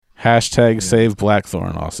Hashtag save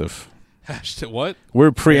Blackthorn, Osif. Hashtag what?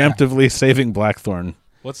 We're preemptively saving Blackthorn.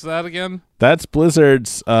 What's that again? That's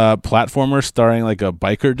Blizzard's platformer starring like a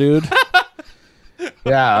biker dude.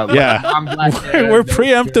 Yeah. We're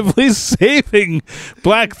preemptively saving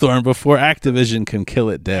Blackthorn before Activision can kill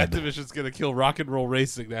it dead. Activision's gonna kill Rock and Roll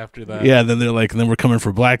Racing after that. Yeah, then they're like, then we're coming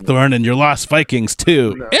for Blackthorn and your Lost Vikings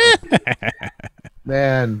too. No.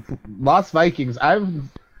 Man, Lost Vikings.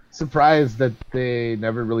 I'm surprised that they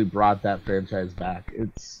never really brought that franchise back.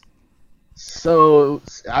 It's so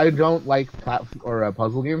I don't like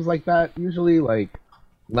puzzle games like that usually, like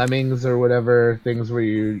Lemmings or whatever, things where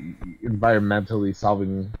you're environmentally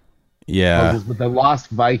solving puzzles. But the Lost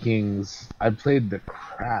Vikings, I played the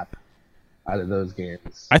crap out of those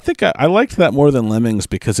games. I think I liked that more than Lemmings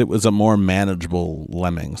because it was a more manageable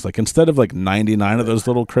Lemmings. Like instead of like 99 of those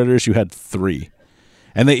little critters, you had 3.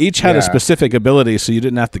 And they each had a specific ability, so you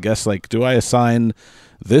didn't have to guess like, do I assign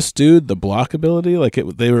this dude the block ability? Like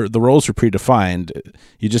the roles were predefined.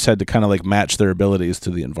 You just had to kind of like match their abilities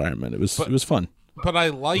to the environment. It was fun. But I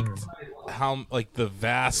liked how like the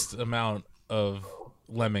vast amount of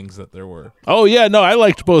Lemmings that there were. Oh yeah, no, I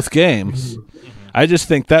liked both games. I just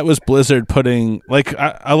think that was Blizzard putting like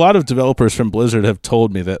a lot of developers from Blizzard have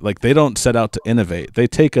told me that like they don't set out to innovate. They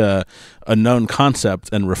take a known concept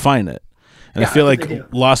and refine it. And I feel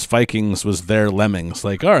like Lost Vikings was their Lemmings.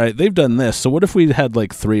 Like, all right, they've done this, so what if we had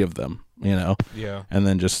like 3 of them, you know? Yeah. And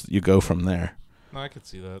then just you go from there. No, I could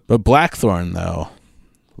see that. But Blackthorn, though,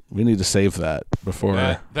 we need to save that before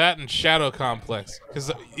that and Shadow Complex, because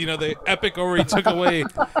the Epic already took away.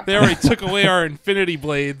 They already took away our Infinity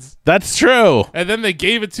Blades. That's true. And then they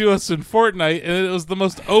gave it to us in Fortnite, and it was the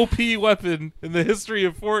most OP weapon in the history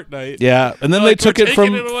of Fortnite. Yeah, and then they took it from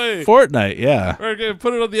Fortnite. Yeah, we're gonna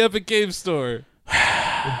put it on the Epic Games Store.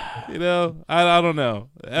 I don't know.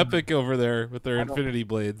 Epic over there with their Infinity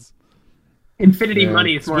Blades. Infinity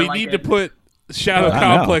money is more. We need to put Shadow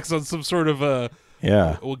Complex on some sort of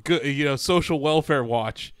social welfare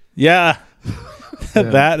watch. Yeah.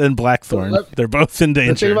 That and Blackthorn. They're both in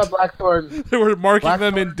danger. The thing about Blackthorn, they were marking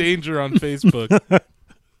them in danger on Facebook.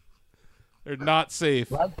 They're not safe.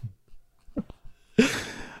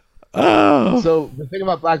 So the thing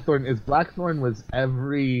about Blackthorn is Blackthorn was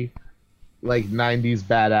every like 90s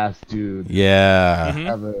badass dude. Yeah.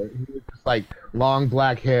 Ever. He was just like long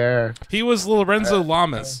black hair. He was Lorenzo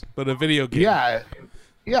Lamas, but a video game.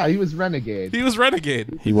 Yeah, he was Renegade. He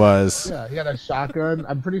was. Yeah, he had a shotgun.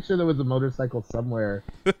 I'm pretty sure there was a motorcycle somewhere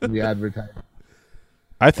in the advertisement.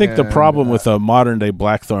 I think the problem with a modern day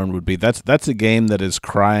Blackthorn would be that's a game that is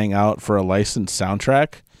crying out for a licensed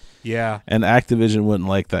soundtrack. Yeah. And Activision wouldn't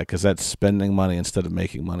like that because that's spending money instead of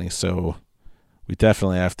making money. So we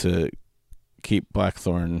definitely have to keep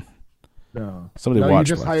Blackthorn. No. Somebody watch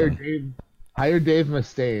you just Blackthorn. hire Dave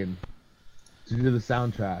Mustaine to do the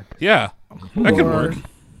soundtrack. Yeah. That could work.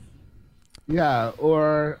 Yeah,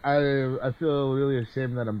 or I feel really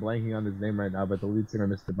ashamed that I'm blanking on his name right now, but the lead singer,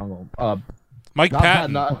 Mr. Bungle. Mike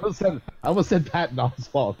Patton. I almost said Patton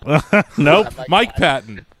Oswalt. Nope. Mike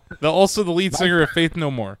Patton. Also the lead singer of Faith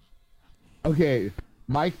No More. Okay,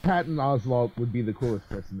 Mike Patton Oswalt would be the coolest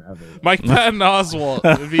person ever. Mike Patton Oswalt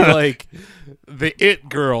would be like the it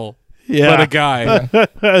girl, but a guy.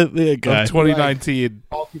 The guy. Of 2019.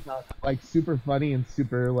 Like super funny and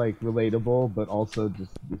super like relatable, but also just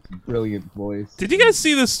this brilliant voice. Did you guys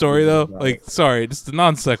see this story though? Like, sorry, just a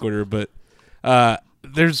non sequitur, but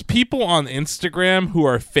there's people on Instagram who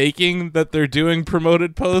are faking that they're doing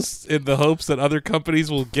promoted posts in the hopes that other companies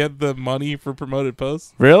will get the money for promoted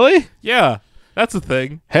posts. Really? Yeah, that's a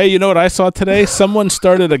thing. Hey, you know what I saw today? Someone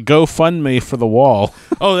started a GoFundMe for the wall.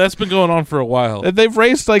 Oh, that's been going on for a while. They've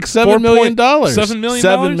raised like $7 million. $7 million?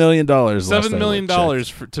 $7 million. $7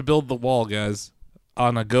 million to build the wall, guys,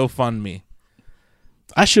 on a GoFundMe.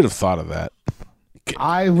 I should have thought of that.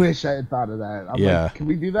 I wish I had thought of that. I'm like, can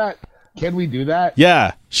we do that? Can we do that?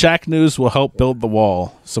 Yeah. Shack News will help build the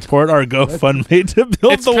wall. Support our GoFundMe to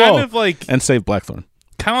build the wall. Kind of like, and save Blackthorn.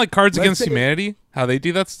 Kind of like Cards Against Humanity, how they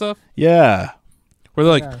do that stuff. Yeah. Where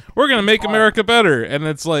they're like, we're going to make America better. And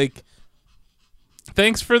it's like,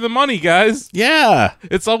 thanks for the money, guys. Yeah.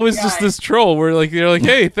 It's always just this troll where like you're like,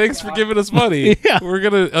 hey, thanks for giving us money. Yeah. We're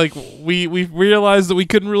going to, like, we realized that we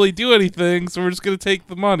couldn't really do anything, so we're just going to take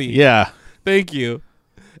the money. Yeah. Thank you.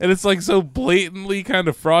 And it's like so blatantly kind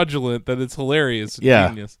of fraudulent that it's hilarious and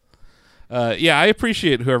genius. I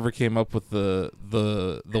appreciate whoever came up with the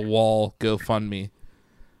wall GoFundMe.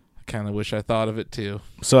 I kind of wish I thought of it too.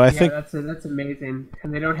 So I think that's amazing,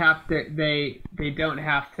 and they don't have to. They don't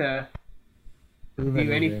have to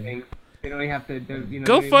do anything. They don't have to. You know,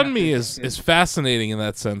 GoFundMe is fascinating in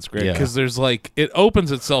that sense, Greg, Yeah. because there's like it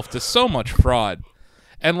opens itself to so much fraud,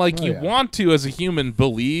 and like you want to as a human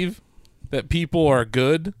believe that people are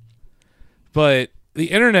good, but the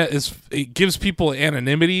internet it gives people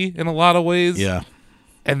anonymity in a lot of ways. Yeah.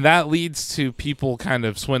 And that leads to people kind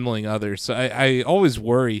of swindling others. So I always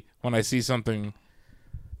worry when I see something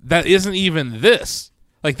that isn't even this.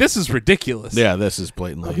 Like, this is ridiculous. Yeah, this is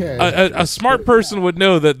blatantly. Okay. A smart person would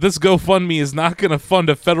know that this GoFundMe is not going to fund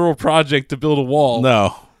a federal project to build a wall.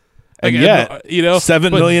 No. And Like, yet, you know,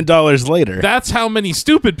 $7 but million later. That's how many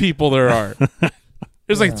stupid people there are.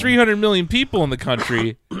 There's like 300 million people in the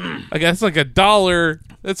country. Like, that's like $1.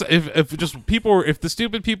 That's if just people if the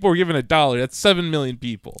stupid people were given $1, that's 7 million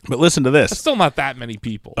people. But listen to That's this. still not that many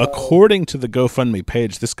people. According to the GoFundMe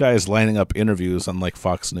page, this guy is lining up interviews on like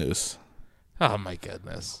Fox News. Oh my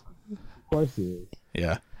goodness. Of course he is.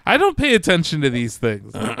 Yeah. I don't pay attention to these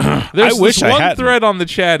things. There's I wish this I one hadn't. thread on the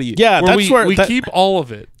chatty Yeah, where that's where we that- keep all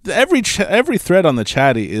of it. Every thread on the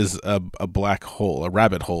chatty is a black hole, a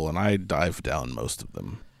rabbit hole, and I dive down most of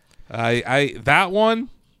them. I that one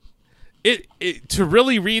it to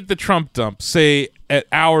really read the Trump dump, say at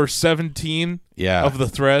hour 17 Yeah. of the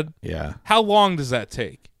thread, Yeah. how long does that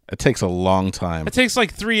take? It takes a long time. It takes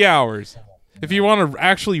like 3 hours. If you want to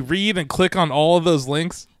actually read and click on all of those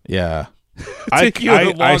links, Yeah. take you a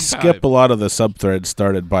long I skip a time. lot of the subthreads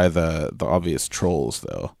started by the obvious trolls,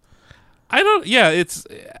 though. I don't. Yeah, it's.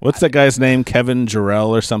 What's that guy's name? Kevin Jarrell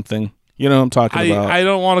or something? You know what I'm talking about? I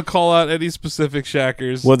don't want to call out any specific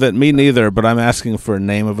shackers. Well, that me neither, but I'm asking for a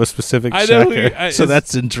name of a specific I know who shacker, you- so it's-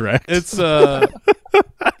 that's indirect. It's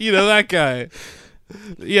you know that guy.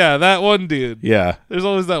 Yeah, that one dude. yeah, There's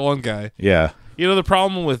always that one guy. yeah, You know the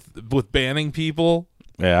problem with banning people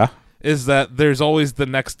yeah, is that there's always the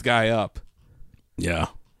next guy up. yeah.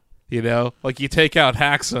 You know, like you take out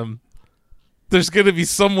Haxum, there's gonna be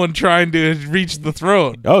someone trying to reach the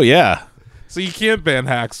throne, Oh yeah, so you can't ban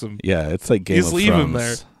Haxum. yeah. It's like Game Just of leave Thrones. him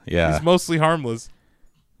there. Yeah. He's mostly harmless.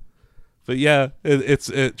 But yeah, it's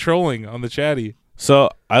trolling on the chatty. So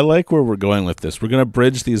I like where we're going with this. We're gonna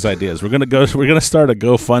bridge these ideas. We're gonna start a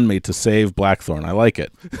GoFundMe to save Blackthorn. I like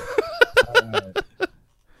it.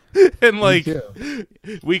 And Me like too.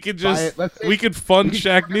 we could just Let's say- we could fund we could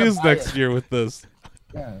Shaq try to News buy next it. year with this.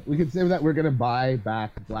 Yeah, we could say that we're gonna buy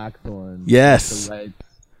back Blackthorn. Yes. The rights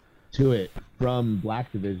to it from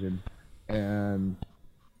Black Division and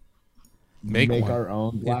Make one. our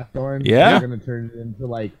own Blackthorn. Yeah. We're gonna turn it into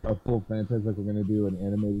like a full franchise, like we're gonna do an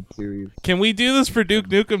animated series. Can we do this for Duke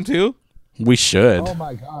Nukem too? We should. Oh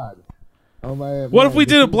my god. Oh my. What if we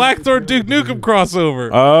did a Blackthorn Duke Nukem crossover?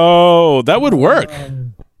 Oh, that would work.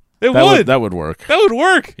 It That would. that would work. That would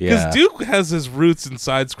work because Yeah. Duke has his roots in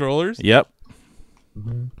side scrollers. Yep.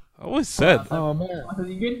 I always said. Oh man.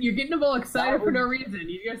 You're getting them all excited for no reason.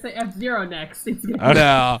 You're gonna say F-Zero next. It's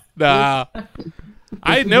gonna No.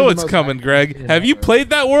 I would know be the it's most coming, accurate Greg. thing Have you ever. played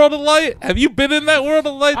that World of Light? Have you been in that World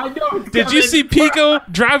of Light? I know it's Did you coming. see Pico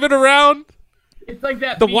driving around? It's like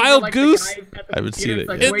that. The meme where, Wild like, Goose? The guy at the I haven't computer, seen it's it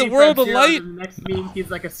like yet. In the waiting for World of F-Zero, Light? and the next meme, he's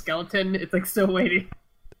like a skeleton. It's like still waiting.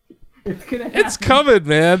 It's gonna happen. It's coming,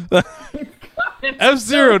 man. It's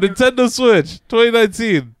F-Zero, so- Nintendo Switch,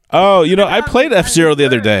 2019. Oh, you know, I played F-Zero the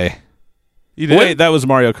other day. You did? Wait, that was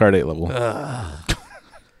Mario Kart 8 level.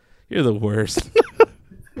 You're the worst. It's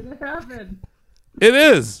gonna happen. It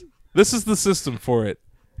is. This is the system for it.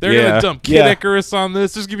 They're Yeah. gonna dump Kid Yeah. Icarus on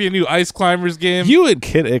this. There's gonna be a new Ice Climbers game. You and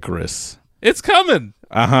Kid Icarus. It's coming.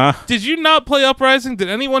 Uh-huh. Did you not play Uprising? Did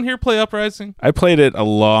anyone here play Uprising? I played it a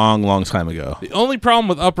long, long time ago. The only problem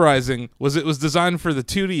with Uprising was it was designed for the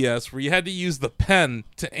 2DS, where you had to use the pen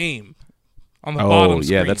to aim on the bottom Oh,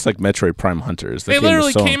 screen. yeah, that's like Metroid Prime Hunters. That They game was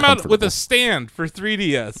literally so came out with a uncomfortable. stand for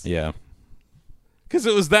 3DS Yeah. because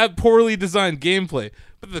it was that poorly designed gameplay.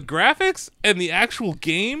 But the graphics and the actual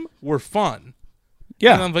game were fun. And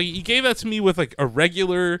Yeah. I'm like, you gave that to me with like a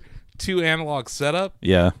regular 2 analog setup.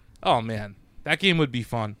 Yeah. Oh man, that game would be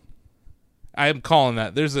fun. I am calling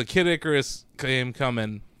that. There's a Kid Icarus game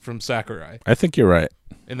coming from Sakurai I think you're right.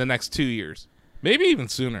 in the next 2 years, maybe even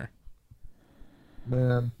sooner.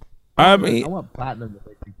 Man. I I mean, want Platinum to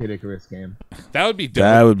make the Kid Icarus game. That would be dope.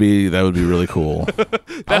 that would be really cool.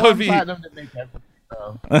 That would be. Platinum to make everything.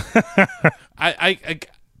 So.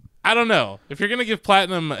 I don't know if you're gonna give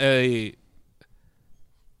Platinum a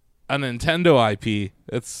Nintendo IP.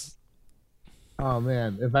 It's Oh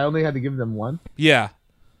man, if I only had to give them one yeah,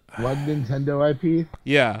 Nintendo IP.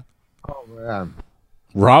 yeah, Oh man.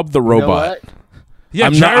 Rob the You know robot. what? yeah.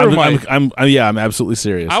 I'm not. Gyromite. I'm absolutely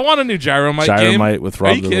serious. I want a new Gyromite game. Gyromite with Are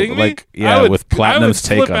Rob you the kidding robot. me? Like, yeah, with Platinum's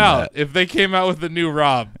I would take flip on out that. if they came out with a new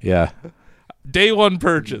Rob. Yeah. Day one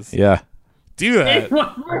purchase. Yeah. Do that.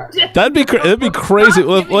 That'd be crazy.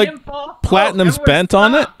 Like Platinum's bent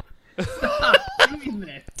on it. Stop doing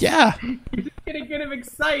this. Yeah. You're just gonna get him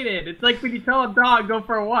excited. It's like when you tell a dog go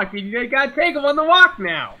for a walk. You gotta take him on the walk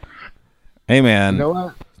now. Hey man. You know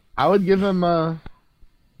what? I would give him. I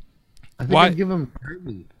think I'd give him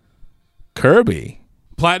Kirby. Kirby.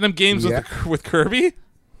 Platinum Games with Kirby.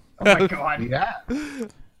 Oh my god. Yeah.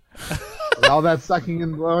 With all that sucking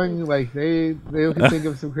and blowing, like they can think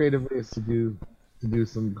of some creative ways to do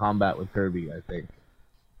some combat with Kirby. I think.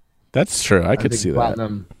 That's true. I could think see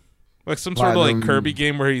Platinum, Like some sort of like Kirby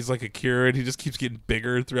game where he's like a cure and he just keeps getting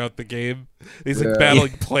bigger throughout the game. He's like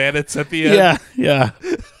battling planets at the end. Yeah.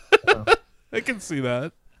 I can see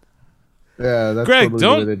that. Yeah, that's Greg,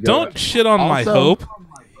 totally don't shit on my hope.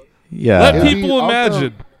 Yeah. Let people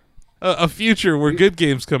imagine a future where good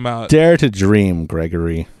games come out. Dare to dream,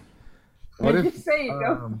 Gregory. What I'm if, just saying,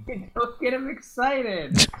 don't get him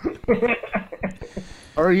excited.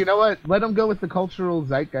 or you know what? Let him go with the cultural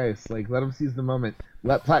zeitgeist. Like, let him seize the moment.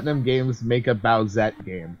 Let Platinum Games make a Bowsette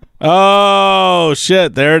game. Oh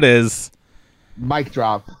shit! There it is. Mic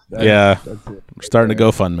drop. That's it. We're starting to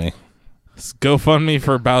GoFundMe. GoFundMe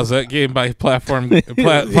for Bowsette game by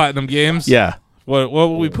Platinum Games. Yeah. What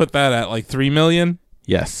will we put that at? Like 3 million?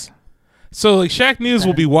 Yes. So like Shack News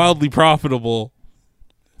will be wildly profitable.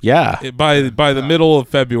 Yeah. By the middle of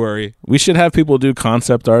February. We should have people do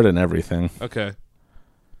concept art and everything. Okay.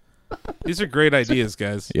 These are great ideas,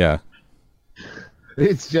 guys. Yeah.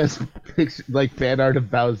 It's just like fan art of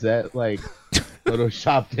Bowsette, like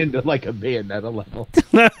photoshopped into like a Bayonetta level.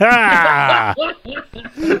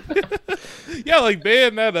 Yeah, like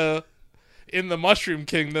Bayonetta in the Mushroom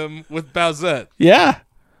Kingdom with Bowsette. Yeah.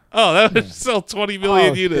 Oh, that would sell 20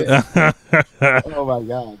 million units. Oh my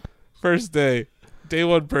god. First day. Day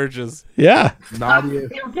one purchase. Yeah. Nadia.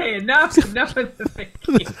 Okay, enough of the fake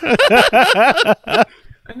game.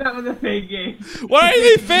 Enough of the fake game. Why are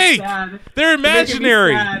they fake? They're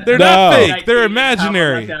imaginary. They're not fake. They're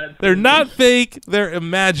imaginary. They're not fake. They're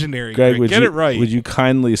imaginary. Greg, get it right. Would you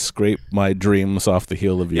kindly scrape my dreams off the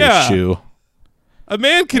heel of your shoe? A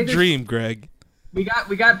man can dream, Greg. We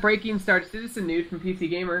got breaking Star Citizen news from PC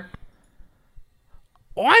Gamer.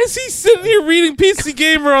 Why is he sitting here reading PC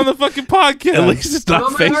Gamer on the fucking podcast? At least it's not I'm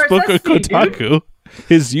on my Facebook or RSS feed, Kotaku.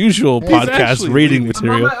 His usual podcast reading I'm on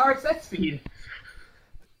material. my RSS feed.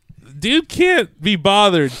 Dude can't be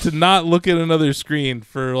bothered to not look at another screen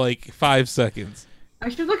for like 5 seconds. I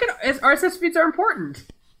should look at RSS feeds are important.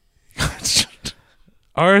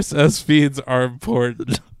 RSS feeds are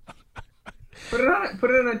important. Put it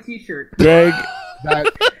on a t-shirt. Greg, That,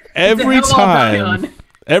 every time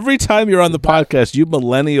you're on the podcast, you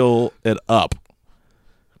millennial it up.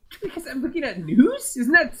 Because I'm looking at news?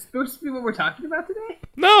 Isn't that supposed to be what we're talking about today?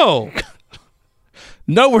 No.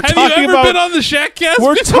 No, we're Have talking you ever about. been on the Shackcast?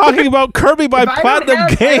 We're talking about Kirby by Platinum I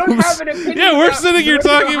don't Games. have an opinion Yeah, we're about sitting here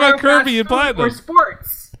Northern talking about Ohio Kirby and Fast Food Platinum. Or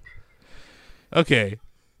sports. Okay.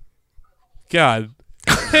 God.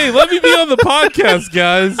 Hey, let me be on the podcast,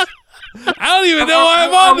 guys. I don't even know why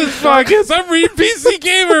I'm on this podcast. I'm reading PC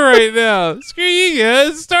Gamer right now. Screw you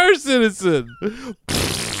guys. Star Citizen.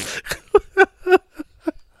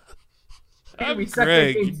 We suck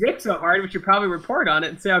that game's dick so hard, we should probably report on it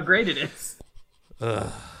and see how great it is.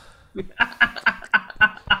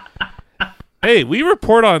 Hey, we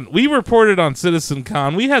reported on Citizen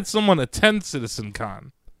Con. We had someone attend Citizen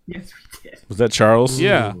Con. Yes, we did. Was that Charles?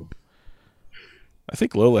 Yeah. I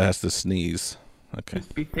think Lola has to sneeze. Okay.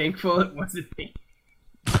 Just be thankful it wasn't me.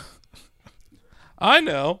 I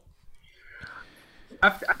know.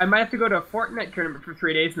 I might have to go to a Fortnite tournament for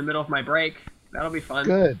 3 days in the middle of my break. That'll be fun.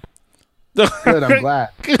 good. Good, I'm glad.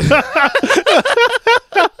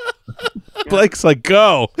 Blake's like,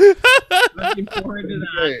 go. Looking forward to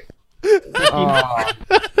that.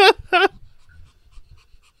 Oh,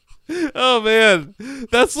 Oh man,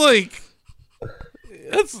 that's like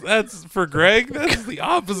that's for Greg. That's the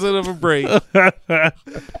opposite of a break. That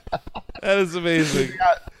is amazing.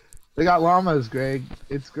 they got llamas, Greg.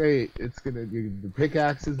 It's great. It's gonna the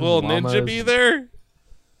pickaxes. Will and llamas. Ninja be there?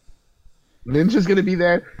 Ninja's gonna be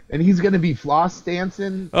there, and he's gonna be floss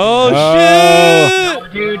dancing. Oh Oh,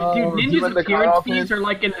 dude, doing Ninja's the appearance Carl fees thing. are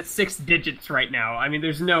like in the 6 digits right now. I mean,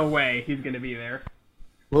 there's no way he's gonna be there.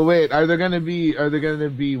 Well, wait. Are there gonna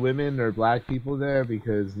be women or black people there?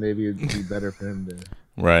 Because maybe it'd be better for him to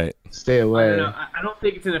Right. stay I away. don't know. I don't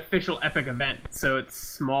think it's an official Epic event, so it's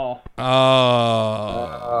small. Oh.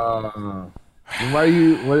 Then why are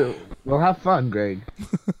you? Well, have fun, Greg.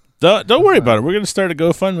 Don't worry about it. We're going to start a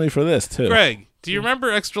GoFundMe for this, too. Greg, do you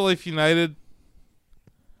remember Extra Life United?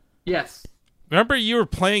 Yes. Remember you were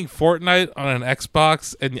playing Fortnite on an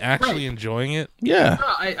Xbox and actually enjoying it? Yeah. No,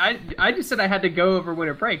 I just said I had to go over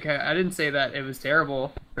winter break. I didn't say that it was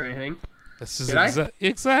terrible or anything. This is Did I?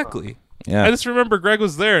 Exactly. Yeah. I just remember Greg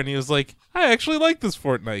was there and he was like, I actually like this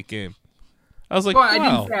Fortnite game. I was like, Well, wow. I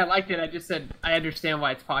didn't say I liked it. I just said I understand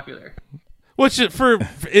why it's popular. Which from Greg,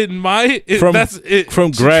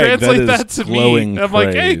 that is to glowing me. I'm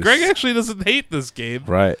like, hey, praise. Greg actually doesn't hate this game.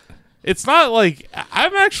 Right. It's not like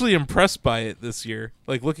I'm actually impressed by it this year.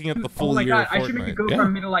 Like looking at the full Oh my year god, of I should make a Fortnite.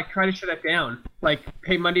 GoFundMe to like try to shut it down. Like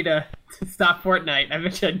pay money to stop Fortnite. I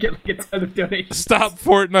bet you I'd get like a ton of donations. Stop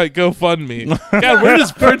Fortnite, GoFundMe. God, we're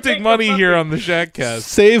just printing money here on the Shackcast.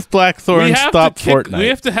 Save Blackthorn, stop Fortnite. We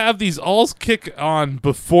have to have these all kick on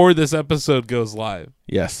before this episode goes live.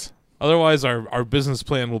 Yes. Otherwise, our business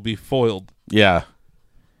plan will be foiled. Yeah.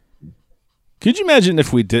 Could you imagine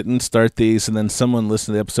if we didn't start these and then someone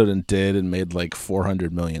listened to the episode and did and made like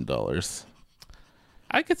 $400 million?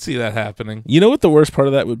 I could see that happening. You know what the worst part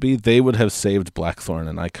of that would be? They would have saved Blackthorn,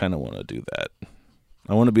 and I kind of want to do that.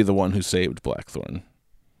 I want to be the one who saved Blackthorn.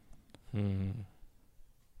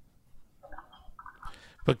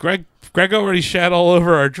 But Greg already shat all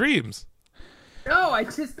over our dreams. No, I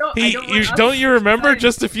just don't. Don't you remember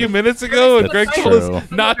just a few minutes ago when Greg told us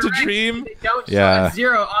not to dream? Yeah.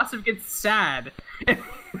 Zero. Awesome gets sad.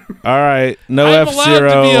 All right, no I'm F-Zero.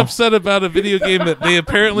 allowed to be upset about a video game that they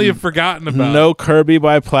apparently have forgotten about. No Kirby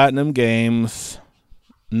by Platinum Games.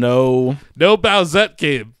 No Bowsette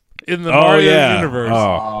game in the Mario universe.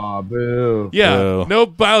 Oh, boo. Yeah, Boo. no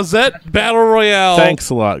Bowsette Battle Royale. Thanks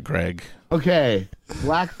a lot, Greg. Okay,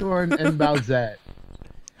 Blackthorn and Bowsette.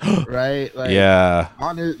 Right? Like, Yeah.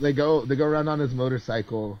 On his, they go around on his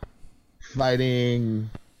motorcycle, fighting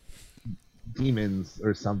demons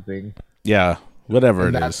or something. Yeah. Whatever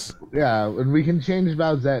And it that's- is. Yeah, and we can change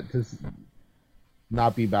Bowsette to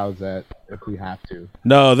not be Bowsette if we have to.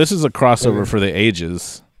 No, this is a crossover for the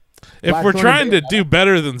ages. If we're Blackthorn trying to Bay- do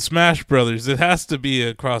better than Smash Brothers, it has to be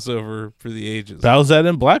a crossover for the ages. Bowsette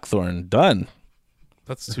and Blackthorn. Done.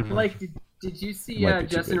 That's too much. Like, did you see Might be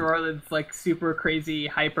too Justin big. Roiland's like super crazy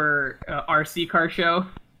hyper RC car show?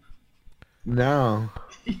 No.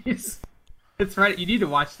 It's right. You need to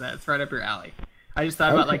watch that. It's right up your alley. I just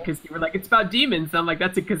thought about like because you were like it's about demons. And I'm like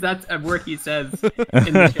that's it because that's a word he says in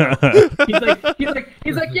the show.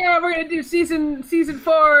 He's like yeah we're gonna do season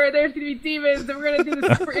 4. There's gonna be demons and we're gonna do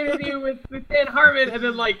this super interview with Dan Harmon and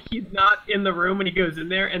then like he's not in the room when he goes in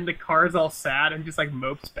there and the car's all sad and just like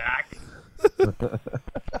mopes back.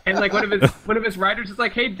 And like one of his writers is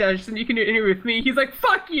like, "Hey, Dustin, you can do an interview with me." He's like,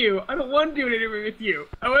 "Fuck you! I don't want to do an interview with you.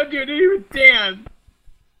 I want to do an interview with Dan."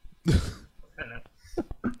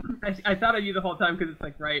 I thought of you the whole time because it's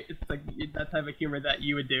like right, it's like that type of humor that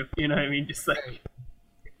you would do. You know what I mean? Just like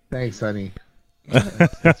Thanks, honey.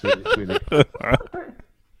 That's really sweet.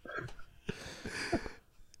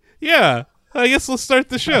 Yeah, I guess let's start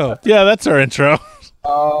the show. Yeah, that's our intro.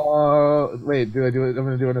 Oh, wait, do I do it? I'm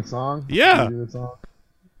gonna do it in a song? Yeah. Do the song?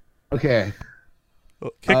 Okay.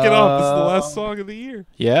 Kick it off. This is the last song of the year.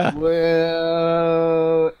 Yeah.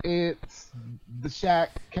 Well, it's the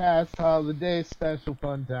Shackcast Holiday Special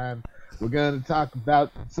Fun Time. We're gonna talk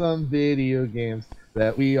about some video games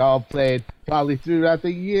that we all played probably throughout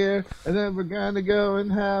the year, and then we're gonna go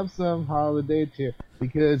and have some holiday cheer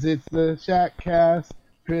because it's the Shackcast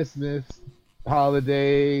Christmas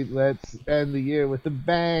holiday. Let's end the year with a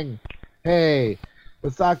bang. Hey,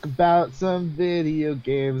 let's talk about some video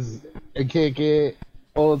games and kick it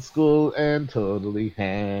old school and totally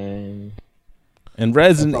hang. And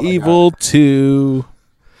Resident Evil 2.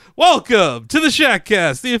 Welcome to the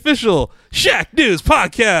Shackcast, the official Shack News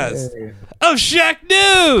podcast Hey. of Shack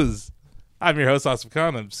News. I'm your host, Asif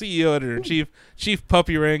Khan. I'm CEO, Editor-in-Chief, Chief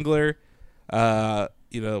Puppy Wrangler. We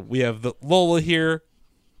have the Lola here,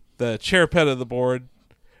 the chair pet of the board.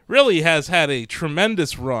 Really has had a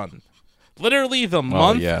tremendous run. Literally the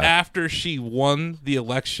month yeah. after she won the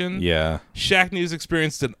election, Yeah. Shack News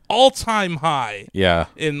experienced an all-time high Yeah.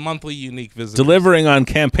 in monthly unique visitors. Delivering on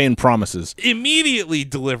campaign promises. Immediately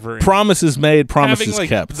delivering. Promises made, promises having, like,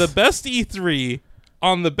 kept. the best E3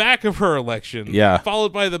 on the back of her election. Yeah.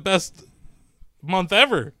 Followed by the best month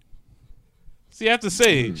ever. So you have to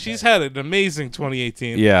say, she's had an amazing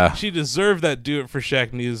 2018. Yeah. She deserved that Do It for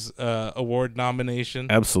Shack News award nomination.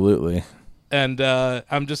 Absolutely. And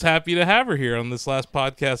I'm just happy to have her here on this last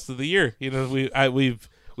podcast of the year. You know,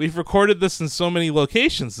 we've recorded this in so many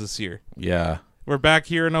locations this year. Yeah. We're back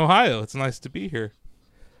here in Ohio. It's nice to be here.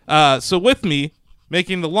 So with me,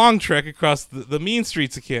 making the long trek across the mean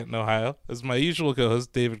streets of Canton, Ohio, is my usual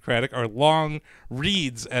co-host, David Craddock, our long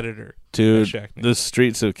reads editor. Dude, Shack News. the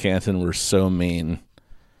streets of Canton were so mean.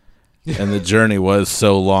 And the journey was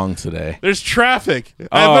so long today. There's traffic.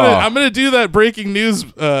 Oh. I'm gonna do that breaking news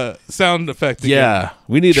sound effect again. Yeah,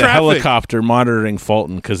 we need Traffic. a helicopter monitoring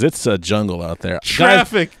Fulton because it's a jungle out there.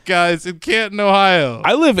 Traffic, guys, in Canton, Ohio.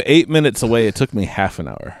 I live 8 minutes away. It took me half an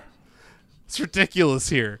hour. It's ridiculous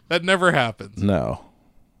here. That never happens. No.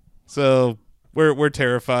 So we're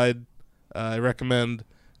terrified. I recommend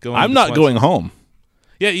going. I'm to not going Swenson's. home.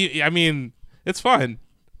 Yeah, I mean, it's fine.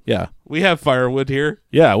 Yeah. We have firewood here.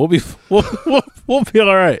 Yeah, we'll be all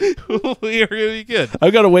right. We are gonna be good.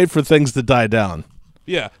 I've got to wait for things to die down.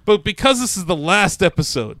 Yeah, but because this is the last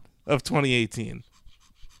episode of 2018,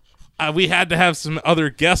 we had to have some other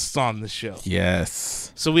guests on the show.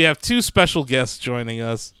 Yes. So we have two special guests joining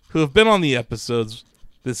us who have been on the episodes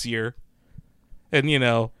this year, and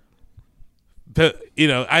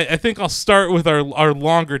I think I'll start with our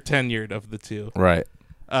longer tenured of the two. Right.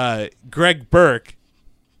 Greg Burke,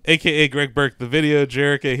 a.k.a. Greg Burke, the video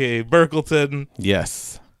jerk, a.k.a. Burkleton.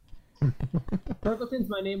 Yes. Burkleton's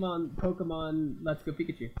my name on Pokemon Let's Go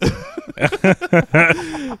Pikachu.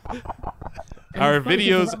 Our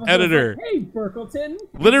videos editor. Hey, Burkleton.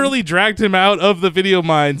 Literally dragged him out of the video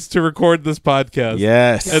mines to record this podcast.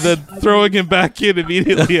 Yes. And then throwing him back in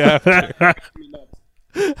immediately after.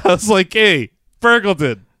 I was like, hey,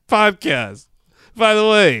 Burkleton, podcast. By the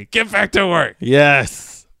way, get back to work.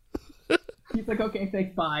 Yes. He's like, okay,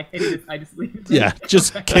 thanks, bye. And I just leave. Yeah,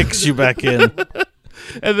 just kicks you back in.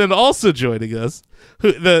 And then also joining us,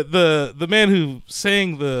 the man who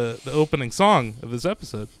sang the opening song of this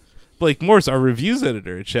episode, Blake Morse, our reviews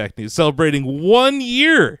editor at Shack News, celebrating 1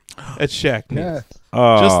 year at Shack News. Yes,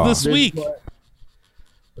 Just this week.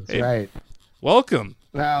 that's Hey. right. Welcome.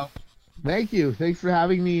 Well, thank you. Thanks for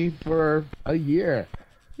having me for a year.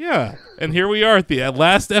 Yeah. And here we are at the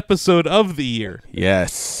last episode of the year,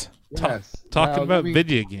 Yes. Yes. talking Well, about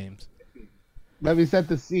video games. Let me set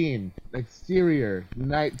the scene. Exterior,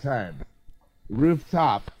 nighttime,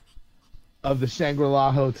 rooftop of the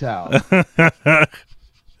Shangri-La Hotel.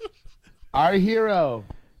 Our hero,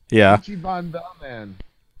 Yeah. Ichiban Bellman,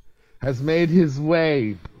 has made his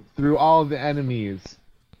way through all the enemies,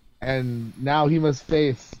 and now he must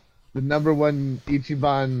face the #1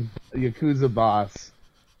 Ichiban Yakuza boss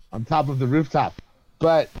on top of the rooftop.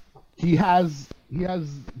 But he has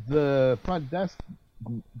the front desk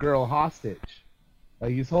girl hostage.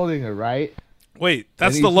 Like, he's holding her, right? Wait,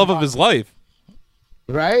 that's And the love of Ichiban- his life.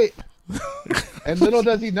 Right? And little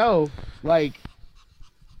does he know, like,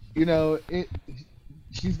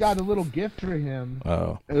 she's got a little gift for him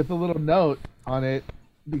Oh. with a little note on it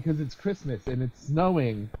because it's Christmas and it's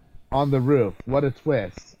snowing on the roof. What a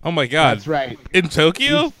twist. Oh my God. That's right. In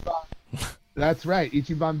Tokyo? That's right.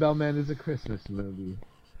 Ichiban Bellman is a Christmas movie.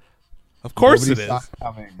 Of course Nobody it saw is. it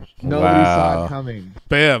coming. Nobody saw Wow. it coming.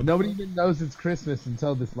 Bam. Nobody even knows it's Christmas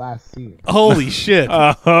until this last scene. Holy shit.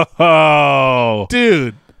 Oh.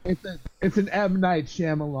 Dude, It's an M. Night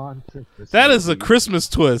Shyamalan Christmas that is a movie. Christmas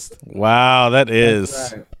twist. Wow, that is.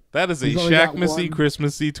 That's right. That is a He's only got Shackmassy one.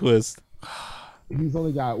 Christmassy twist. He's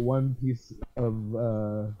only got one piece of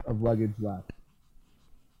luggage left.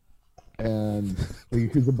 And the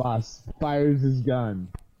Yakuza boss fires his gun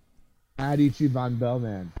at Ichiban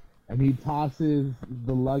Bellman. And he tosses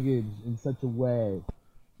the luggage in such a way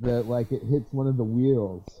that, like, it hits one of the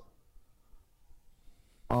wheels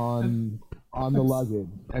on the luggage.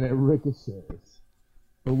 And it ricochets.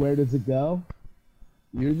 But where does it go?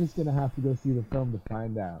 You're just going to have to go see the film to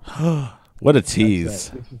find out. What a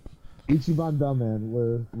tease. Ichiban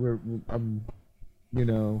Bellman, I'm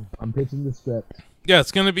pitching the script. Yeah,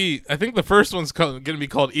 it's going to be, I think the first one's going to be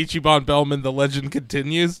called Ichiban Bellman, The Legend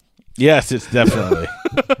Continues. Yes, it's definitely.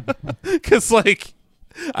 Because, like,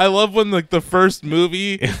 I love when, like, the first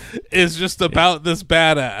movie is just about this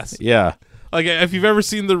badass. Yeah. Like, if you've ever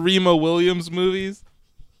seen the Remo Williams movies?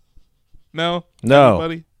 No? No.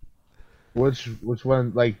 Anybody? Which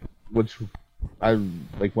one? What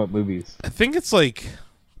movies? I think it's like,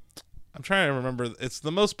 I'm trying to remember. It's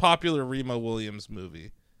the most popular Remo Williams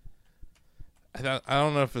movie. I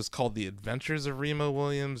don't know if it's called The Adventures of Remo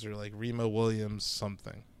Williams or like Remo Williams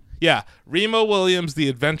something. Yeah, Remo Williams, The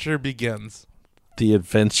Adventure Begins. The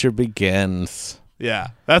adventure begins. Yeah,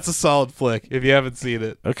 that's a solid flick. If you haven't seen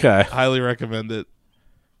it, Okay. highly recommend it.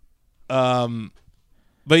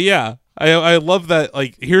 But yeah, I love that.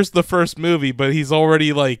 Like, here's the first movie, but he's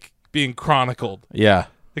already like being chronicled. Yeah.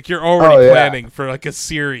 Like, you're already yeah. planning for like a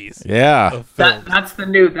series Yeah. of films. That's the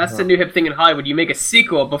new hip thing in Hollywood. You make a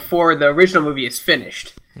sequel before the original movie is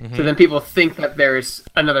finished, so then people think that there's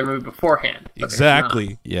another movie beforehand. but there's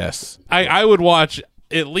Exactly. Yes. I would watch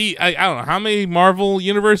at least I don't know how many Marvel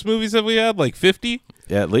Universe movies have we had? Like 50?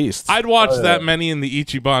 at least. I'd watch that many in the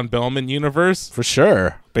Ichiban Bellman universe for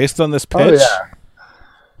sure, based on this pitch. Oh yeah.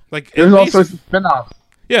 Like There's all sorts of spin-offs.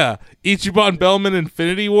 Yeah, Ichiban Bellman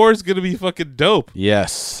Infinity War is gonna be fucking dope.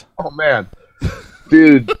 Yes. Oh man,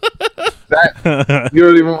 dude, that you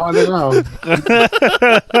don't even want to know.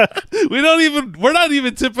 We're not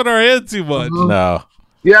even tipping our hand too much. No.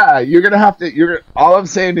 Yeah, you're gonna have to. All I'm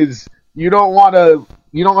saying is you don't want to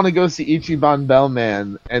go see Ichiban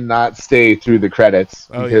Bellman and not stay through the credits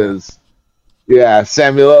because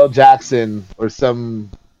Samuel L. Jackson or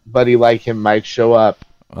somebody like him might show up.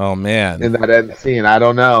 Oh man. In that end scene, I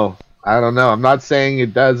don't know. I'm not saying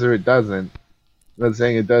it does or it doesn't. I'm not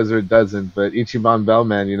saying it does or it doesn't. But Ichiban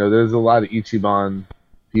Bellman, there's a lot of Ichiban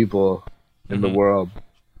people in the world.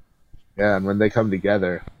 Yeah, and when they come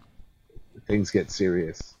together, things get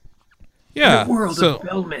serious. Yeah. In the world of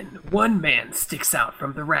Bellman, one man sticks out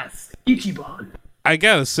from the rest. Ichiban. I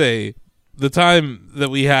gotta say, the time that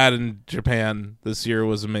we had in Japan this year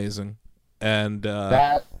was amazing, and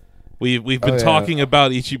we've been talking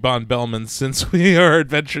about Ichiban Bellman since our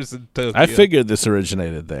adventures in Tokyo. I figured this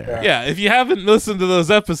originated there. Yeah, if you haven't listened to those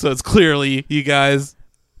episodes, clearly you guys,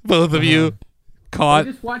 both of you, caught.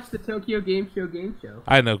 I just watched the Tokyo Game Show.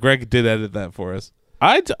 I know Greg did edit that for us.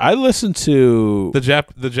 I listened to the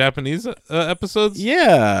Japanese episodes.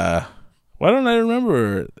 Yeah, why don't I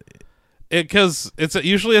remember it? Because it's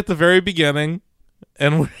usually at the very beginning,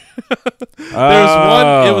 and there was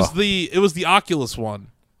one. It was the Oculus one.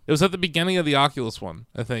 It was at the beginning of the Oculus one,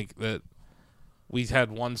 I think, that we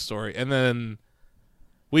had one story. And then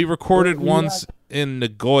we recorded once in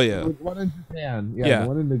Nagoya. There was one in Japan. Yeah. The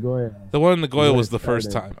one in Nagoya. The one in Nagoya was the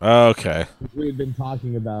first time. Okay. We had been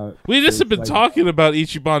talking about. We just have been talking about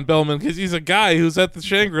Ichiban Bellman because he's a guy who's at the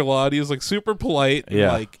Shangri-La. And he was like super polite. And,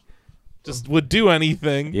 like, just would do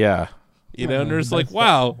anything. Yeah. And there's like,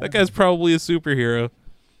 wow, that guy's probably a superhero.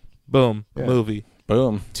 Boom. Movie.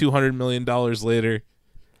 Boom. $200 million later.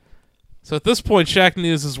 So at this point, Shaq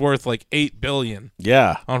News is worth like $8 billion.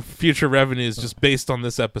 Yeah. On future revenues just based on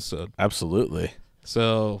this episode. Absolutely.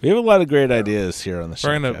 So we have a lot of great ideas here on the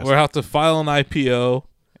show. We'll have to file an IPO.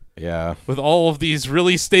 Yeah. With all of these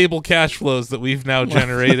really stable cash flows that we've now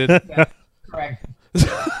generated. Yeah, correct.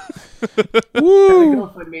 Woo! Go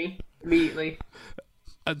for me immediately.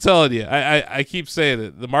 I'm telling you, I keep saying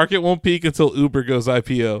it. The market won't peak until Uber goes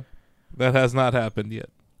IPO. That has not happened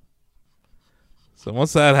yet. So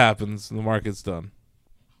once that happens, the market's done.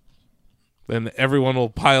 Then everyone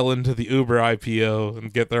will pile into the Uber IPO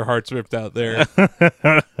and get their hearts ripped out there.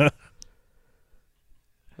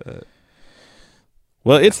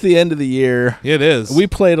 Well, it's the end of the year. It is. We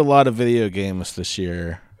played a lot of video games this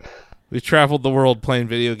year. We traveled the world playing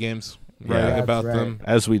video games, writing about them.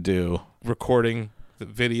 As we do. Recording the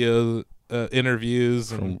video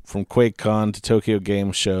interviews. From QuakeCon to Tokyo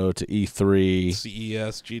Game Show to E3.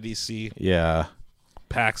 CES, GDC. Yeah.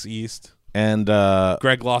 PAX East. And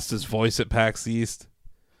Greg lost his voice at PAX East.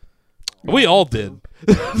 We all did.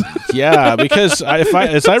 Yeah, because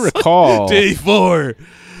as I recall, Day 4.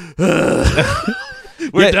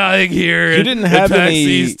 We're dying here. You didn't have PAX any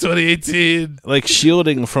East 2018. like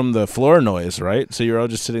shielding from the floor noise, right? So you're all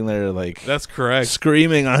just sitting there like that's correct,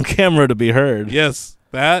 screaming on camera to be heard. Yes,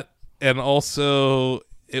 that, and also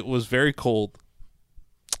it was very cold,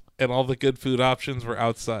 and all the good food options were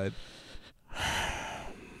outside.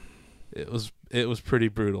 It was pretty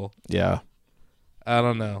brutal. Yeah. I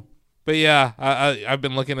don't know. But yeah, I've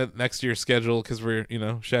been looking at next year's schedule because we're,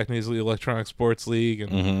 Shaq News League, Electronic Sports League,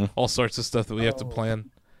 and all sorts of stuff that we have to plan.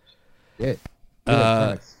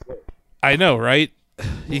 I know, right?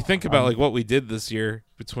 You think about like what we did this year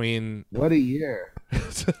between. What a year.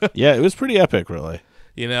 Yeah, it was pretty epic, really.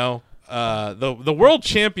 The World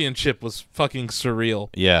Championship was fucking surreal.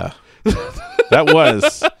 Yeah. That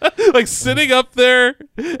was like sitting up there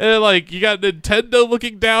and like you got Nintendo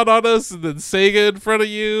looking down on us and then Sega in front of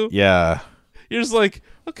you. Yeah. You're just like,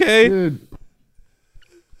 okay. Dude.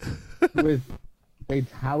 With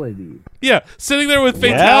Fatality. Yeah, sitting there with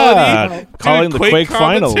Fatality. Yeah. Calling the Quake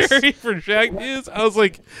finals. For Shaq News. I was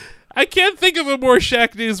like, I can't think of a more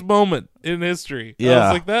Shaq News moment in history. Yeah.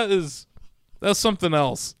 I was like, that's something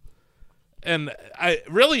else. And I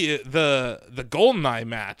really the GoldenEye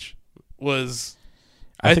match was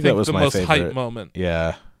I think that was the my most favorite hype moment.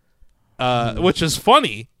 Yeah. Which is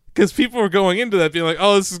funny because people were going into that being like,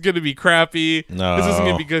 oh, this is going to be crappy. No. This isn't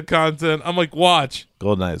going to be good content. I'm like, watch.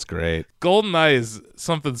 GoldenEye is great. GoldenEye is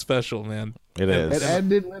something special, man. It is. It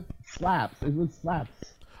ended with slaps. It was slaps.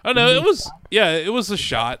 Oh no, it was it was a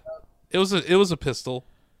shot. It was a pistol.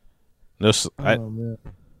 No, Man.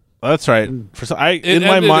 that's right. In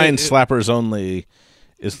my mind, Slappers Only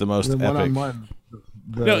is the most epic. One-on-one.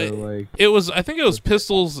 It was. I think it was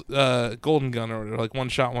Pistol's golden gun or whatever, like one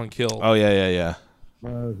shot, one kill. Oh yeah.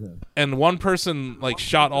 Okay. And one person like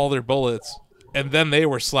shot all their bullets, and then they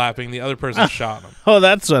were slapping. The other person shot them. Oh,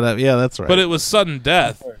 that's what. Yeah, that's right. But it was sudden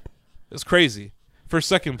death. It's crazy for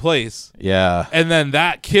second place. Yeah. And then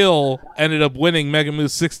that kill ended up winning Mega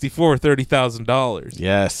Moose 64 $30,000.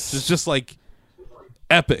 Yes. It's just like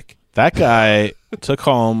epic. That guy took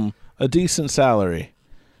home a decent salary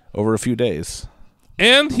over a few days.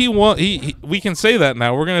 And he won. We can say that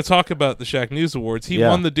now. We're going to talk about the Shaq News Awards. He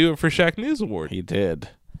won the Do It for Shaq News Award. He did.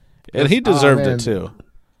 And he deserved it too.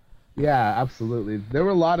 Yeah, absolutely. There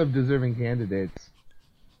were a lot of deserving candidates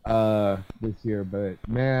this year, but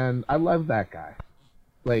man, I love that guy.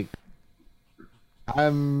 Like,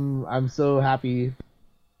 I'm so happy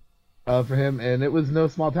for him, and it was no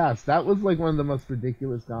small task. That was like one of the most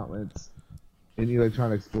ridiculous gauntlets in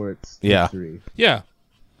electronic sports history. Yeah.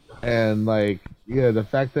 And like, the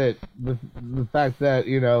fact that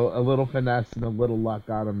a little finesse and a little luck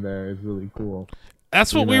got him there is really cool.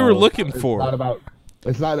 That's what we were looking for.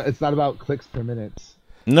 It's not about clicks per minute.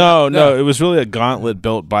 No, it was really a gauntlet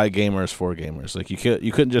built by gamers for gamers. Like you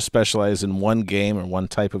couldn't just specialize in one game or one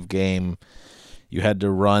type of game. You had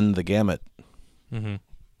to run the gamut. Mm-hmm.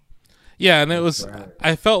 Yeah, and it was.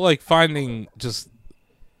 I felt like finding just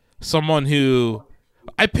someone who.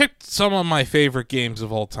 I picked some of my favorite games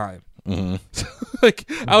of all time. Mm-hmm. Like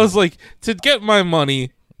I was like, to get my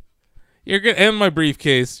money, and my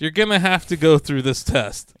briefcase, you're gonna have to go through this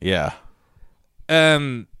test. Yeah.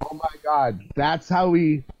 And oh my god, that's how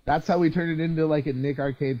we turned it into like a Nick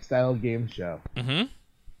Arcade style game show. Mm-hmm.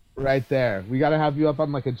 Right there, we gotta have you up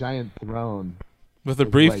on like a giant throne with a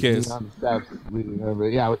briefcase. Like, on steps, leaning over.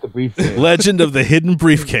 Yeah, with the briefcase. Legend of the Hidden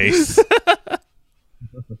Briefcase.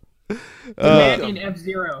 Man in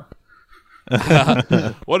F-Zero.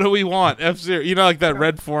 What do we want? F-Zero. You know, like that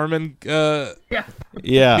Red Foreman theme?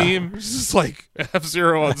 It's just like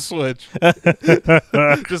F-Zero on Switch.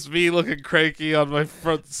 Just me looking cranky on my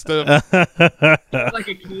front step. Like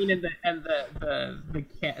a Keen and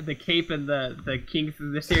the cape and the King's,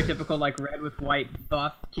 the stereotypical like red with white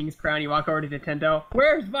buff King's crown. You walk over to Nintendo.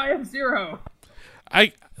 Where's my F-Zero?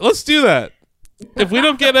 Let's do that. If we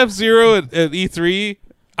don't get F-Zero at E3,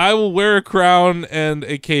 I will wear a crown and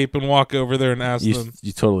a cape and walk over there and ask them.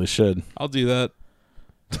 You totally should. I'll do that.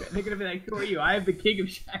 They're gonna be like, "Who are you? I am the king of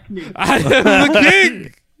Shaq News." I am the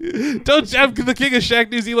king. I'm the king of Shaq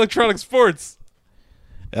News Electronic Sports.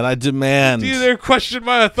 And I demand. Do you dare question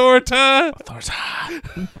my authority? I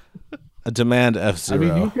demand F-Zero.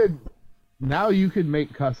 I mean, you could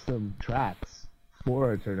make custom tracks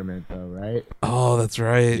for a tournament, though, right? Oh, that's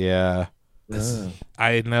right. Yeah.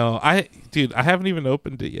 I know. I haven't even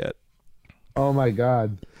opened it yet. Oh my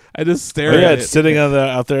god! I just stare at it. It's sitting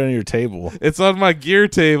out there on your table. It's on my gear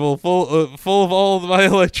table, full of all of my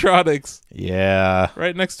electronics. Yeah.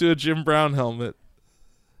 Right next to a Jim Brown helmet.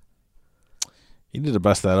 You need to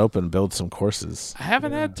bust that open and build some courses. I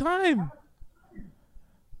haven't had time.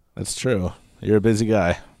 That's true. You're a busy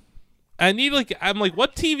guy. I'm like,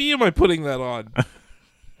 what TV am I putting that on?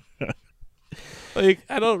 Like,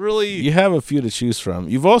 I don't really. You have a few to choose from.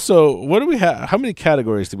 You've also. What do we have? How many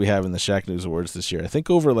categories do we have in the Shaq News Awards this year? I think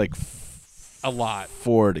over like a lot.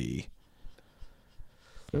 40.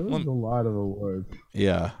 There was a lot of awards.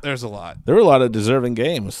 Yeah. There's a lot. There were a lot of deserving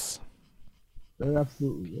games. There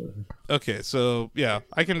absolutely were. Okay, so yeah,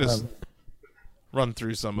 I can just run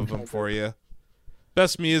through some of them for you.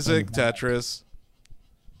 Best music, Tetris.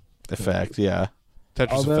 Effect, yeah.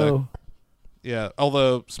 Tetris Effect. Yeah,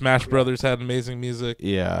 although Smash Brothers had amazing music.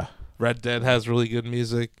 Yeah. Red Dead has really good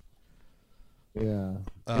music. Yeah.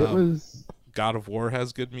 It was... God of War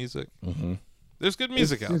has good music. Mm-hmm. There's good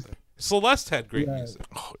music out there. Celeste had great music.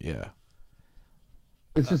 Oh, yeah.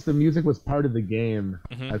 It's just the music was part of the game,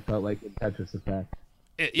 I felt like, in Tetris Effect.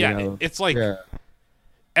 It's like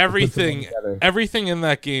everything in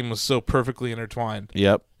that game was so perfectly intertwined.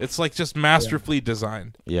 Yep. It's like just masterfully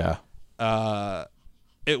designed. Yeah.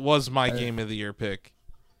 It was my game of the year pick.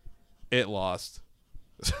 It lost.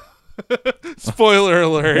 Spoiler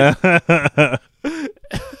alert.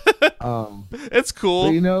 It's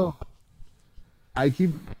cool. But,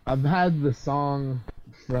 I've had the song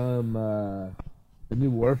from the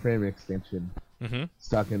new Warframe extension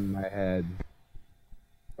stuck in my head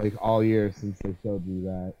like all year since they showed me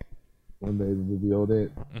that when they revealed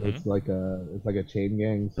it. It's like a Chain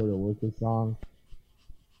Gang sort of worker song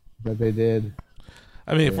that they did.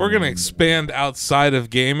 I mean, if we're going to expand outside of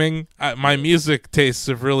gaming, my music tastes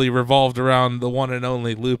have really revolved around the one and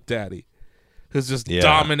only Loop Daddy, who's just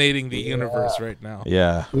dominating the universe right now.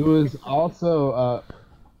 Yeah. It was also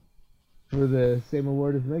for the same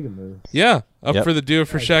award as Mega Moves. Yeah, up Yep. for the Do It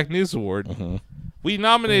for Shaq News Award. Mm-hmm. We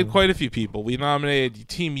nominated quite a few people. We nominated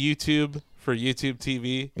Team YouTube for YouTube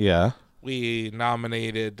TV. Yeah. We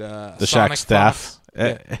nominated The Sonic Shaq staff. Fox.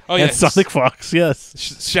 Yeah. Oh, yeah, and Sonic Fox, yes.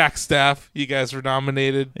 Shaq staff. You guys were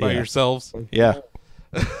nominated by Yeah. yourselves. Yeah.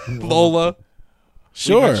 Lola. We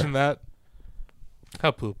Sure. mentioned that.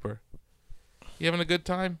 How pooper. You having a good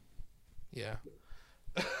time? Yeah.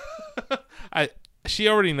 She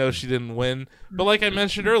already knows she didn't win, but like I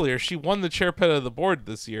mentioned earlier, she won the chair pet of the board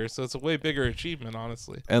this year, so it's a way bigger achievement,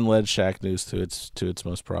 honestly. And led Shaq News to its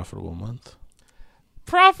most profitable month.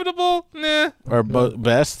 Profitable? Nah. Or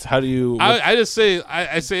best? How do you... I just say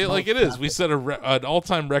I say it like it is. We set an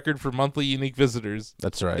all-time record for monthly unique visitors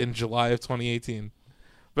That's right. in July of 2018.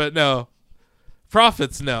 But no.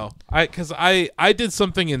 Profits, no. Because I did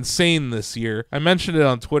something insane this year. I mentioned it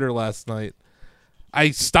on Twitter last night.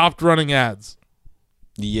 I stopped running ads.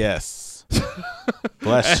 Yes.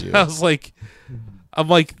 Bless you. I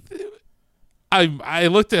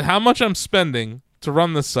looked at how much I'm spending to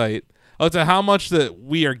run the site. I looked at how much that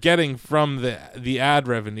we are getting from the ad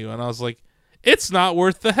revenue, and I was like, it's not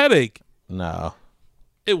worth the headache. No.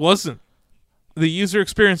 It wasn't. The user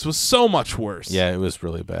experience was so much worse. Yeah, it was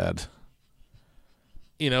really bad.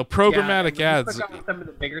 You know, programmatic yeah, ads. Click on some of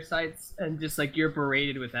the bigger sites and just like you're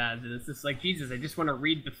berated with ads, and it's just like, Jesus, I just want to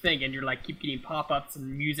read the thing, and you're like keep getting pop-ups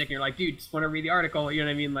and music, and you're like, dude, just want to read the article. You know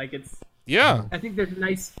what I mean? Like it's. Yeah. I think there's a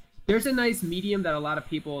nice medium that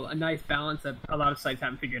a nice balance that a lot of sites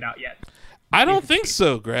haven't figured out yet. I don't think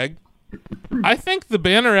so, Greg. I think the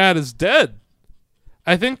banner ad is dead.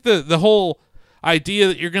 I think the whole idea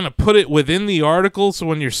that you're going to put it within the article, so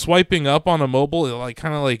when you're swiping up on a mobile, it like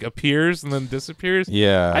kind of like appears and then disappears.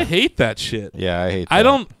 Yeah. I hate that shit. Yeah, I hate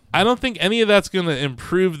that. I don't think any of that's going to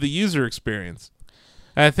improve the user experience.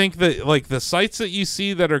 And I think that like the sites that you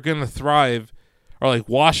see that are going to thrive are like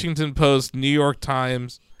Washington Post, New York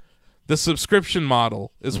Times. The subscription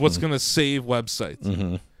model is what's going to save websites.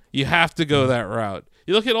 Mm-hmm. You have to go that route.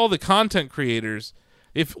 You look at all the content creators,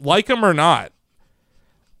 if like them or not,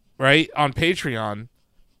 right, on Patreon,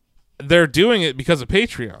 they're doing it because of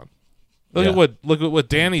Patreon. Look at what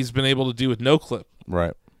Danny's been able to do with NoClip.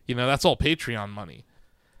 Right. You know, that's all Patreon money.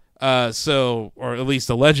 So, or at least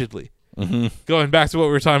allegedly. Mm-hmm. Going back to what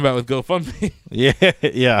we were talking about with GoFundMe. Yeah,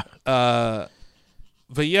 yeah. But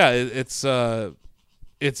yeah,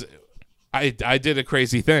 I did a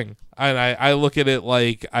crazy thing. And I look at it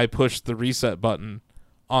like I pushed the reset button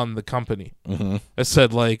on the company. Mm-hmm. I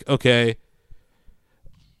said like, okay,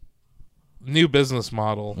 new business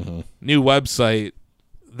model, new website.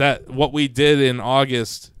 That what we did in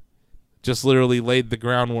August just literally laid the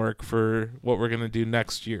groundwork for what we're going to do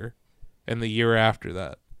next year and the year after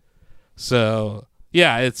that. So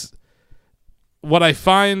yeah, it's what I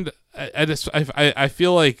find. I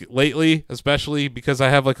feel like lately, especially because I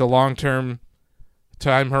have like a long-term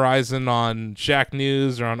time horizon on Shaq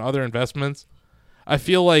News or on other investments, I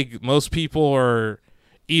feel like most people are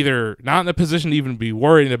either not in a position to even be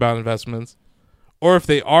worried about investments, or if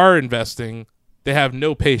they are investing, they have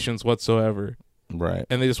no patience whatsoever. Right.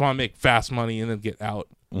 And they just want to make fast money and then get out.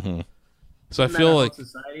 Mm-hmm. So I feel like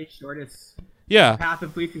society shortest yeah. path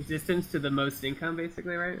of least resistance to the most income,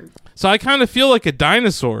 basically, right? So I kind of feel like a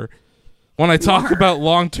dinosaur when I talk about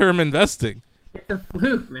long-term investing. It's a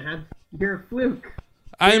fluke, man. You're a fluke.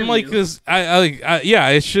 I'm like this. Yeah,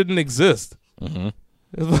 it shouldn't exist. Mm-hmm.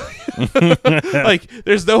 Like,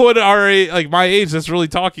 there's no one already like my age that's really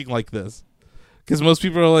talking like this, because most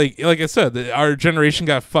people are like I said, our generation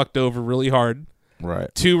got fucked over really hard.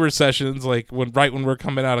 Right. 2 recessions, like when we're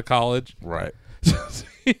coming out of college. Right.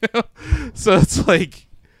 You know? So it's like,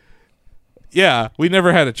 yeah, we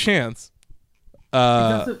never had a chance.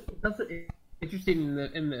 It's also interesting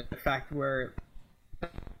in the fact where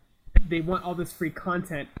they want all this free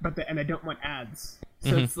content, and I don't want ads.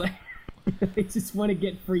 So it's like they just want to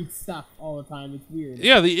get free stuff all the time. It's weird.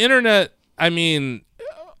 Yeah, the internet. I mean,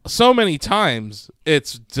 so many times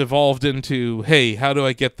it's devolved into, hey, how do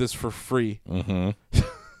I get this for free? Mm-hmm.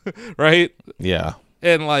 Right? Yeah.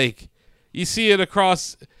 And like you see it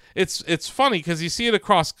across. It's funny because you see it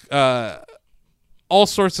across all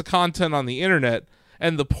sorts of content on the internet,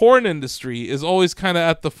 and the porn industry is always kind of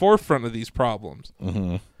at the forefront of these problems.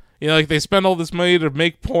 Mm-hmm. You know, like they spend all this money to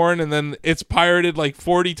make porn, and then it's pirated like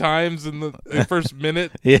 40 times in the first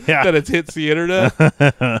minute that it hits the internet.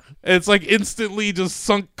 It's like instantly just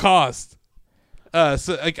sunk cost.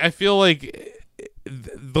 So like I feel like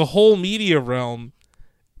the whole media realm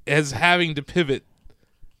is having to pivot,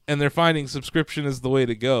 and they're finding subscription is the way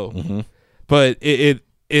to go. Mm-hmm. But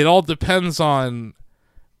it all depends on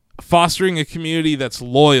fostering a community that's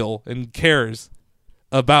loyal and cares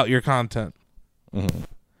about your content.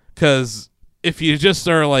 Because if you just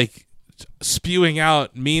are like spewing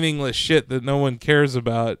out meaningless shit that no one cares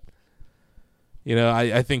about, you know,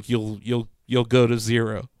 I think you'll go to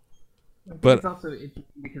zero. But it's also interesting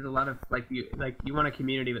because a lot of you want a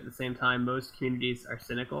community, but at the same time, most communities are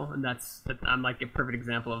cynical, and I'm like a perfect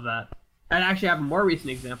example of that. And actually, I have a more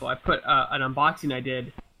recent example. I put an unboxing I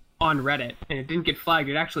did on Reddit, and it didn't get flagged.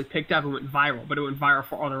 It actually picked up and went viral, but it went viral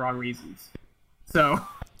for all the wrong reasons. So,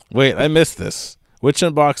 wait, I missed this. Which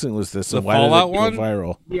unboxing was this? The Fallout one?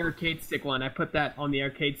 Viral? The arcade stick one. I put that on the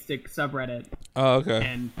arcade stick subreddit. Oh, okay.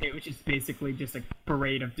 And it was just basically just a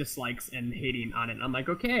parade of dislikes and hating on it. And I'm like,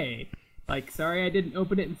 okay. Like, sorry I didn't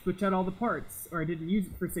open it and switch out all the parts, or I didn't use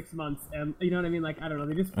it for 6 months, and you know what I mean? Like, I don't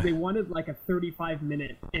know, they wanted like a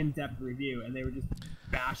 35-minute in-depth review, and they were just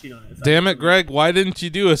bashing on it. So damn it, Greg, why didn't you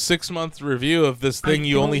do a 6-month review of this thing?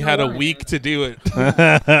 You only had a week to do it.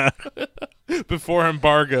 Before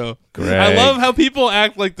embargo. Greg. I love how people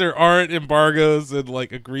act like there aren't embargoes and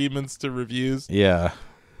like agreements to reviews. Yeah.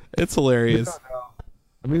 It's hilarious.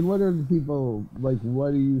 I mean, what are the people, like,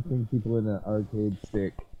 what do you think people in an arcade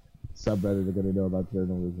stick subreddit are going to know about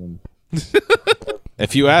journalism?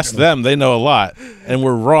 If you ask them, they know a lot, and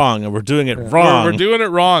we're wrong, and we're doing it wrong. We're doing it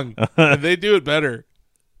wrong, and they do it better.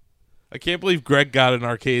 I can't believe Greg got an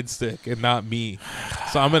arcade stick and not me,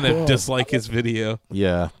 so I'm going to dislike his video.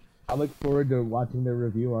 Yeah. I look forward to watching their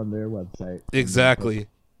review on their website. Exactly.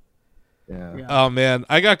 Yeah. Oh, man,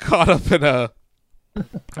 I got caught up in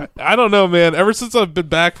I don't know, man. Ever since I've been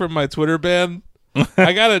back from my Twitter ban,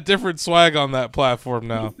 I got a different swag on that platform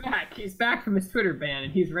now. He's back from his Twitter ban,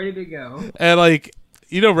 and he's ready to go. And, like,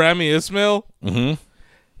 you know Rami Ismail? Mm-hmm.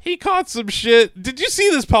 He caught some shit. Did you see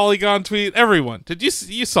this Polygon tweet? Everyone,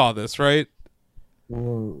 you saw this, right?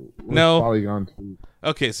 No. Polygon tweet?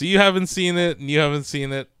 Okay, so you haven't seen it, and you haven't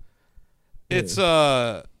seen it. It's,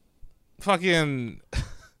 fucking...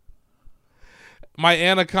 My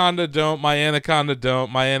anaconda don't, my anaconda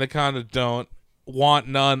don't, my anaconda don't want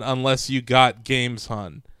none unless you got games,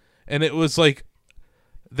 hun. And it was like,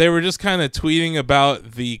 they were just kind of tweeting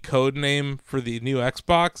about the code name for the new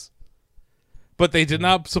Xbox, but they did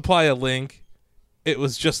not supply a link. It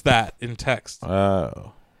was just that in text.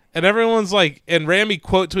 Oh. And everyone's like, and Rami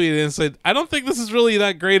quote tweeted and said, I don't think this is really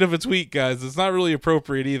that great of a tweet, guys. It's not really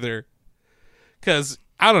appropriate either. Because,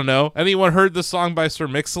 I don't know, anyone heard the song by Sir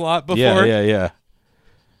Mix-a-Lot before? Yeah.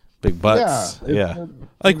 Big butts. Yeah.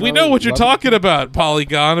 Like, we know what you're talking about,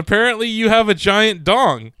 Polygon. Apparently you have a giant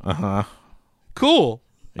dong. Uh-huh. Cool.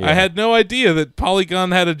 Yeah. I had no idea that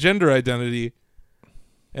Polygon had a gender identity.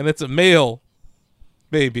 And it's a male,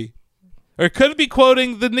 maybe. Or it could be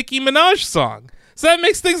quoting the Nicki Minaj song. So that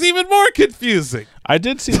makes things even more confusing. I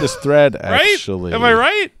did see this thread, Right? actually. Am I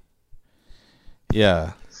right?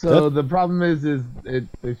 Yeah. So the problem is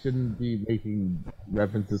they shouldn't be making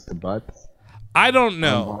references to butts. I don't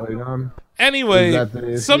know. Polygon. Anyway, Is that the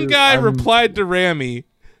issue? some guy replied to Rami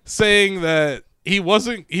saying that he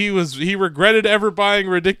regretted ever buying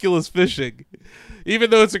Ridiculous Fishing, even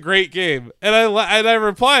though it's a great game. And I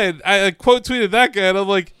replied, I quote tweeted that guy, and I'm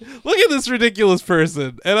like, look at this ridiculous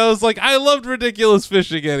person. And I was like, I loved Ridiculous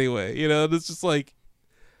Fishing anyway, you know. And it's just like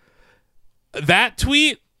that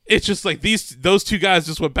tweet. It's just like those two guys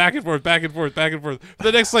just went back and forth for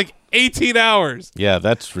the next like 18 hours. Yeah,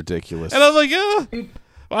 that's ridiculous. And I was like, yeah.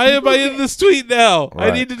 Why am I in this tweet now?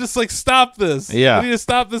 Right. I need to just like stop this. Yeah. I need to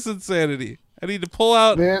stop this insanity. I need to pull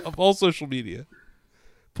out of all social media.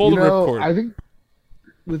 Pull the ripcord. I think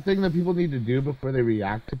the thing that people need to do before they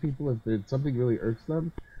react to people, if something really irks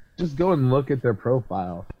them, just go and look at their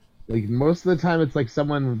profile. Like, most of the time it's like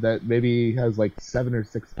someone that maybe has like 7 or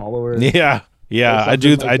 6 followers. Yeah, I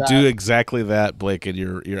do. Like I that. do exactly that, Blake, and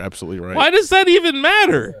you're absolutely right. Why does that even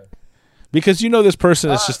matter? Because you know this person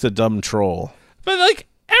is just a dumb troll. But like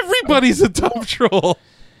everybody's a dumb troll.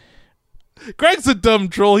 Greg's a dumb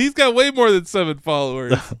troll. He's got way more than 7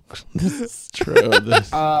 followers. This is true.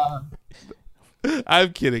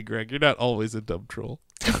 I'm kidding, Greg. You're not always a dumb troll.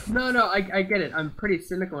 No, I get it. I'm pretty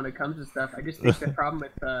cynical when it comes to stuff. I just think the problem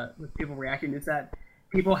with people reacting is that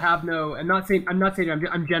people have no.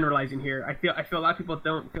 I'm generalizing here. I feel a lot of people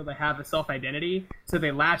don't feel they have a self-identity, so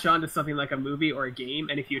they latch on to something like a movie or a game,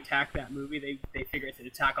 and if you attack that movie, they figure it's an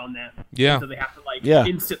attack on them. Yeah. And so they have to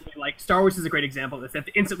instantly, like, Star Wars is a great example of this. They have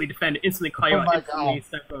to instantly defend it, instantly call you out, instantly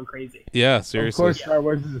start going crazy. Yeah, seriously. Of course,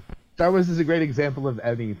 Star Wars is a great example of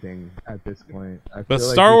anything at this point. But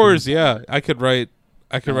Star Wars, I could write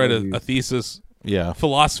a thesis. Yeah,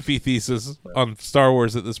 philosophy thesis on Star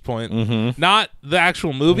Wars at this point. Mm-hmm. Not the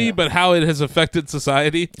actual movie, but how it has affected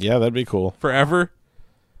society. Yeah, that'd be cool. Forever.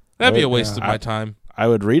 That'd be a waste of my time. I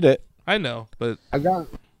would read it. I know, but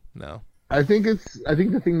no. I think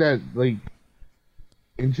the thing that like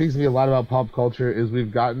intrigues me a lot about pop culture is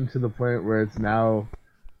we've gotten to the point where it's now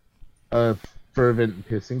a fervent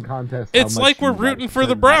pissing contest. It's like we're rooting for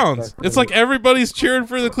the Browns. It's like everybody's cheering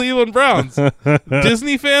for the Cleveland Browns.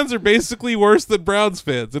 Disney fans are basically worse than Browns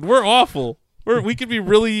fans, and we're awful. We could be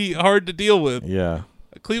really hard to deal with. Yeah.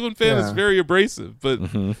 A Cleveland fan is very abrasive, but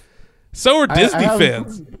so are Disney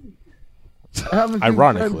fans. I have a few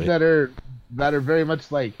Ironically, friends that are very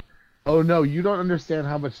much like, oh no, you don't understand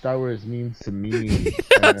how much Star Wars means to me.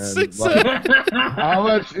 Yes, and, like, how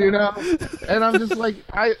much, you know? And I'm just like,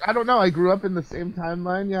 I don't know. I grew up in the same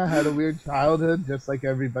timeline. Yeah, I had a weird childhood, just like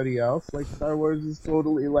everybody else. Like Star Wars is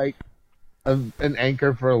totally like an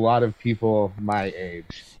anchor for a lot of people my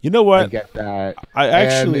age. You know what? I get that. I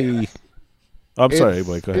actually. I'm sorry,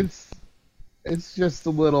 Blake. Go ahead. It's just a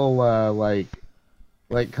little like,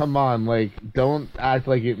 come on, like, don't act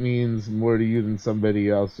like it means more to you than somebody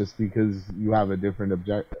else just because you have a different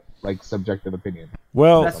subjective opinion.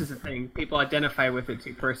 Well, that's just the thing. People identify with it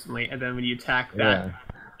too personally, and then when you attack that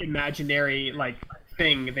imaginary like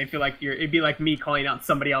thing, they feel like it'd be like me calling out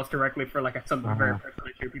somebody else directly for like something very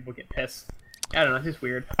personal. People get pissed. I don't know. It's just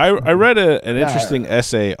weird. I read an interesting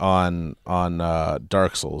essay on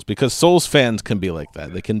Dark Souls, because Souls fans can be like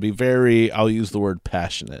that. They can be very, I'll use the word,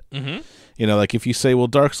 passionate. Mm-hmm. You know, like if you say, well,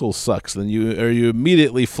 Dark Souls sucks, then you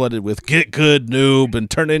immediately flooded with get good, noob, and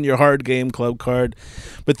turn in your hard game club card.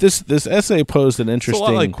 But this essay posed an interesting... It's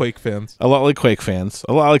a lot like Quake fans. A lot like Quake fans.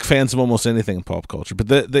 A lot like fans of almost anything in pop culture.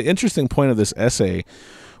 But the interesting point of this essay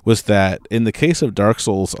was that in the case of Dark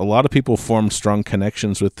Souls, a lot of people formed strong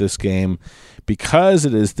connections with this game because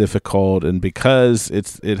it is difficult and because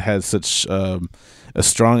it has such a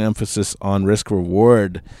strong emphasis on risk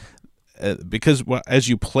reward. Because as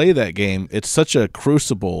you play that game, it's such a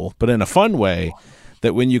crucible, but in a fun way,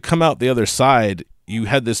 that when you come out the other side, you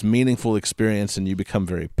had this meaningful experience and you become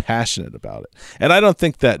very passionate about it. And I don't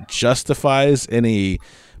think that justifies any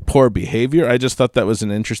poor behavior. I just thought that was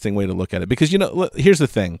an interesting way to look at it. Because, you know, here's the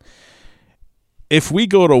thing. If we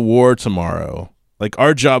go to war tomorrow, like,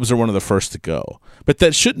 our jobs are one of the first to go. But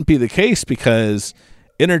that shouldn't be the case, because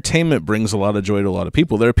entertainment brings a lot of joy to a lot of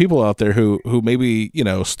people. There are people out there who maybe, you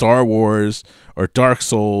know, Star Wars or Dark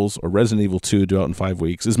Souls or Resident Evil 2 due out in 5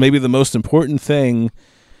 weeks is maybe the most important thing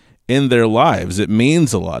in their lives. It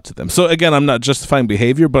means a lot to them. So again, I'm not justifying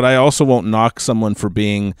behavior, but I also won't knock someone for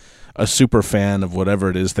being a super fan of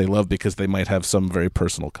whatever it is they love because they might have some very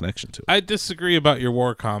personal connection to it. I disagree about your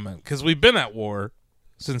war comment, because we've been at war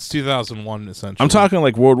since 2001, essentially. I'm talking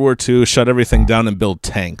like World War II, shut everything down and build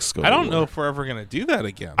tanks. I don't know if we're ever going to do that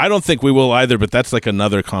again. I don't think we will either, but that's like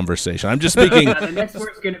another conversation. I'm just speaking. The next war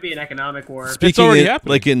is going to be an economic war. It's already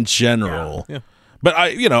happening. Like in general. Yeah. But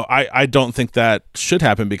I don't think that should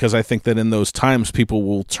happen, because I think that in those times people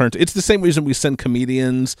will turn to. It's the same reason we send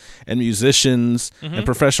comedians and musicians and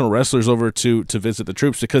professional wrestlers over to visit the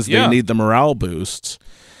troops, because they need the morale boost.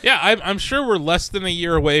 Yeah, I'm sure we're less than a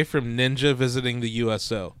year away from Ninja visiting the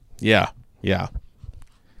USO. Yeah.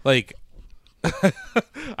 Like,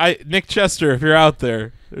 Nick Chester, if you're out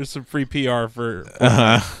there, there's some free PR for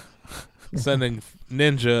sending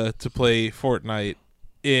Ninja to play Fortnite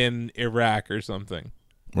in Iraq or something.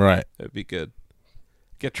 Right. That'd be good.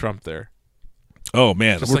 Get Trump there. Oh,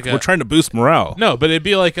 man. We're trying to boost morale. No, but it'd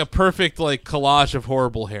be like a perfect like collage of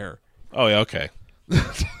horrible hair. Oh, yeah, okay.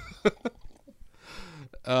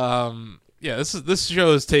 Yeah, this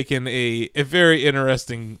show has taken a very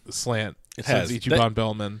interesting slant since Ichiban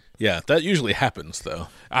Bellman. Yeah, that usually happens, though.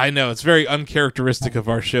 I know, it's very uncharacteristic of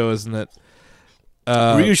our show, isn't it?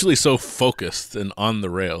 We're usually so focused and on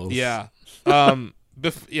the rails. Yeah.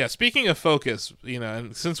 Speaking of focus, you know,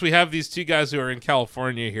 and since we have these two guys who are in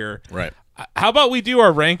California here, right? How about we do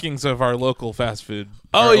our rankings of our local fast food?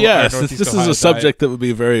 Oh, yes. This is a subject that would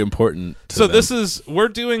be very important to them. We're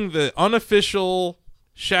doing the unofficial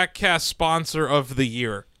Shackcast sponsor of the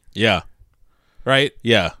year. Yeah. Right?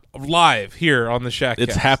 Yeah. Live here on the Shackcast.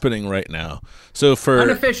 It's happening right now. So for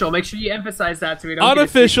unofficial, make sure you emphasize that so we don't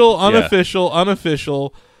unofficial.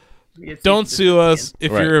 Don't sue us.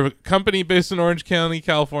 If you're a company based in Orange County,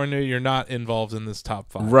 California, you're not involved in this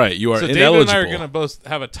top 5. Right. You are so ineligible. David and I are going to both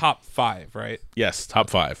have a top 5, right? Yes, top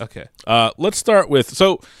 5. Okay. Let's start with,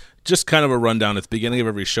 just kind of a rundown. At the beginning of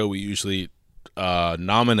every show, we usually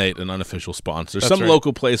nominate an unofficial sponsor. That's some right.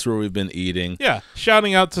 local place where we've been eating. Yeah.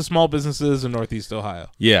 Shouting out to small businesses in Northeast Ohio.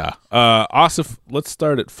 Yeah. Asif, let's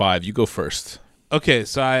start at 5. You go first. Okay.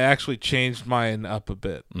 So I actually changed mine up a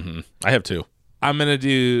bit. Mm-hmm. I have 2. I'm going to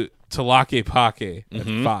do Talake Pake at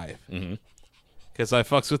 5. Because I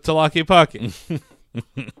fucks with Talake Pake.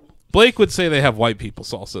 Blake would say they have white people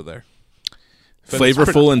salsa there.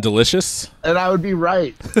 Flavorful and delicious. And I would be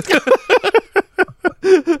right.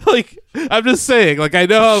 Like, I'm just saying, like, I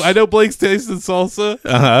know Blake's taste in salsa.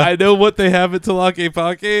 I know what they have at Talake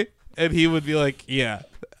Pake, and he would be like, yeah,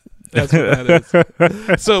 that's what that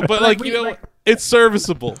is. So, but like, it's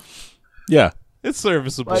serviceable. Yeah. It's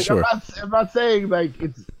serviceable. Like, Sure. I'm not saying like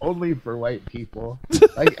it's only for white people.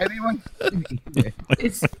 Like anyone.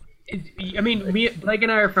 I mean, Blake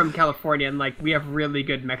and I are from California, and like we have really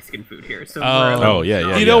good Mexican food here. So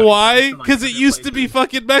yeah. You know why? Because it used to be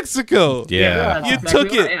fucking Mexico. Yeah. that's You exactly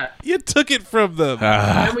took it. right, yeah. You took it from them.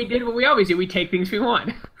 And we did what we always do. We take things we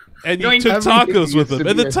want. And you Going- took Everything tacos with used to them.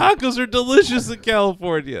 And be the a- tacos are delicious in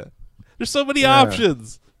California. There's so many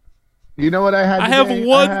options. You know what I had? I have today?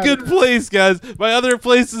 one I had- good place, guys. My other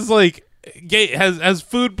place is like has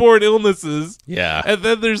foodborne illnesses. Yeah. And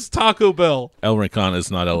then there's Taco Bell. El Rincon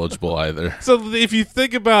is not eligible either. So if you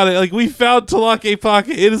think about it, like we found Talake Pake,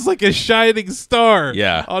 it is like a shining star.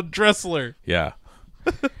 Yeah. On Dressler. Yeah.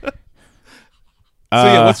 So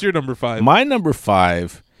yeah, what's your number 5? My number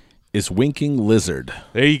 5 is Winking Lizard.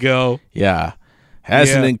 There you go. Yeah.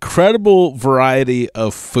 Has an Yeah. incredible variety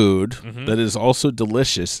of food that is also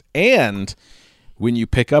delicious. And when you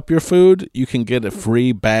pick up your food, you can get a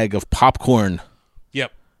free bag of popcorn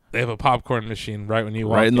Yep. They have a popcorn machine right when you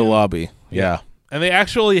walk right in the lobby. Yeah. And they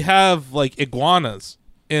actually have like iguanas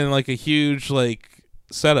in like a huge like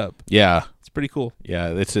setup. Yeah. It's pretty cool. Yeah.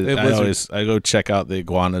 It's They have I go check out the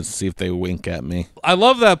iguanas, see if they wink at me. I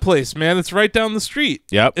love that place, man. It's right down the street.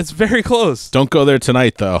 Yep. It's very close. Don't go there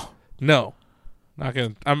tonight, though. No. Not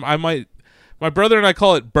gonna. I might. My brother and I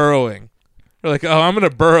call it burrowing. We're like, oh, I'm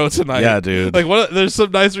gonna burrow tonight. Yeah, dude. Like, what? There's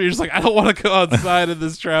some nights where you're just like, I don't want to go outside in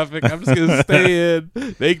this traffic. I'm just gonna stay in,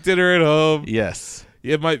 make dinner at home. Yes.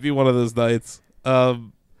 It might be one of those nights.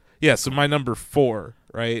 Yeah. So my number 4,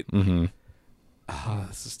 right? Mm-hmm. Oh,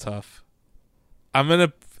 this is tough. I'm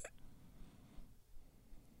gonna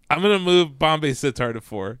move Bombay Sitar to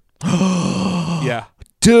 4. Yeah,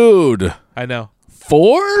 Dude. I know.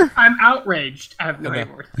 4? I'm outraged. I have no Okay.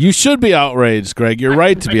 remorse. You should be outraged, Greg. You're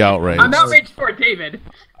right to be outraged. I'm outraged for David.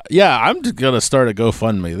 Yeah, I'm just going to start a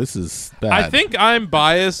GoFundMe. This is bad. I think I'm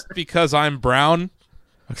biased because I'm brown.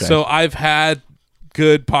 Okay. So I've had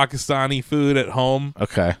good Pakistani food at home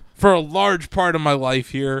Okay. for a large part of my life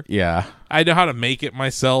here. Yeah. I know how to make it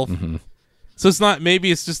myself. Mm-hmm. So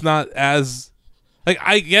it's just not as like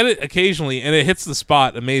I get it occasionally and it hits the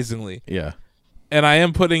spot amazingly. Yeah. And I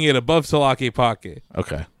am putting it above Talake Pake.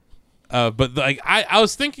 Okay. But like I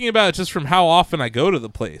was thinking about it just from how often I go to the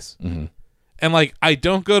place. Mm-hmm. And like I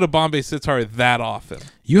don't go to Bombay Sitar that often.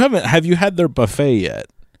 Have you had their buffet yet?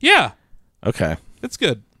 Yeah, Okay. it's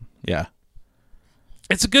good. Yeah.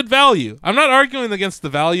 It's a good value. I'm not arguing against the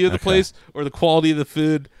value of the Okay. place or the quality of the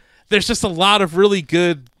food. There's just a lot of really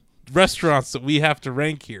good restaurants that we have to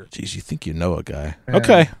rank here. Jeez, you think you know a guy.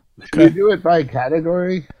 Okay. Should we do it by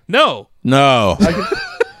category? No, No.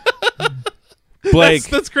 Blake,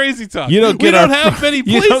 that's crazy talk. you don't get we our don't have many you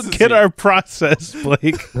places. don't get here. our process,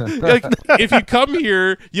 Blake. Like, if you come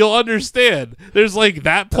here, you'll understand. There's like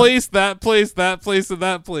that place, that place, that place, and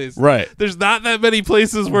that place. Right. There's not that many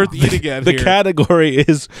places worth eating at The here. category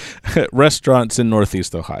is restaurants in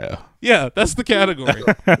Northeast Ohio. Yeah, that's the category.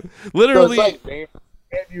 So Literally, it's like,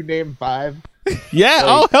 can you name 5? Yeah.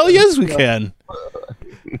 Oh, hell yes, we can.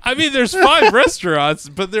 I mean, there's 5 restaurants,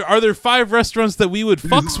 but are there 5 restaurants that we would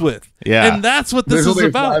fucks with? Yeah. And that's what this There's is only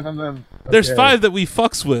about. 5 of them. There's Okay. 5 that we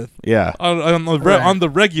fucks with Yeah. on the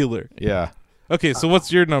regular. Yeah. Okay, so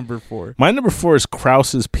what's your number 4? My number 4 is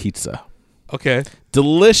Krause's Pizza. Okay.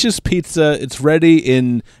 Delicious pizza. It's ready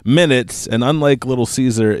in minutes, and unlike Little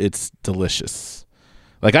Caesar, it's delicious.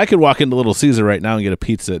 Like, I could walk into Little Caesar right now and get a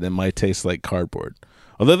pizza, and it might taste like cardboard.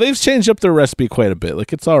 Although they've changed up their recipe quite a bit.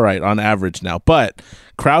 Like, it's all right on average now. But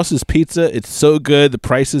Krause's Pizza, it's so good. The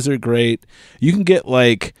prices are great. You can get,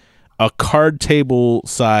 like, a card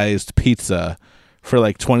table-sized pizza for,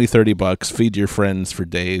 like, $20-$30. Feed your friends for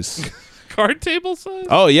days. Card table size?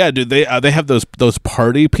 Oh yeah, dude. They have those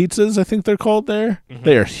party pizzas. I think they're called there. Mm-hmm.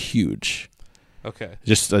 They are huge. Okay.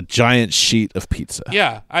 Just a giant sheet of pizza.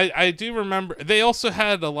 Yeah, I do remember. They also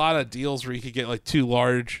had a lot of deals where you could get like 2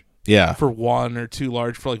 large Yeah. for 1 or 2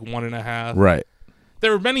 large for like 1.5. Right.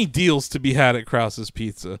 There were many deals to be had at Krause's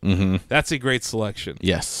Pizza. Mm-hmm. That's a great selection.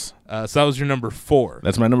 Yes. So that was your number 4.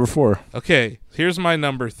 That's my number 4. Okay, here's my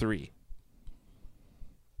number 3.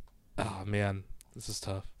 Oh man, this is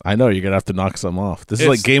tough. I know you're gonna have to knock some off. This is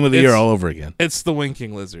It's- like game of the year it's- all over again. It's the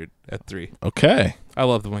Winking Lizard at 3. Okay. I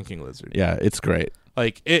love the Winking Lizard. Yeah, it's great.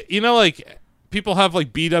 Like it, like people have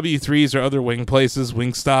like BW3s or other wing places,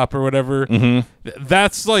 Wingstop or whatever.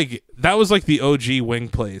 That's like that was like the OG wing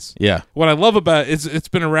place. Yeah. What I love about it is it's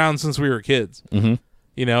been around since we were kids.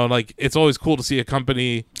 You know, like it's always cool to see a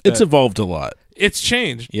company. It's evolved a lot. It's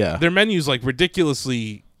changed. Yeah. Their menu's like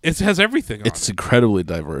ridiculously. It has everything on It's it. incredibly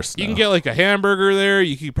diverse. You can get like a hamburger there.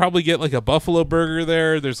 You could probably get like a buffalo burger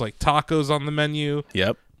there. There's like tacos on the menu.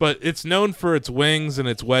 Yep. But it's known for its wings and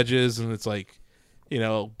its wedges and it's like, you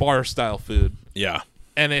know, bar style food. Yeah.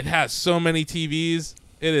 And it has so many TVs.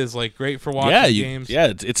 It is like great for watching games.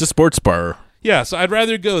 Yeah, it's a sports bar. Yeah, so I'd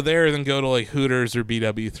rather go there than go to like Hooters or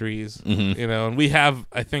BW3s. You know, and we have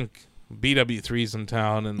I think BW3s in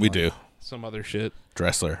town and We like, do. some other shit.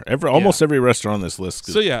 Dressler. Almost every restaurant on this list.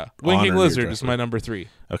 So yeah, Winking honored Lizard your is Dressler. my number 3.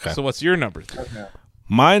 Okay. So what's your number 3?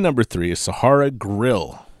 My number 3 is Sahara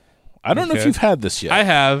Grill. I don't know if Okay. you've had this yet. I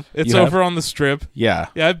have. It's You have? over on the Strip. Yeah.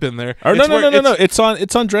 Yeah, I've been there. Or It's no. where-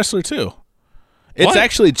 It's on Dressler too. It's What?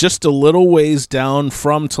 actually just a little ways down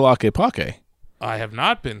from Tlaquepaque. I have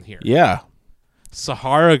not been here. Yeah.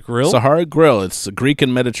 Sahara Grill. Sahara Grill. It's Greek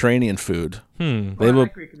and Mediterranean food. Hmm. They have a,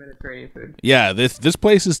 Greek and Mediterranean food. yeah, this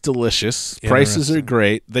place is delicious. Prices are Interesting.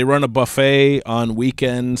 great. They run a buffet on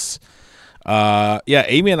weekends. Yeah,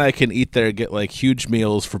 Amy and I can eat there, get like huge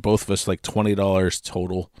meals for both of us, like $20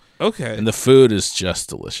 total. Okay. And the food is just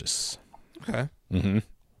delicious. Okay.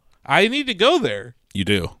 I need to go there. You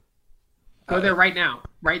do. Go there right now.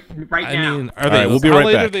 Right I now. mean, are All they? right, we'll be how right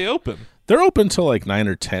late are back. they open? They're open till like 9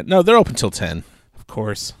 or 10. No, they're open till 10. Of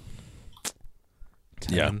course.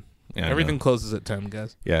 10. Yeah. Yeah, I know. Everything closes at 10,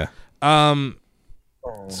 guys. Yeah.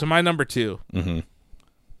 So my number 2,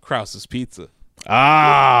 Krause's Pizza.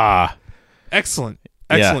 Ah, Excellent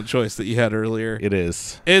Yeah. choice that you had earlier. it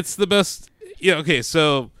is. It's the best. Yeah. Okay.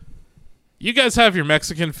 So you guys have your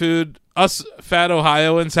Mexican food. Us fat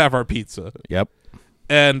Ohioans have our pizza. Yep.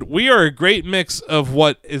 And we are a great mix of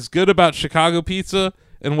what is good about Chicago pizza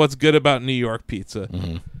and what's good about New York pizza.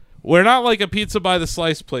 We're not like a pizza by the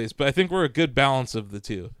slice place, but I think we're a good balance of the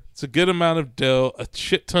two. It's a good amount of dough, a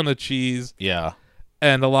shit ton of cheese, Yeah.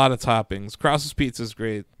 and a lot of toppings. Krause's Pizza is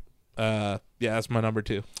great. Yeah, that's my number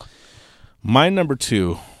 2. My number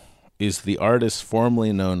 2 is the artist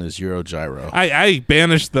formerly known as Eurogyro. I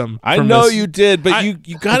banished them. I from know this. you did, but I-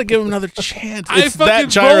 you got to give him another chance. I It's fucking that roll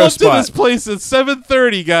gyro up to this spot. place at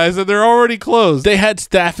 7:30, guys, and they're already closed. They had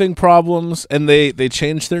staffing problems, and they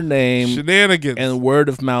changed their name, Shenanigans. and word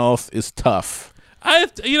of mouth is tough.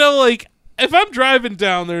 Like if I'm driving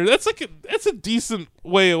down there, that's a decent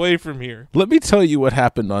way away from here. Let me tell you what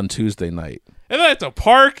happened on Tuesday night. And then I have to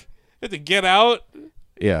park, I have to get out.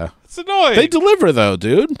 Yeah. It's annoying. They deliver, though,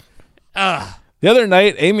 dude. The other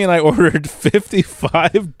night, Amy and I ordered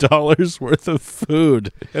 $55 worth of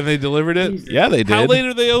food. And they delivered it. Yeah, they did. How late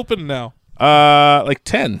are they open now? Like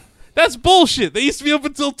 10 That's bullshit. They used to be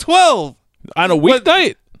open till 12. on a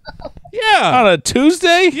weeknight. Yeah. On a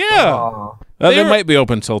Tuesday? Yeah. They They were- might be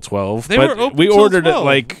open till 12. They but were open we till ordered 12. it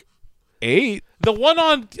like 8. The one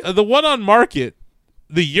on Market,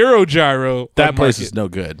 the Eurogyro. That on place Market, is no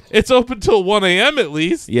good. It's open till 1 a.m. at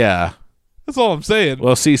least. Yeah. That's all I'm saying.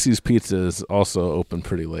 Well, Cece's Pizza is also open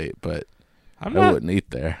pretty late, but I'm I not. wouldn't eat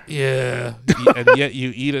there. Yeah. And yet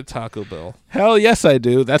you eat at Taco Bell. Hell yes, I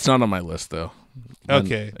do. That's not on my list, though.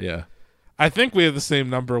 Okay. Yeah. I think we have the same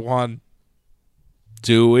number 1.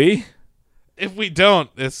 Do we? If we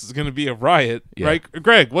don't, this is going to be a riot, Yeah. right?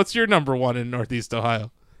 Greg, what's your number 1 in Northeast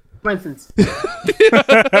Ohio? Swenson's.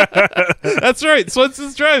 That's right,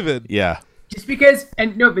 Swenson's Drive-In. Yeah. Just because,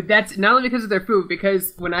 and no, but that's not only because of their food,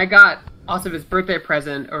 because when I got also his birthday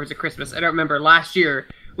present, or was it Christmas? I don't remember, last year,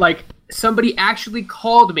 like, somebody actually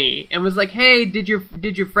called me and was like, hey, did your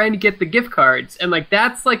friend get the gift cards? And, like,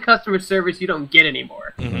 that's, like, customer service you don't get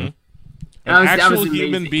anymore. Mm-hmm. That An was actual amazing.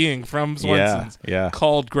 human being from Swenson's Yeah.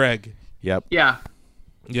 called Greg. Yep. Yeah,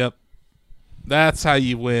 Yep. That's how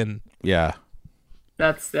you win. Yeah.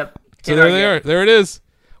 that's, yep. So there they are. There it is.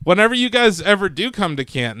 Whenever you guys ever do come to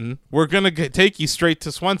Canton, we're going to take you straight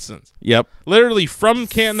to Swenson's. Yep. Literally from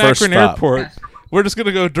Canton First Akron stop. Airport, we're just going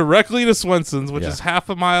to go directly to Swenson's, which Yeah. is half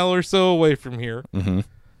a mile or so away from here. Mm-hmm.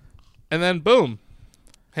 And then, boom,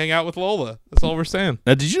 hang out with Lola. That's all we're saying.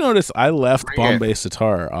 Now, did you notice I left Bring it. Bombay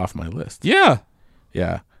Sitar off my list? Yeah.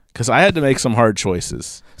 Yeah. Because I had to make some hard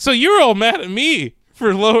choices. So you were all mad at me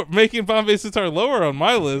for making Bombay Sitar lower on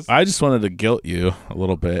my list. I just wanted to guilt you a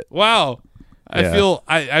little bit. Wow. Yeah.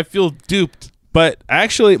 I feel duped. But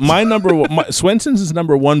actually, my number one, Swenson's is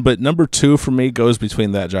number 1, but number 2 for me goes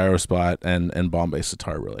between that gyro spot and Bombay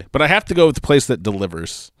Sitar, really. But I have to go with the place that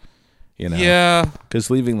delivers, you know? Yeah. Because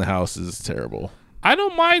leaving the house is terrible. I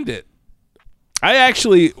don't mind it.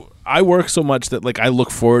 I work so much that like I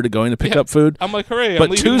look forward to going to pick up food. I'm like, hooray! But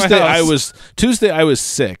I'm leaving my house. Tuesday I was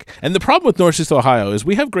sick, and the problem with Northeast Ohio is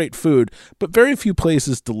we have great food, but very few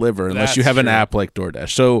places deliver unless you have an app like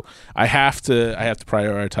DoorDash. So I have to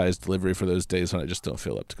prioritize delivery for those days when I just don't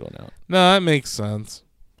feel up to going out. No, that makes sense.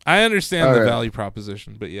 I understand the value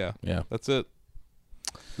proposition, but yeah, that's it.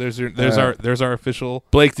 There's our official.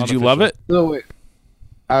 Blake, did you love it? No, wait.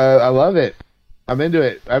 I love it. I'm into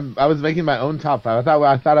it. I was making my own top 5.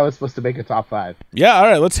 I thought I was supposed to make a top 5. Yeah, all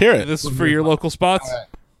right, let's hear it. This is for your local spots? Right.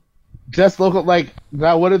 Just local, like,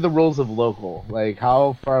 now what are the rules of local? Like,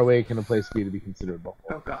 how far away can a place be to be considered local?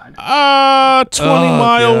 Oh, God.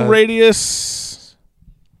 20-mile radius.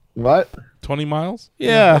 What? 20 miles?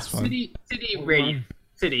 Yeah. That's fine. City radius.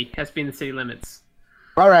 City has to be in the city limits.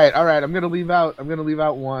 All right. I'm gonna leave out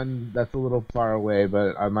one that's a little far away,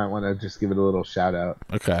 but I might want to just give it a little shout out.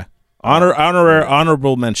 Okay.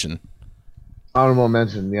 Honorable mention. Honorable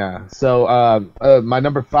mention, yeah. So my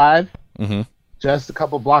number 5, just a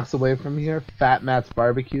couple blocks away from here, Fat Matt's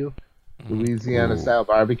Barbecue, Louisiana style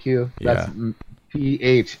barbecue. That's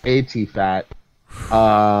PHAT fat.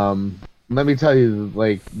 Let me tell you,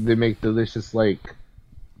 like, they make delicious like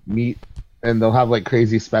meat, and they'll have like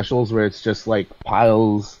crazy specials where it's just like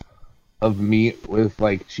piles of meat with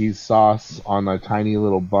like cheese sauce on a tiny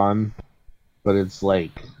little bun, but it's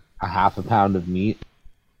like a half a pound of meat,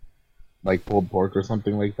 like pulled pork or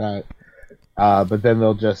something like that. But then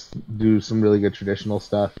they'll just do some really good traditional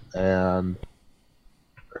stuff and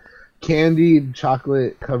candied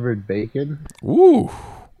chocolate covered bacon. Ooh.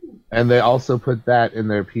 And they also put that in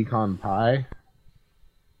their pecan pie.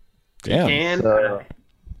 Damn. So,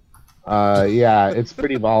 yeah, it's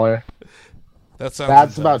pretty baller. That's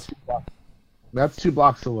about 2 blocks. That's 2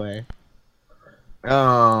 blocks away.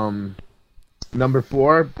 Number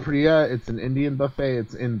 4, Priya. It's an Indian buffet.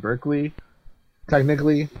 It's in Berkeley,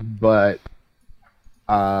 technically, but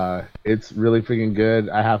it's really freaking good.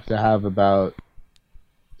 I have to have about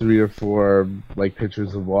 3 or 4 like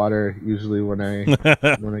pitchers of water usually when I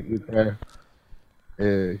eat there,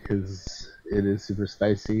 because it is super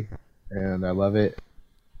spicy and I love it.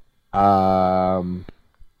 And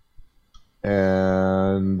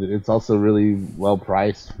it's also really well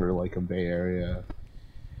priced for like a Bay Area.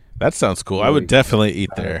 That sounds cool. I would definitely eat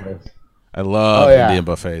there. I love Indian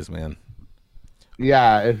buffets, man.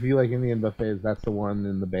 Yeah, if you like Indian buffets, that's the one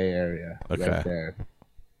in the Bay Area. Okay. Right there.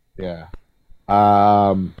 Yeah.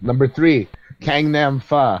 Number 3, Gangnam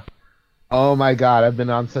Pho. Oh my god, I've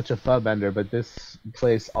been on such a pho bender, but this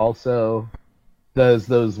place also does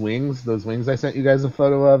those wings I sent you guys a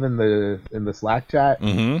photo of in the Slack chat.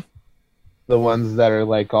 Mm-hmm. The ones that are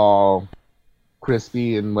like all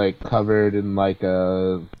crispy and like covered in like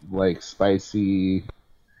a like spicy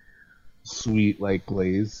sweet like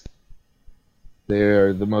glaze.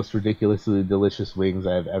 They're the most ridiculously delicious wings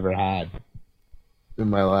I've ever had in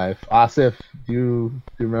my life. Asif, do you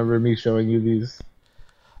remember me showing you these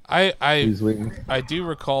wings? I do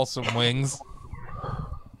recall some wings,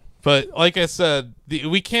 but like I said,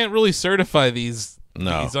 we can't really certify these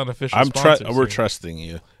unofficial sponsors. We're trusting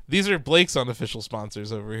you. These are Blake's unofficial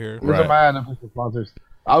sponsors over here. These are my unofficial sponsors.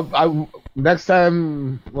 I next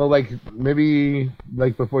time, well, like maybe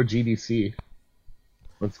like before GDC,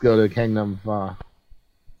 let's go to Gangnam Pho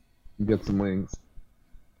and get some wings.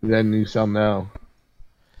 Then you shall know.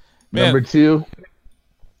 Man. Number 2.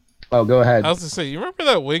 Oh, go ahead. I was gonna say, you remember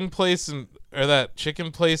that wing place or that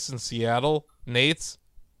chicken place in Seattle, Nate's?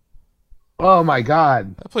 Oh my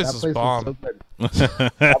god, that place was bomb.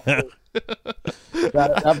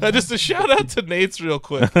 Just a shout out to Nate's real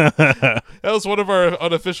quick. That was one of our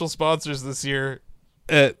unofficial sponsors this year.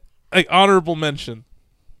 Like honorable mention,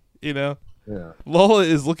 you know. Yeah. Lola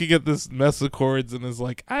is looking at this mess of cords and is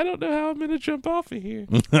like, I don't know how I'm gonna jump off of here.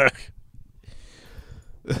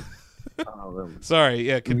 Sorry,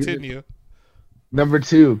 yeah, continue. Number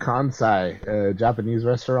 2, Kansai, a Japanese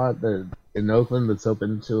restaurant in Oakland that's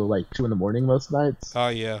open till like 2 a.m. most nights. Oh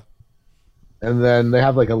yeah. And then they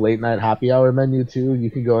have like a late night happy hour menu too.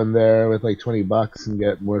 You can go in there with like $20 and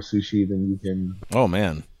get more sushi than you can. Oh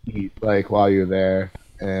man. Eat like while you're there,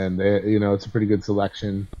 and it's a pretty good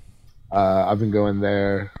selection. I've been going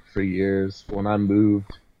there for years. When I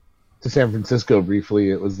moved to San Francisco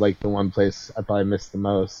briefly, it was like the one place I probably missed the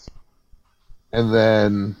most. And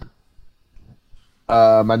then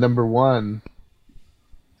my number one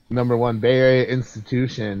Bay Area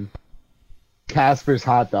institution, Casper's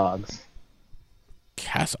Hot Dogs.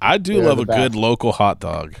 I do love a good local hot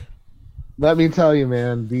dog. Let me tell you,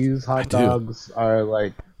 man, these hot dogs are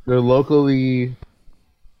like they're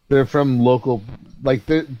from local, like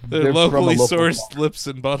they're locally from a local sourced lips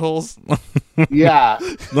and buttholes. Yeah.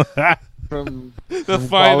 From The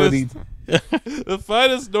quality. finest, the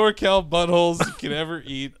finest NorCal buttholes you can ever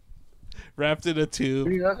eat, wrapped in a tube.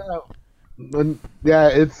 Yeah,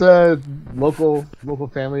 it's a local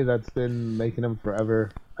family that's been making them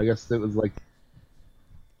forever. I guess it was like,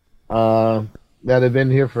 yeah, they've been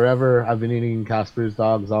here forever. I've been eating Casper's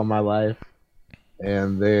dogs all my life,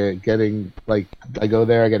 and they're getting like, I go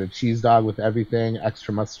there, I get a cheese dog with everything,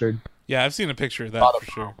 extra mustard. Yeah, I've seen a picture of that for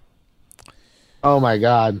sure. Oh my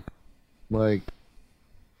god, like,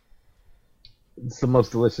 it's the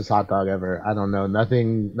most delicious hot dog ever. I don't know,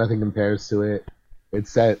 nothing compares to it. It's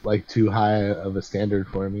set like too high of a standard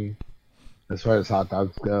for me as far as hot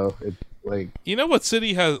dogs go. It's like, you know what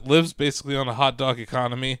city lives basically on a hot dog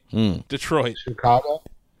economy? Detroit. Chicago.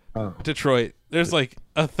 Oh. Detroit. There's like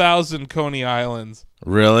 1,000 Coney Islands.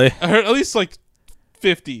 Really? Or at least like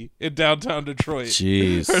 50 in downtown Detroit.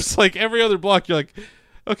 Jeez. Or it's like every other block. You're like,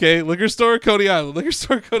 okay, liquor store, Coney Island. Liquor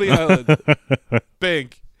store, Coney Island.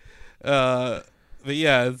 Bank. But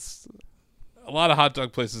yeah, it's a lot of hot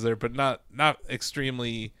dog places there, but not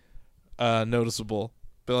extremely noticeable.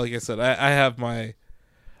 But like I said, I have my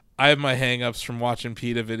hang-ups from watching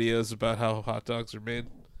PETA videos about how hot dogs are made.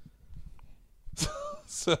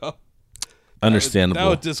 So understandable. That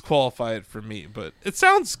would disqualify it for me, but it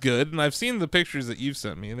sounds good, and I've seen the pictures that you've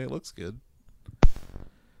sent me, and it looks good.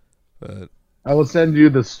 But I will send you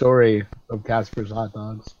the story of Casper's hot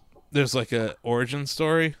dogs. There's like a origin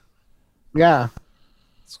story. Yeah.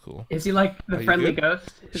 It's cool. Is he like the friendly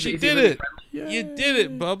ghost? She did it. You did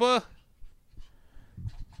it, Bubba.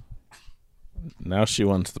 Now she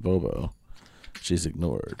wants the Bobo. She's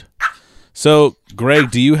ignored. So, Greg,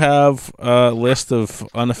 do you have a list of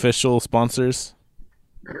unofficial sponsors?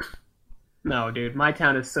 No, dude. My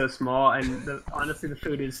town is so small, and honestly, the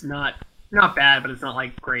food is not bad, but it's not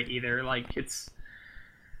like great either. Like, it's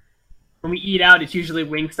when we eat out, it's usually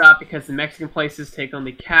Wingstop because the Mexican places take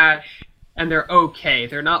only cash, and they're okay.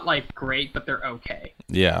 They're not like great, but they're okay.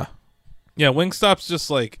 Yeah. Yeah, Wingstop's just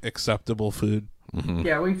like acceptable food. Mm-hmm.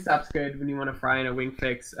 Yeah, Wingstop's good when you want to fry in a wing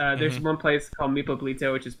fix. There's one place called Mi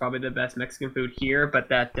Pueblito, which is probably the best Mexican food here, but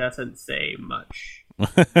that doesn't say much.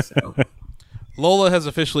 So. Lola has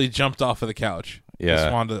officially jumped off of the couch. Yeah.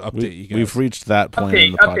 Just wanted to update you guys. We've reached that point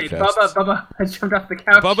in the podcast. Bubba has jumped off the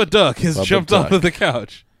couch. Bubba Duck has jumped off of the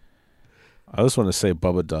couch. I just want to say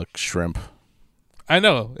Bubba Duck Shrimp. I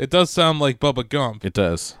know. It does sound like Bubba Gump. It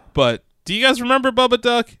does. But do you guys remember Bubba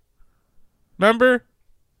Duck? Remember?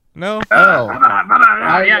 No? Oh.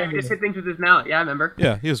 Yeah, he just hit things with his mouth. Yeah, I remember.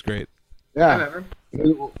 Yeah, he was great. Yeah. I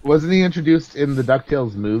remember. Wasn't he introduced in the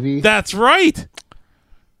DuckTales movie? That's right.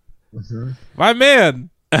 Mm-hmm. My man.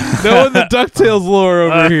 Knowing the DuckTales lore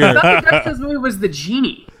over here. I thought the DuckTales movie was the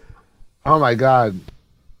genie. Oh my god.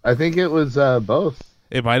 I think it was both.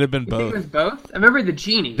 It might have been You think both. it was both? I remember the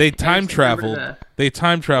genie. They time traveled. They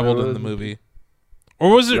time traveled in the movie.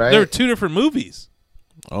 Or was it Right. there were two different movies?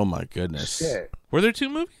 Oh my goodness. Shit. Were there two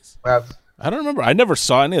movies? I don't remember. I never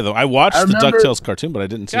saw any of them. I watched the DuckTales cartoon, but I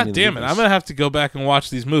didn't see any God of the damn it. movies. I'm going to have to go back and watch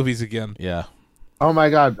these movies again. Yeah. Oh my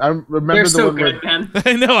god. I remember They're the so one good, where man.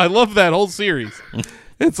 I know. I love that whole series.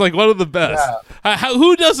 It's like one of the best. Yeah.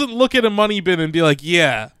 Who doesn't look at a money bin and be like,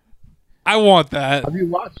 yeah, I want that?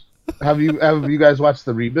 have you guys watched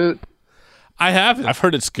the reboot? I haven't. I've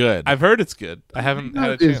heard it's good. I've heard it's good. I haven't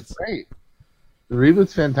had a chance. It's great. The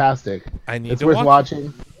reboot's fantastic. I need It's to worth watch it.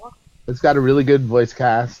 watching. It's got a really good voice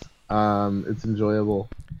cast. It's enjoyable.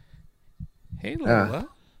 Hey, Lola.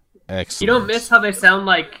 Excellent. You don't miss how they sound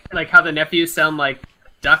like how the nephews sound like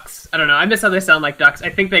ducks? I don't know. I miss how they sound like ducks. I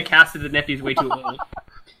think they casted the nephews way too old.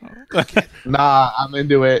 Nah, I'm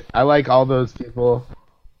into it. I like all those people.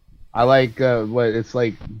 I like it's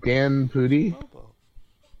like Dan Pudi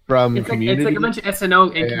from Community. It's like a bunch of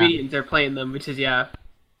SNL and comedians are playing them, which is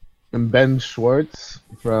and Ben Schwartz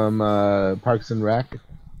from Parks and Rec.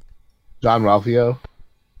 John Ralphio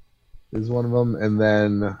is one of them, and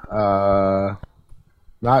then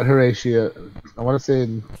not Horatio. I want to say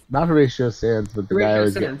not Horatio Sands, but the guy.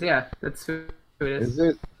 Horatio Sands, yeah, that's who it is. Is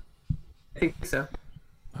it? I think so.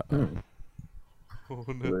 Oh,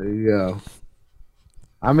 no. There you go.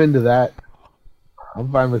 I'm into that.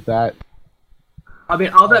 I'm fine with that. I mean,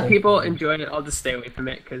 all that people enjoy it, I'll just stay away from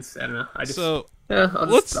it because I don't know.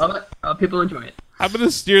 I'll let people enjoy it. I'm going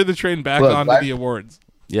to steer the train back onto the awards.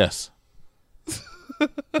 Yes.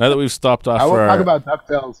 Now that we've stopped off, I won't for talk about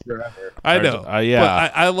DuckTales forever. I know. Yeah.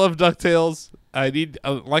 But I love DuckTales. I need,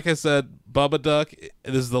 like I said, Bubba Duck. It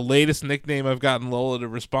is the latest nickname I've gotten Lola to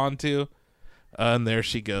respond to. And there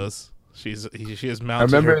she goes. She has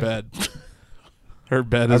mounted her bed. Her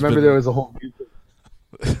bed has I remember been... there was a whole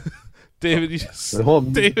music. David, The whole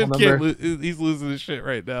musical David can't number. he's losing his shit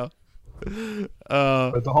right now.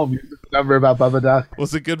 But the whole music number about Bubba Duck.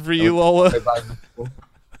 Was it good for you, Lola?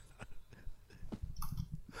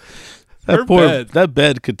 Her bed. That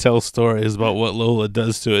bed could tell stories about what Lola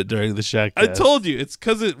does to it during the Shack. I told you, it's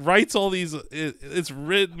because it writes all these. It's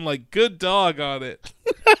written like "good dog" on it,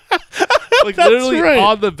 like literally right.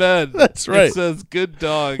 on the bed. That's right. It says "good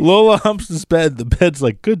dog." Lola humps his bed. The bed's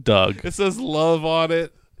like, good dog. It says "love" on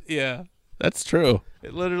it. Yeah, That's true.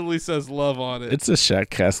 it literally says "love" on it. It's a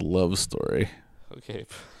Shackcast love story. Okay.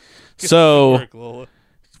 So, Good work, Lola.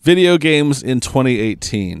 video games in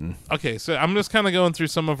 2018. Okay, so I'm just kind of going through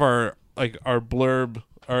some of our blurb,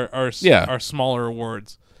 our smaller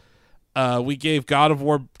awards. We gave God of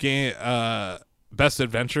War game best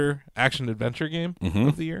action adventure game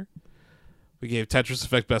of the year. We gave Tetris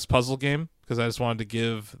Effect best puzzle game because I just wanted to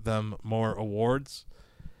give them more awards.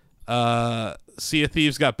 Sea of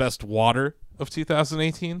Thieves got best water of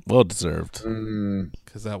 2018 Well deserved.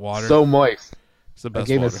 because that water So moist. is the That best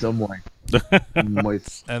game water. is so moist.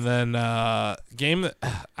 Moist. And then game that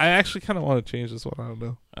I actually kind of want to change this one. I don't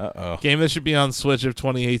know. Uh-oh. Game that should be on Switch of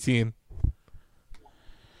 2018.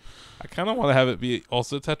 I kind of want to have it be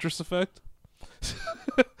also Tetris Effect.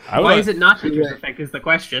 Why is it not Tetris Effect is the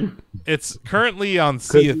question. It's currently on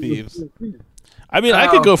Sea of Thieves. I mean, I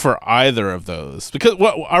could go for either of those because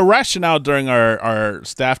what our rationale during our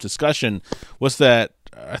staff discussion was that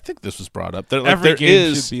I think this was brought up. That, like, Every there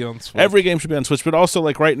game is- should be on Switch. Every game should be on Switch, but also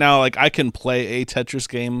like right now, like I can play a Tetris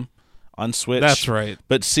game on Switch. That's right.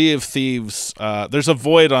 But Sea of Thieves, there's a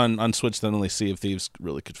void on Switch that only Sea of Thieves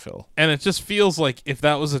really could fill. And it just feels like if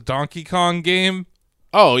that was a Donkey Kong game,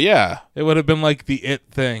 Oh yeah, it would have been like the It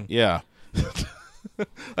thing. yeah.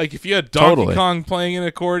 Like if you had Donkey Totally. Kong playing an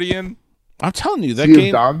accordion, I'm telling you that Sea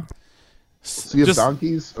game. of just-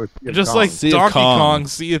 Donkeys? Or Sea of just Kong? like Sea of Donkey Kong. Kong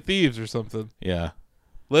Sea of Thieves or something. Yeah,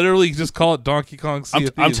 Literally, just call it Donkey Kong Sea of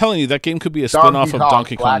Thieves. I'm telling you that game could be a Donkey spin-off of Kong,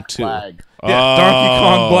 Donkey Kong Black 2. Flag. Yeah, Donkey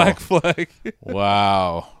Kong Black Flag.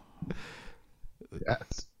 Wow.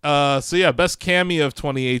 Yes. So yeah, best cameo of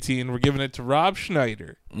 2018. We're giving it to Rob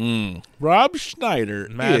Schneider, Rob Schneider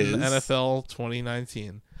Madden is NFL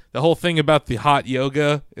 2019. The whole thing about the hot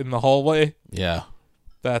yoga in the hallway. Yeah,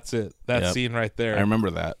 That's it. That Yep. scene right there. I remember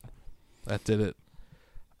that. That did it.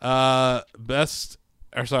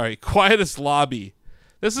 Quietest lobby.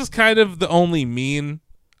 This is kind of the only mean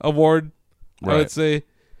award, I Right. would say,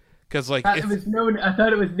 because like I thought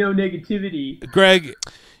it was no negativity. Greg,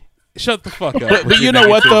 shut the fuck up. But with you your know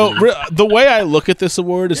what though? negativity. The way I look at this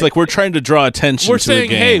award is like we're trying to draw attention We're to the saying,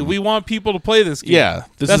 game. hey, we want people to play this game. yeah,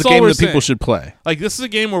 this That's is a all game we're that people saying. should play. Like this is a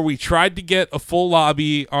game where we tried to get a full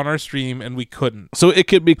lobby on our stream and we couldn't. So it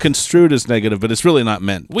could be construed as negative, but it's really not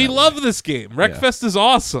meant. We that way. love this game. Wreckfest is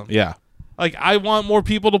awesome. Yeah. Like I want more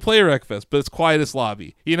people to play Wreckfest, but it's quietest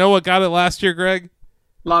lobby. You know what got it last year, Greg?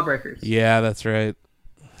 Lawbreakers. Yeah, that's right.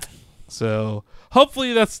 So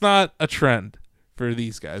hopefully that's not a trend for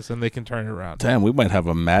these guys and they can turn it around. Damn, we might have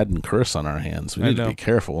a Madden curse on our hands. We I need to know. be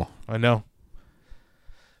careful. I know.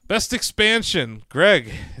 Best expansion.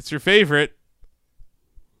 Greg, it's your favorite.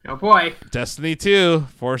 Oh boy. Destiny 2,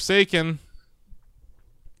 Forsaken.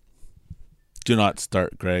 Do not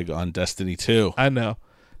start Greg on Destiny 2. I know.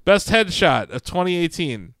 Best headshot of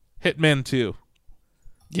 2018, Hitman 2.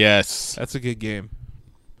 Yes. That's a good game.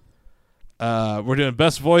 We're doing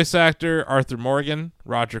best voice actor, Arthur Morgan,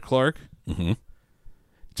 Roger Clark. Mhm.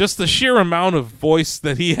 Just the sheer amount of voice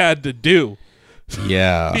that he had to do.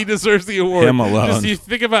 Yeah. He deserves the award. Him alone. Just you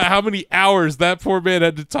think about how many hours that poor man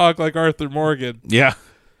had to talk like Arthur Morgan. Yeah.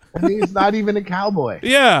 And he's not even a cowboy.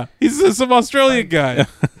 Yeah, he's some Australian guy.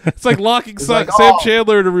 It's like locking Sam like, oh.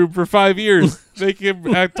 Chandler in a room for 5 years, making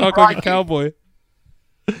him talk like a cowboy.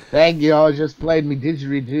 Thank you. I just played me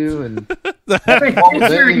didgeridoo and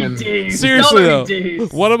Seriously though,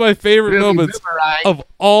 one of my favorite really moments boomerang. of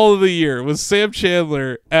all of the year was Sam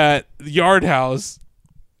Chandler at Yard House.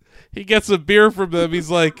 He gets a beer from them. He's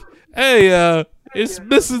like, "Hey, it's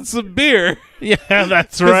missing some beer." Yeah,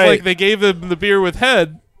 that's 'Cause, right. like they gave him the beer with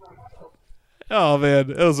head. Oh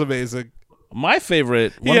man, it was amazing. My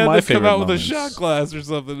favorite, He one of had my to come favorite out with a moments. shot glass or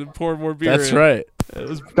something and pour more beer. That's in. right. It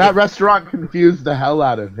was That restaurant confused the hell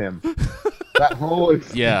out of him. That whole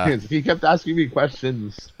experience. He kept asking me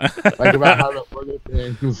questions like about how to order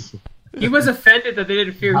things. He was offended that they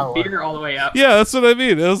didn't fear How- beer all the way up. Yeah, that's what I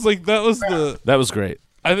mean. It was like that was the. That was great.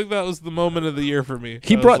 I think that was the moment of the year for me.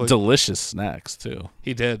 He I was brought like- delicious snacks too.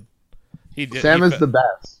 He did. He did. Sam He is fe- the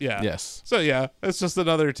best. Yeah. Yes. So yeah, it's just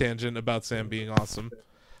another tangent about Sam being awesome.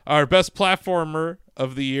 Our best platformer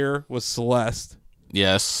of the year was Celeste.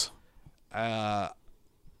 Yes. I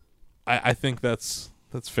think that's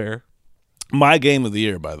fair. My game of the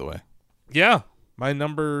year, by the way. Yeah, my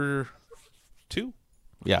number 2.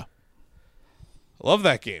 Yeah. I love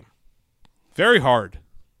that game. Very hard.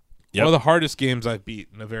 Yep. One of the hardest games I've beat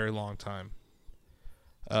in a very long time.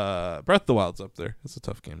 Breath of the Wild's up there. It's a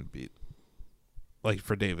tough game to beat. Like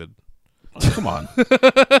for David. Oh, come on.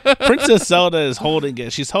 Princess Zelda is holding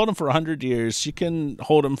it. She's held him for 100 years. She can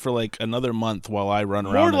hold him for like another month while I run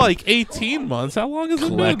around. More like 18 months. How long has it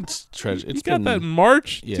been? Collect treasure. You got that in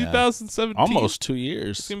March 2017? Almost 2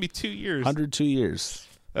 years. It's going to be 2 years. 102 years.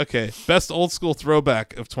 Okay. Best old school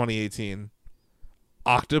throwback of 2018.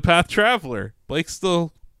 Octopath Traveler. Blake's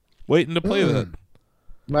still waiting to play that.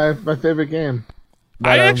 My favorite game.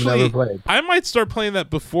 I've never played. I might start playing that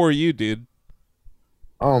before you, dude.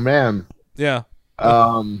 Oh man. Yeah.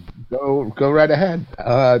 Go right ahead.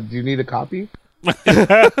 Do you need a copy?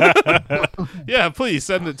 Yeah, please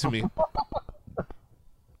send it to me.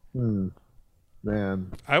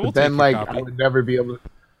 Man. I will but then, take like, a copy. I would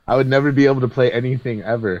never be able to play anything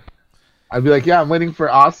ever. I'd be like, yeah, I'm waiting for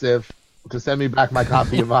Asif to send me back my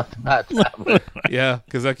copy of Octopath Traveler. Yeah,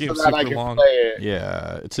 because that game's so that I super can long. play it.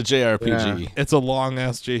 Yeah, it's a JRPG. Yeah. It's a long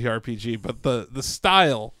ass JRPG, but the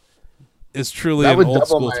style is truly That an would old double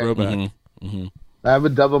school my- throwback. That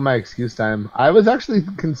would double my excuse time. I was actually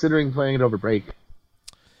considering playing it over break. You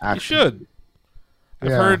Actually. should.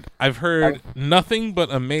 Yeah. I've heard nothing but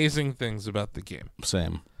amazing things about the game.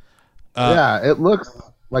 Same. Yeah, it looks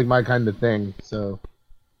like my kind of thing. So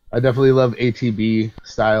I definitely love ATB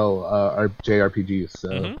style JRPGs.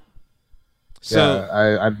 So So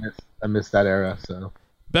yeah, I miss that era. So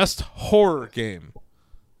best horror game.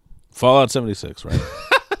 Fallout 76, right?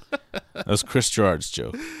 That was Chris Gerard's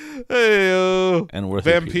joke. Hey, And worth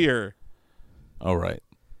Vampire. Oh, right.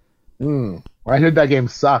 I heard that game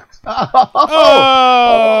sucked.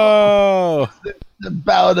 Oh! It's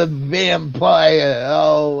about a vampire.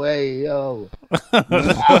 Oh, hey, yo.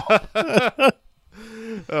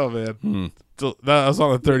 Oh man, that was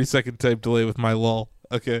on a 30-second tape delay with my lull.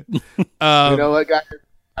 Okay. You know what, guys?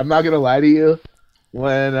 I'm not gonna lie to you.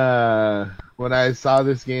 When I saw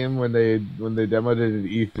this game when they demoed it at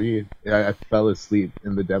E3, I fell asleep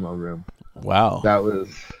in the demo room. Wow. That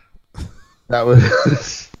was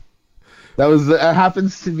it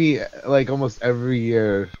happens to me like almost every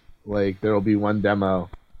year. Like there'll be one demo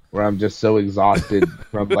where I'm just so exhausted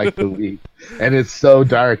from like the week, and it's so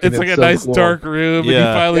dark. It's and like a so nice cool. dark room, and you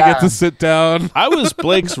Yeah. finally Yeah. get to sit down. I was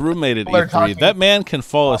Blake's roommate at People are E3. talking- That man can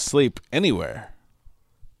fall asleep anywhere.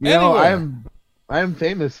 You know, Anywhere. I am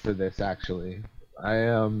famous for this. Actually,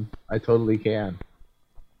 I totally can.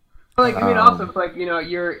 Like, I mean, also, like, you know,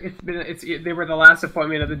 they were the last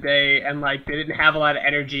appointment of the day, and, like, they didn't have a lot of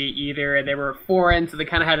energy either. They were foreign, so they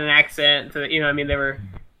kind of had an accent. So, you know, I mean,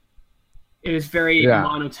 it was very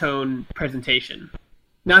monotone presentation.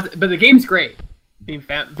 But the game's great. I mean,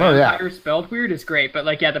 Vampire spelled weird is great, but,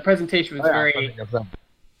 like, yeah, the presentation was very,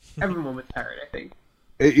 everyone was tired, I think.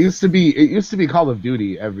 It used to be Call of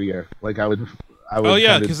Duty every year. Like I would. Oh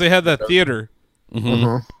yeah, because they had that theater.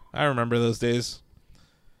 Mhm. I remember those days.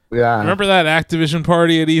 Yeah. Remember that Activision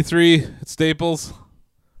party at E3 at Staples?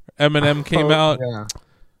 Eminem came out. Yeah.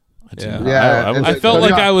 Yeah. Yeah, I felt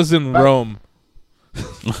like I was in Rome.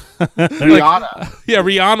 Rihanna. Yeah,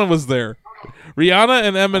 Rihanna was there. Rihanna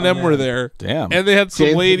and Eminem were there. Damn. And they had some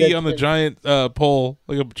James lady on the Addiction. giant pole,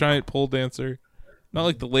 like a giant pole dancer. Not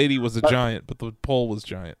like the lady was a giant, but the pole was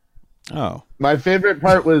giant. Oh. My favorite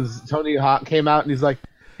part was Tony Hawk came out and he's like,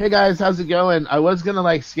 "Hey guys, how's it going? I was gonna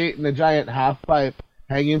like skate in a giant half pipe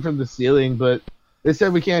hanging from the ceiling, but they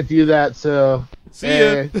said we can't do that. So See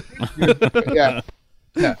ya." yeah."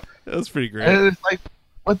 That was pretty great. And it's like,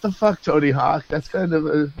 what the fuck, Tony Hawk? That's kind of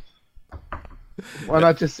a. Why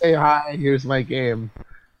not just say hi? Here's my game.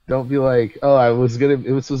 Don't be like, oh,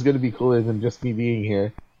 this was gonna be cooler than just me being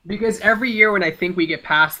here. Because every year when I think we get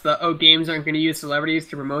past games aren't going to use celebrities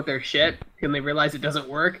to promote their shit, and they realize it doesn't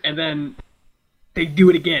work, and then they do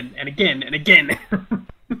it again and again and again.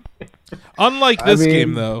 Unlike this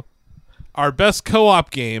game, though, our best co-op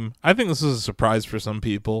game, I think this is a surprise for some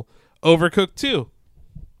people, Overcooked 2.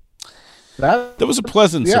 That was a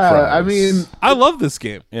pleasant Yeah, surprise. I mean, I love this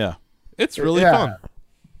game. yeah. It's really Yeah. fun.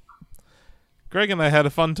 Greg and I had a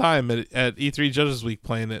fun time at E3 Judges Week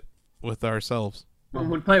playing it with ourselves. One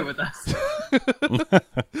would play with us.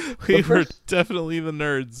 We were definitely the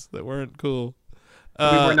nerds that weren't cool. We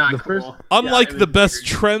were not the cool. first- Unlike Yeah, it the was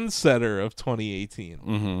best weird. trendsetter of 2018,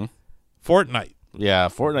 Mm-hmm. Fortnite. Yeah,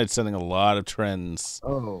 Fortnite's setting a lot of trends.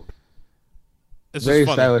 oh, It's very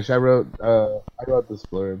just funny. stylish. I wrote this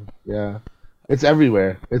blurb. Yeah, it's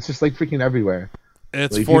everywhere. It's just like freaking everywhere.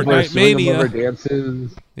 It's like, people are Fortnite suing them mania. over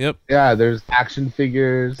dances. Yep. Yeah, there's action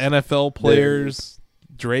figures. NFL players,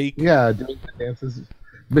 Drake. Yeah, doing the dances.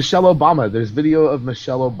 Michelle Obama. There's video of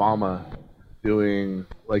Michelle Obama doing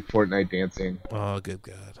like Fortnite dancing. Oh, good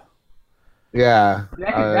God. Yeah.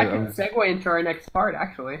 That can segue into our next part,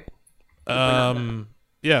 actually.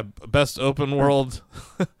 Yeah, best open world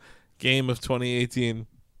game of 2018.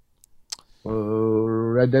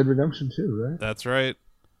 Red Dead Redemption 2, right? That's right.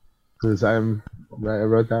 Because I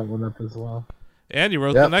wrote that one up as well. And you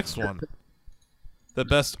wrote the next one. The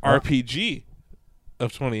best RPG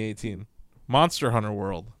of 2018. Monster Hunter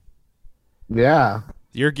World. Yeah.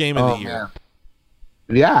 Your game of the year.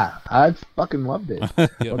 Man. Yeah, I fucking loved it. Yep.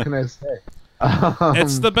 What can I say?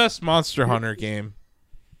 It's the best Monster Hunter game.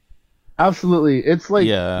 Absolutely. It's like,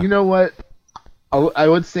 you know what? I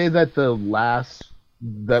would say that the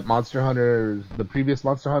previous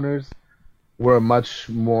Monster Hunters were much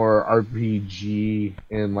more RPG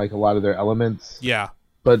in like a lot of their elements. Yeah.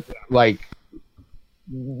 But like,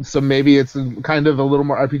 so maybe it's kind of a little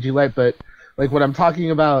more RPG light, but like what I'm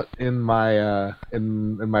talking about in my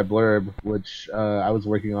in my blurb, which I was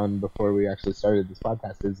working on before we actually started this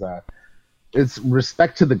podcast, is it's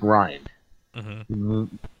respect to the grind. Mm-hmm.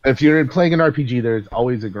 If you're playing an RPG, there's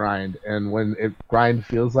always a grind, and when grind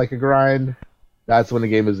feels like a grind, that's when the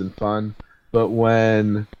game isn't fun. But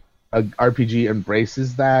when a RPG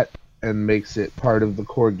embraces that and makes it part of the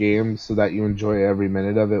core game so that you enjoy every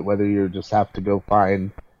minute of it, whether you just have to go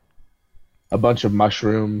find a bunch of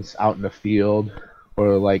mushrooms out in the field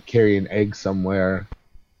or like carry an egg somewhere,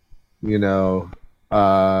 you know,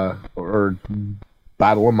 or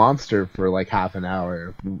battle a monster for like half an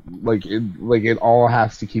hour. Like it all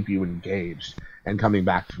has to keep you engaged and coming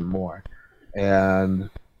back for more. And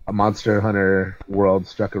a Monster Hunter World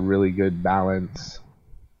struck a really good balance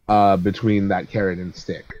between that carrot and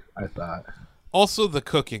stick, I thought. Also the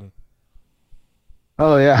cooking.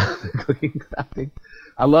 Oh yeah, cooking, crafting.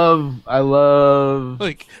 I love.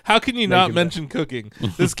 Like, how can you not mention cooking?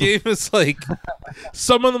 This game is like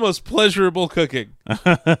some of the most pleasurable cooking in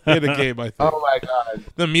a game, I think. Oh my god.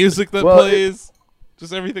 The music that plays,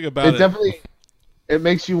 just everything about it. It definitely, it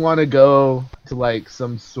makes you want to go to like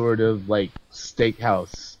some sort of like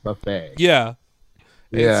steakhouse buffet. Yeah.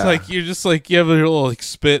 Yeah. It's like you're just like you have a little like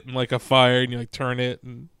spit and like a fire and you like turn it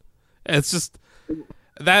and it's just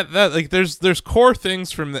that like there's core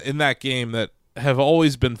things from in that game that have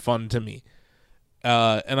always been fun to me.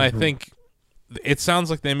 And I think it sounds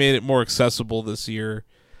like they made it more accessible this year.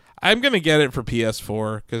 I'm going to get it for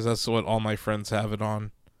PS4 because that's what all my friends have it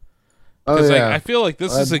on. Because I feel like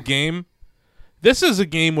this is a game. This is a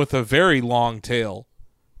game with a very long tail.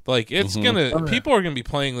 Like it's people are gonna be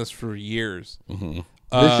playing this for years.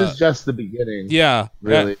 This is just the beginning. Yeah,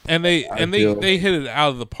 really. And they hit it out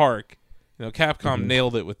of the park. You know, Capcom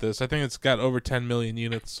nailed it with this. I think it's got over 10 million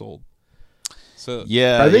units sold. So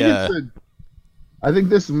yeah, I think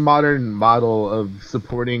this modern model of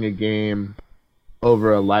supporting a game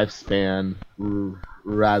over a lifespan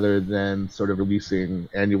rather than sort of releasing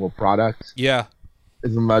annual products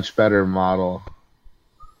is a much better model.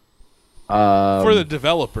 For the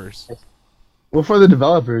developers. Well, for the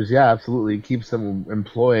developers, yeah, absolutely. It keeps them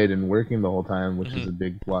employed and working the whole time, which is a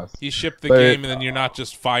big plus. You ship the game and then you're not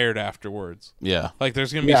just fired afterwards. Yeah. Like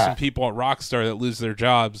there's going to be some people at Rockstar that lose their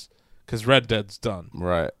jobs because Red Dead's done.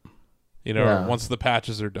 Right. You know, once the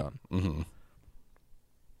patches are done. Mm-hmm.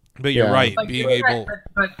 But you're right, like, being able...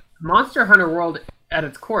 But Monster Hunter World, at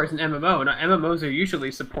its core, is an MMO. Now, MMOs are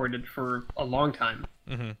usually supported for a long time.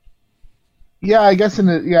 Mm-hmm. Yeah, I guess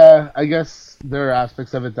I guess there are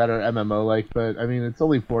aspects of it that are MMO-like, but I mean, it's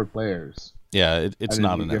only 4 players. Yeah, it's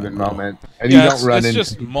not an given MMO. moment, and you don't run into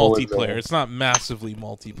just multiplayer. It's not massively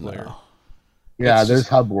multiplayer. No. Yeah, there's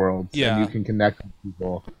hub worlds, and you can connect with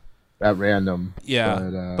people at random.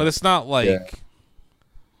 Yeah, but it's not like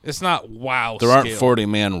it's not WoW. There aren't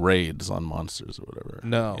 40-man raids on monsters or whatever.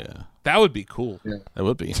 No, that would be cool. Yeah. That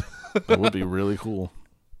would be. That would be really cool.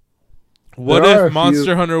 What if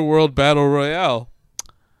Monster Hunter World Battle Royale?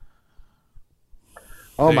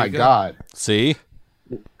 Oh my god! See,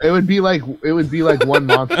 it would be like one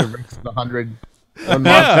monster versus 100. One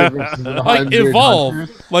monster versus 100 like Evolve,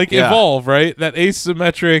 hunters. Evolve, right? That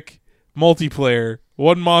asymmetric multiplayer.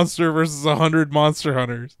 One monster versus 100 monster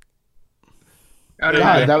hunters.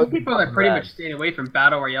 People are pretty much staying away from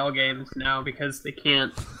battle royale games now because they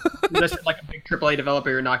can't. Unless you're like a big AAA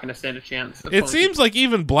developer, you're not going to stand a chance. It seems like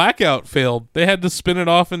even Blackout failed. They had to spin it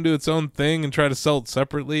off into its own thing and try to sell it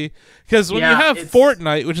separately. Because when you have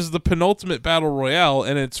Fortnite, which is the penultimate battle royale,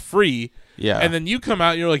 and it's free, and then you come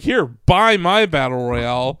out and you're like, here, buy my battle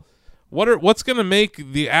royale. What's going to make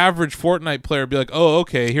the average Fortnite player be like, oh,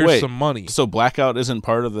 okay, here's some money? So Blackout isn't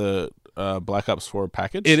part of the Black Ops 4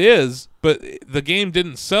 package? It is, but the game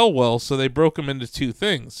didn't sell well, so they broke them into two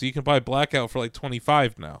things. So you can buy Blackout for like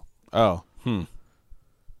 $25 now. Oh,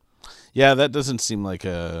 yeah, that doesn't seem like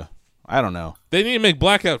I don't know. They need to make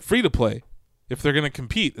Blackout free to play if they're going to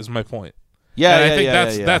compete, is my point. Yeah, and I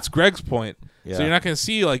think that's Greg's point. Yeah. So you're not going to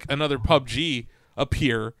see like another PUBG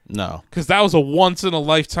appear. No. Because that was a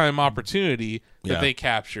once-in-a-lifetime opportunity that Yeah. they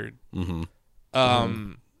captured. You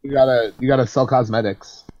gotta sell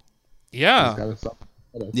cosmetics. Yeah. You gotta sell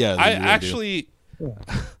cosmetics. Yeah, I you really actually,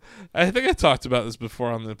 I think I talked about this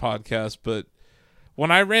before on the podcast, but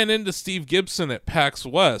when I ran into Steve Gibson at PAX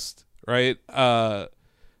West, right, the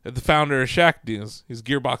founder of Shack News, he's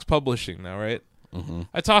Gearbox Publishing now, right? Mm-hmm.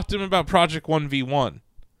 I talked to him about Project 1v1,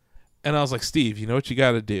 and I was like, Steve, you know what you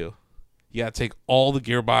got to do? You got to take all the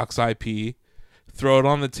Gearbox IP, throw it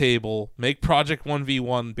on the table, make Project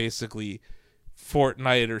 1v1 basically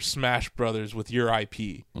Fortnite or Smash Brothers with your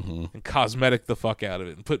IP, and cosmetic the fuck out of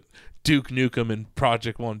it, and put Duke Nukem in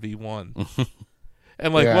Project 1v1.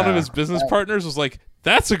 And like one of his business partners was like,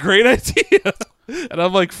 "That's a great idea," and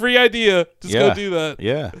I'm like, "Free idea, just go do that."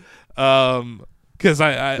 Yeah. Because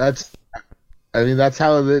that's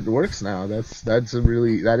how it works now. That is a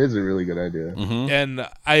really good idea. And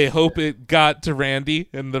I hope it got to Randy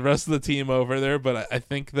and the rest of the team over there, but I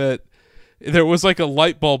think that there was like a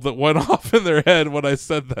light bulb that went off in their head when I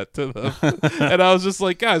said that to them. And I was just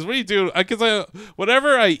like, guys, what are you doing? Because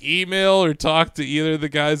whenever I email or talk to either of the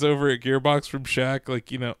guys over at Gearbox from Shack,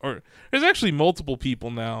 like, you know, or there's actually multiple people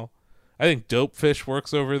now. I think Dopefish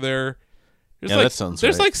works over there. That sounds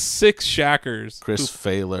There's right. like 6 Shackers. Chris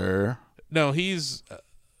Failer. No, He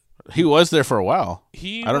was there for a while.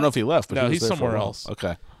 I don't know if he left, but No, he was he's there for a somewhere while. else.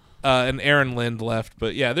 Okay. And Aaron Lind left,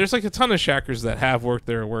 but yeah, there's like a ton of Shackers that have worked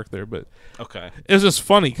there or work there, but Okay. it was just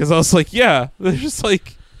funny because I was like, yeah, they're just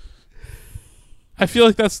like, I feel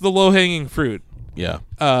like that's the low-hanging fruit, Yeah.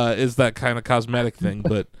 is that kind of cosmetic thing.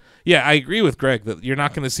 But yeah, I agree with Greg that you're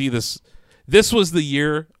not going to see this. This was the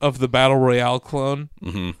year of the Battle Royale clone,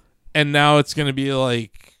 and now it's going to be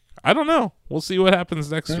like, I don't know. We'll see what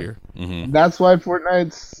happens next year. That's why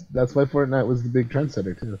Fortnite was the big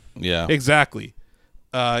trendsetter too. Yeah. Exactly.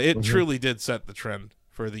 It truly did set the trend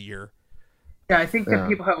for the year. Yeah, I think that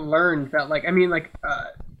people have learned that, like, I mean, like,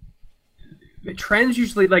 trends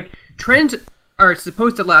usually, like, trends are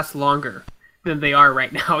supposed to last longer than they are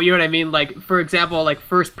right now. You know what I mean? Like, for example, like,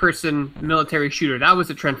 first-person military shooter, that was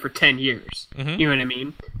a trend for 10 years. You know what I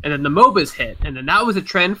mean? And then the MOBAs hit, and then that was a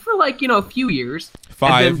trend for, like, you know, a few years.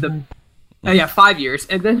 5. And then 5 years.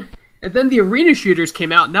 And then the arena shooters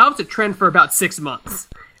came out. Now it's a trend for about 6 months.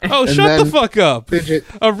 Oh, shut the fuck up!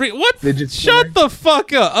 What? Fidget Shut the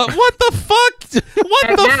fuck up! What the fuck? What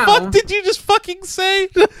And the now- fuck did you just fucking say?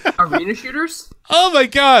 Arena shooters? Oh my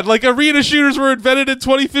god! Like arena shooters were invented in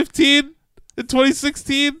 2015, in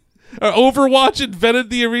 2016. Or Overwatch invented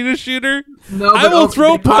the arena shooter. No, I will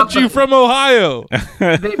throw punch you from Ohio.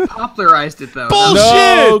 They popularized it, though. Bullshit!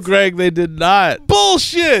 No, Greg, they did not.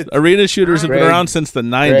 Bullshit! Arena shooters have been Greg, around since the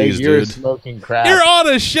 90s, Greg, you're dude. smoking crack. You're on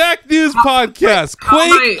a Shack News podcast. how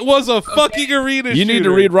am Quake I- was a fucking arena shooter. You need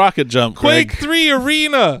to read Rocket Jump, Quake Greg. 3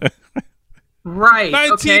 Arena. Right.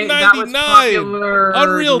 Okay, that was 1999 popular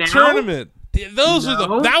Unreal now? Tournament. Those are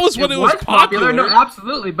No, that was when it was popular. No,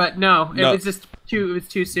 absolutely, but no, No. it was just too. It was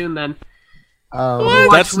too soon then.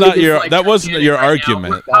 That's not your. That wasn't your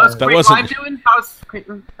argument. How's That Quake wasn't. Live doing?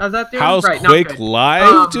 How's that doing? How's right, not Quake good.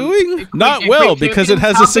 Live doing? Quake- Not Quake well, because it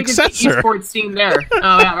has a Champions, how big is the successor. esports scene there.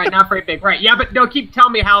 Oh yeah, right, not very big. Right, yeah, but no, keep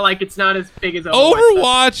telling me how like it's not as big as Overwatch.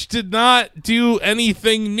 Overwatch did not do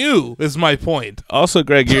anything new. Is my point. Also,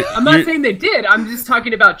 Greg, I'm not saying they did. I'm just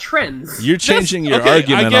talking about trends. you're changing your Okay,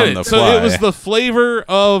 argument I get on it. the So fly. it was the flavor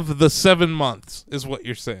of the 7 months, is what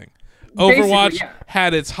you're saying. Overwatch yeah.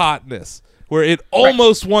 had its hotness, where it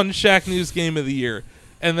almost won Shack News Game of the Year,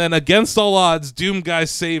 and then against all odds, Doom Guy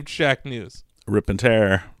saved Shack News. Rip and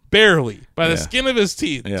tear. Barely. By the Yeah. skin of his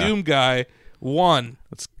teeth, Yeah. Doom Guy won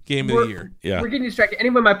Game of the Year. Yeah. We're getting distracted.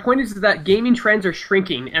 Anyway, my point is that gaming trends are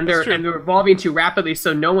shrinking and That's true. they're evolving too rapidly,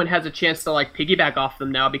 so no one has a chance to like piggyback off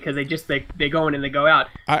them now because they go in and they go out.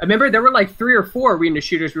 I remember there were like 3 or 4 arena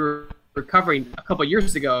shooters we were covering a couple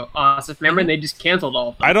years ago. Remember, and they just canceled all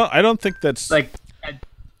of them. I don't think that's Like,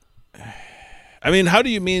 I mean, how do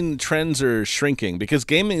you mean trends are shrinking? Because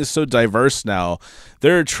gaming is so diverse now.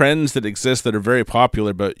 There are trends that exist that are very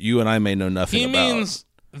popular, but you and I may know nothing He about. means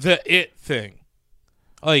the it thing.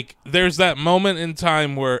 Like, there's that moment in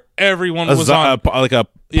time where everyone was on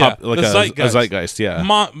the zeitgeist. zeitgeist, yeah.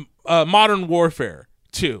 Modern Warfare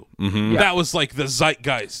 2. Mm-hmm. That was like the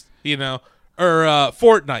zeitgeist. you know, or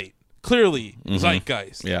Fortnite, clearly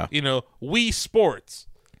zeitgeist. Yeah. You know, Wii Sports,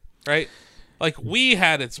 right? Like, Wii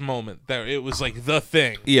had its moment that it was like the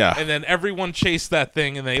thing. Yeah. And then everyone chased that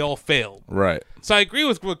thing and they all failed. Right. So I agree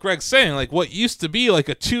with what Greg's saying. Like, what used to be like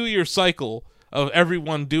a 2-year cycle of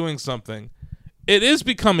everyone doing something, it is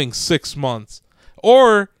becoming 6 months.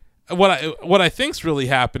 Or what I think's really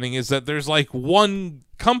happening is that there's like one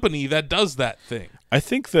company that does that thing. I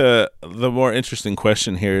think the more interesting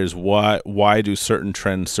question here is why do certain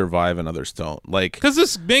trends survive and others don't? Like, because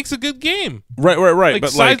this makes a good game. Right. Like,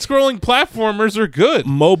 but side-scrolling platformers are good.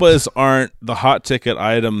 MOBAs aren't the hot ticket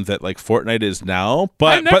item that like Fortnite is now.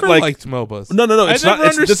 But I never like, liked MOBAs. No. It's not.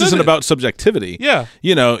 This isn't it. about subjectivity. Yeah.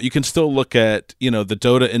 You know, you can still look at the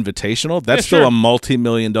Dota Invitational. That's sure. still a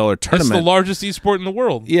multi-million-dollar tournament. It's the largest esport in the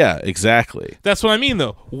world. Yeah, exactly. That's what I mean,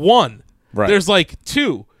 though. One. Right. There's like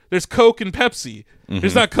two. There's Coke and Pepsi.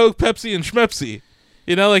 There's not Coke, Pepsi, and Schmepsi.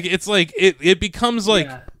 You know, like it's like it becomes like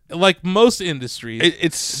like most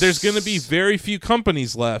industries. There's going to be very few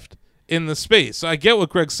companies left in the space. So I get what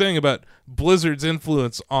Greg's saying about Blizzard's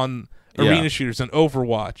influence on arena shooters and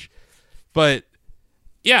Overwatch, but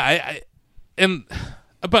yeah,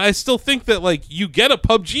 but I still think that like you get a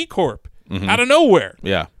PUBG Corp out of nowhere.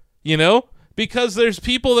 Yeah. You know, because there's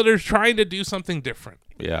people that are trying to do something different.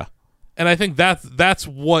 Yeah. And I think that's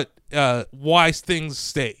what why things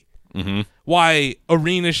stay. Why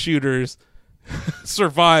arena shooters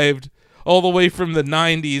survived all the way from the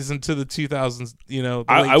 90s into the 2000s. You know,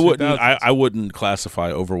 the I wouldn't. 2000s. I wouldn't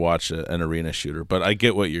classify Overwatch an arena shooter, but I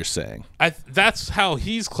get what you're saying. That's how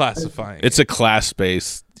he's classifying. It's a class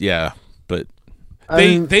based, but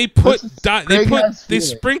they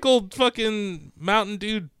sprinkled fucking Mountain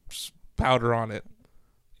Dew powder on it.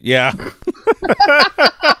 Yeah.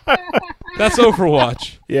 That's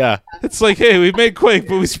Overwatch. Yeah. It's like, hey, we made Quake,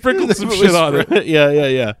 but we sprinkled some shit on it.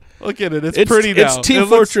 Yeah. Look at it. It's pretty now. It's Team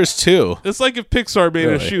Fortress 2. It's like if Pixar made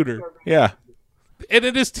a shooter. Yeah. And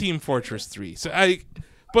it is Team Fortress 3.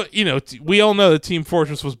 But, you know, we all know that Team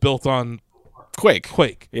Fortress was built on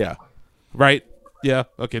Quake. Yeah. Right? Yeah.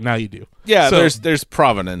 Okay, now you do. Yeah, so, there's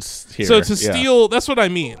provenance here. So to steal, that's what I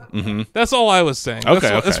mean. That's all I was saying.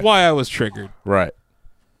 That's why I was triggered. Right.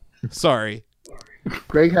 Sorry.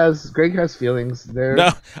 Greg has feelings there.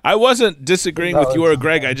 No, I wasn't disagreeing with you or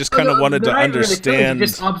Greg. I just kind of wanted to understand.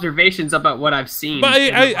 Just observations about what I've seen. But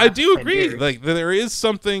I do agree. Like there is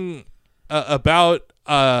something about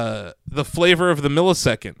the flavor of the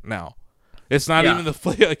millisecond now. It's not even the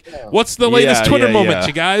flavor. Like, what's the latest Twitter moment,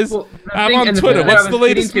 you guys? Well, I'm on Twitter. What's the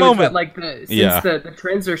latest moment? Like since the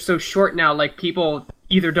trends are so short now, like people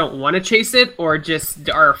either don't want to chase it or just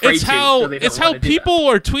are afraid to. It's how people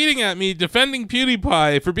are tweeting at me defending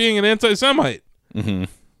PewDiePie for being an anti-Semite.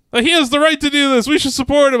 Like, he has the right to do this. We should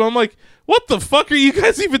support him. I'm like, what the fuck are you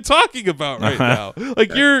guys even talking about right now?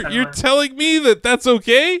 Like, you're telling me that that's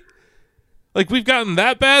okay? Like, we've gotten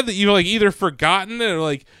that bad that you've like either forgotten it or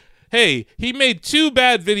like, hey, he made 2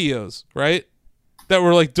 bad videos, right? That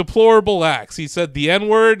were like deplorable acts. He said the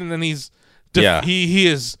N-word, and then he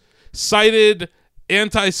has cited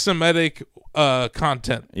anti-Semitic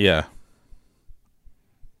content. Yeah.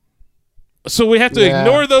 So we have to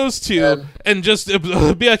ignore those 2 and just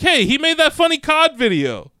be like, hey, he made that funny COD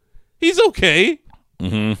video. He's okay.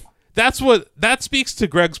 That speaks to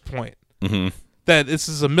Greg's point. That this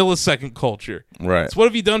is a millisecond culture. Right. So what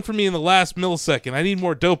have you done for me in the last millisecond? I need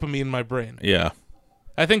more dopamine in my brain. Yeah.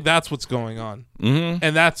 I think that's what's going on.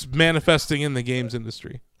 And that's manifesting in the games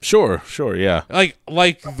industry. Sure, yeah.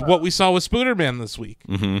 Like what we saw with Spooderman this week.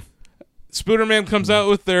 Spooderman comes out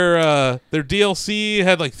with their DLC,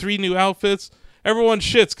 had like 3 new outfits. Everyone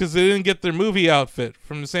shits because they didn't get their movie outfit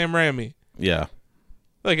from Sam Raimi. Yeah.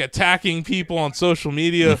 Like attacking people on social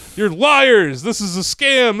media. You're liars. This is a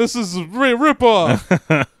scam. This is a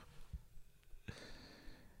ripoff.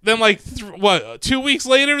 Then like 2 weeks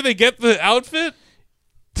later they get the outfit.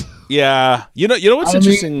 Yeah. You know what's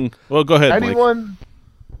interesting? Well, go ahead.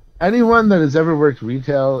 Anyone that has ever worked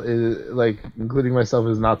retail is like, including myself,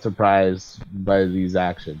 is not surprised by these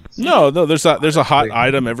actions. No. There's a hot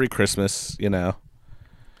item every Christmas. You know.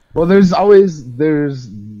 Well, there is an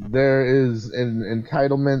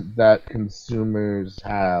entitlement that consumers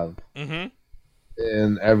have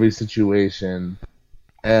in every situation,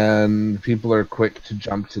 and people are quick to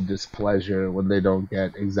jump to displeasure when they don't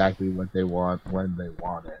get exactly what they want when they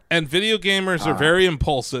want it. And video gamers are very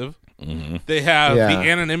impulsive. They have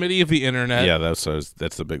the anonymity of the internet. Yeah, that's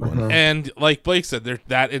the big one. And like Blake said,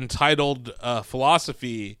 that entitled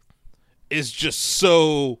philosophy is just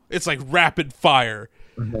so, it's like rapid fire.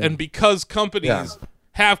 And because companies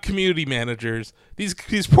have community managers.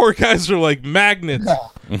 These poor guys are like magnets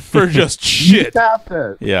for just shit.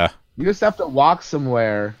 Yeah. You just have to walk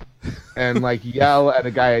somewhere and like yell at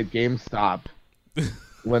a guy at GameStop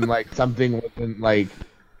when like something wasn't like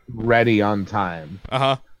ready on time.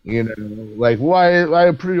 You know, like why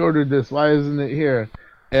I pre-ordered this, why isn't it here?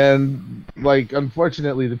 And like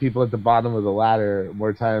unfortunately the people at the bottom of the ladder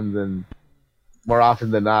more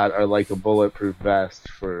often than not are like a bulletproof vest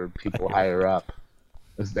for people higher up.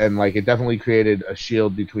 And like it definitely created a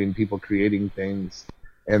shield between people creating things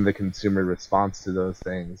and the consumer response to those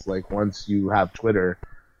things. Like once you have Twitter,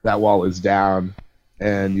 that wall is down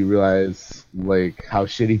and you realize like how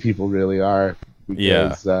shitty people really are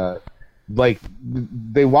because like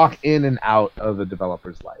they walk in and out of a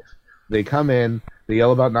developer's life. They come in, they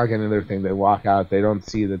yell about not getting their thing, they walk out, they don't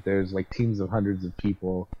see that there's like teams of hundreds of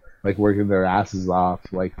people like working their asses off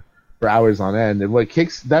like for hours on end. And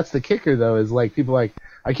that's the kicker though, is like people like,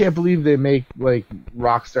 I can't believe they make like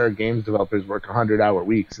Rockstar Games developers work 100-hour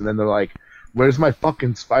weeks, and then they're like, "Where's my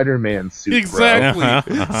fucking Spider-Man suit?" Exactly.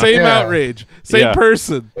 Same outrage. Same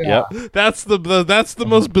person. Yeah. That's the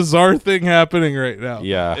most bizarre thing happening right now.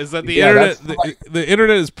 Yeah. Is that the internet the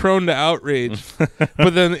internet is prone to outrage,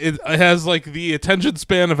 but then it has like the attention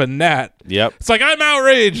span of a gnat. Yep. It's like, I'm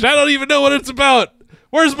outraged. I don't even know what it's about.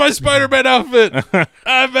 Where's my Spider-Man outfit?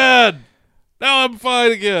 I'm mad. Now I'm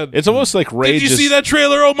fine again. It's almost like Rage. Did you see that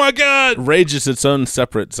trailer? Oh my god! Rage is its own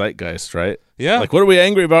separate zeitgeist, right? Yeah. Like, what are we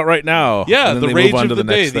angry about right now? Yeah, And then the they rage move on of to the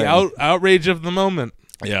day, next thing. the outrage of the moment.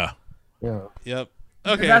 Yeah. Yeah. Yep.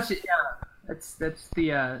 Okay. That's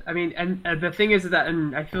the I mean, and the thing is that,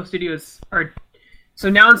 and I feel studios are,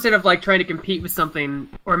 so now instead of like trying to compete with something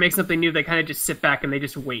or make something new, they kind of just sit back and they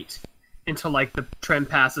just wait until like the trend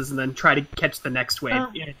passes and then try to catch the next wave.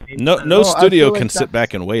 You know what I mean? No studio feel like can sit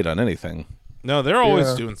back and wait on anything. No, they're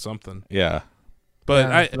always doing something. Yeah.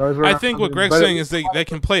 But Yeah, I think what Greg's saying is they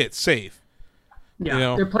can play it safe. Yeah, You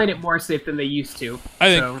know? they're playing it more safe than they used to.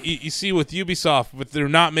 I think you see with Ubisoft, but they're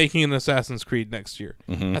not making an Assassin's Creed next year.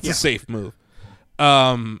 That's a safe move.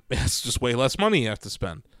 It's just way less money you have to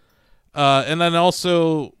spend. And then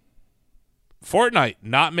also Fortnite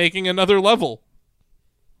not making another level.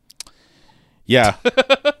 Yeah.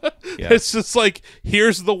 It's just like,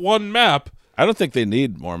 here's the one map. I don't think they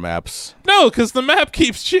need more maps. No, because the map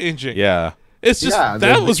keeps changing. Yeah. It's just, Yeah,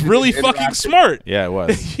 that was really fucking smart. Yeah, it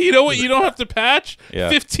was. You know what? You don't have to patch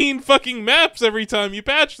 15 Yeah. fucking maps every time you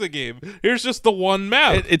patch the game. Here's just the one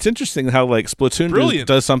map. It's interesting how like Splatoon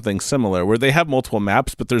does something similar where they have multiple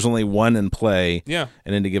maps, but there's only one in play at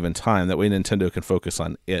any given time. That way Nintendo can focus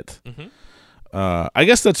on it. I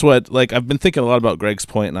guess that's what, like, I've been thinking a lot about Greg's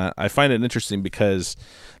point, and I find it interesting because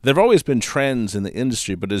there have always been trends in the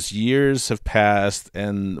industry, but as years have passed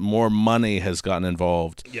and more money has gotten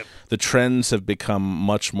involved, the trends have become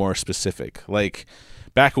much more specific. Like,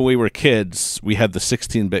 back when we were kids, we had the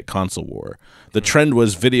 16-bit console war. The trend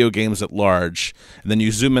was video games at large, and then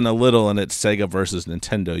you zoom in a little and it's Sega versus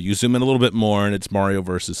Nintendo. You zoom in a little bit more and it's Mario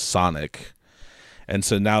versus Sonic. And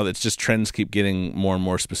so now it's just trends keep getting more and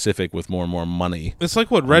more specific with more and more money. It's like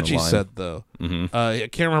what Reggie said, though. I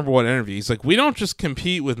can't remember what interview. He's like, we don't just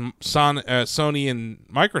compete with Sony and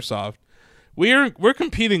Microsoft. We're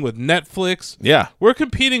competing with Netflix. Yeah. We're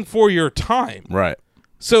competing for your time. Right.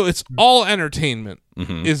 So it's all entertainment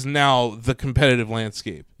is now the competitive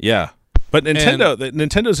landscape. Yeah. But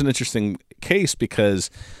Nintendo's an interesting case because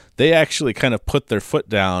they actually kind of put their foot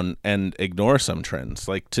down and ignore some trends.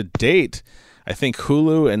 Like, to date, I think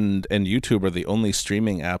Hulu and YouTube are the only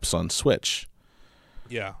streaming apps on Switch.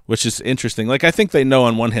 Yeah. Which is interesting. Like, I think they know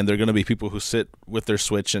on one hand there are going to be people who sit with their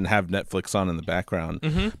Switch and have Netflix on in the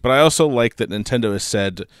background. But I also like that Nintendo has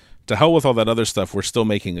said, to hell with all that other stuff, we're still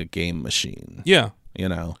making a game machine. Yeah. You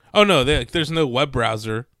know? Oh, no, there's no web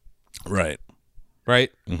browser. Right.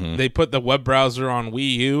 Right? They put the web browser on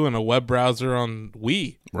Wii U and a web browser on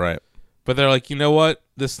Wii. Right. But they're like, you know what?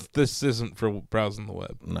 This isn't for browsing the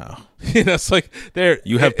web. No. You know, it's like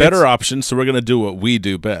you have better options, so we're going to do what we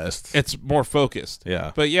do best. It's more focused.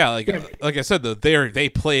 Yeah. But yeah, like I said, though, they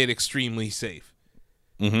play it extremely safe.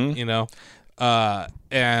 You know?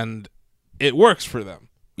 And it works for them.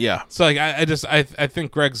 Yeah. So like I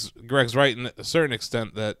think Greg's right in a certain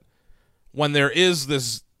extent that when there is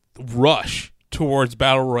this rush towards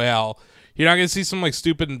Battle Royale, you're not going to see some like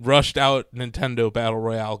stupid rushed out Nintendo Battle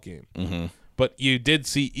Royale game. But you did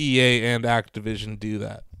see EA and Activision do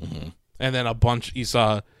that. And then you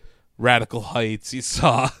saw Radical Heights, you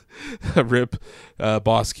saw Rip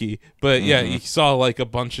Boss Key. But yeah, you saw like a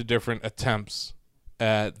bunch of different attempts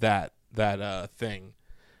at that thing.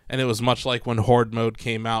 And it was much like when Horde mode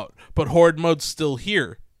came out. But Horde mode's still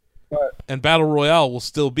here. and Battle Royale will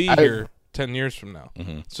still be here 10 years from now.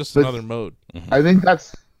 It's just another mode. I think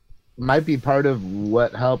that's might be part of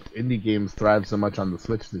what helped indie games thrive so much on the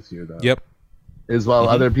Switch this year, though. Yep. Is while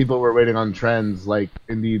other people were waiting on trends, like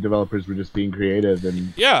indie developers were just being creative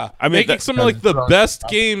and I mean, making some of like the best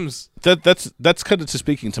games. That's kind of to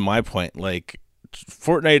speaking to my point. Like,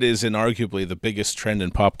 Fortnite is inarguably the biggest trend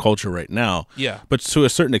in pop culture right now. Yeah. But to a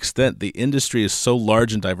certain extent, the industry is so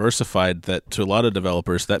large and diversified that to a lot of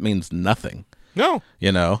developers that means nothing. No.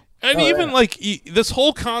 You know? And even like this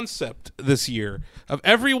whole concept this year of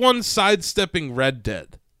everyone sidestepping Red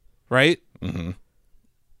Dead, right? Mm-hmm.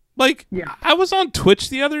 Like, I was on Twitch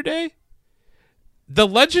the other day. The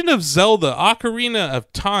Legend of Zelda Ocarina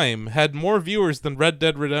of Time had more viewers than Red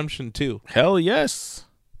Dead Redemption 2. Hell yes.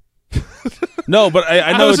 No, but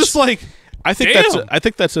I know I was just like, I think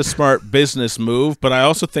damn. that's a smart business move, but I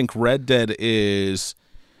also think Red Dead is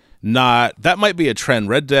not, that might be a trend.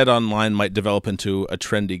 Red Dead Online might develop into a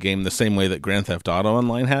trendy game the same way that Grand Theft Auto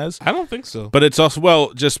Online has. I don't think so. But it's also,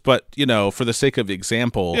 but you know, for the sake of the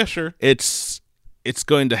example, yeah, sure. It's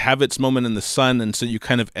going to have its moment in the sun, and so you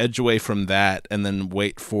kind of edge away from that and then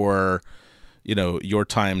wait for, you know, your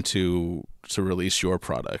time to release your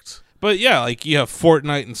product. But yeah, like you have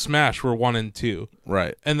Fortnite and Smash were 1 and 2.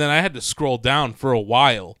 Right. And then I had to scroll down for a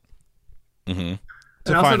while. And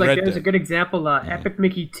also, like, there's a good example. Epic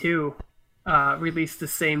Mickey 2 released the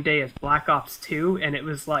same day as Black Ops 2, and it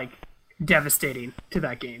was like devastating to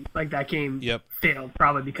that game. Like, that game failed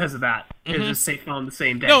probably because of that. It was just safe on the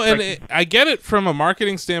same day. No, and I get it from a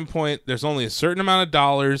marketing standpoint. There's only a certain amount of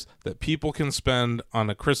dollars that people can spend on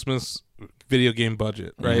a Christmas video game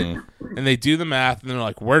budget, right? And they do the math, and they're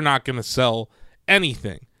like, we're not going to sell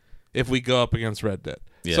anything if we go up against Red Dead.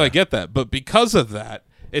 So I get that. But because of that,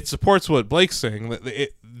 it supports what Blake's saying. That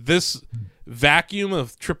this vacuum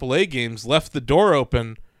of AAA games left the door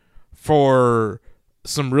open for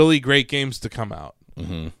some really great games to come out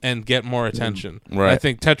and get more attention. Right. I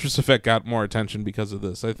think Tetris Effect got more attention because of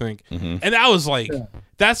this, I think. And that was like,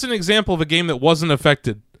 that's an example of a game that wasn't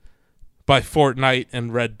affected by Fortnite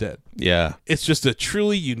and Red Dead. Yeah. It's just a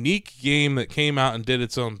truly unique game that came out and did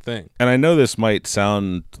its own thing. And I know this might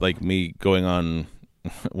sound like me going on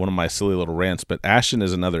one of my silly little rants, but Ashen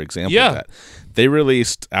is another example of that. They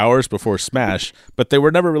released hours before Smash, but they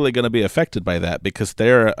were never really going to be affected by that because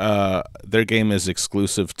their game is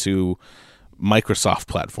exclusive to Microsoft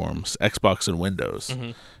platforms, Xbox and Windows.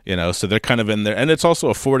 You know, so they're kind of in there, and it's also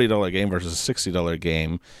a $40 game versus a $60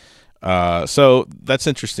 game. So that's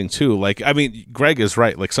interesting too. Like, I mean, Greg is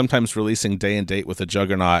right. Like, sometimes releasing day and date with a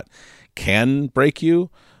juggernaut can break you.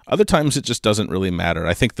 Other times it just doesn't really matter.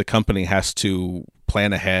 I think the company has to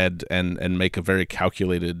plan ahead and make a very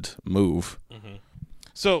calculated move.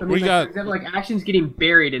 So I mean, we got, for example, like Action's getting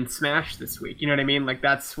buried in Smash this week. You know what I mean? Like,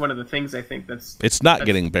 that's one of the things I think it's not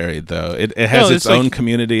getting buried though. It has its own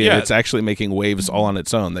community, and it's actually making waves all on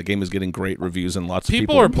its own. That game is getting great reviews, and lots of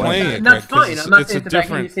people are playing it. And that's fine. I'm not saying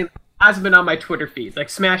different. That hasn't been on my Twitter feed. Like,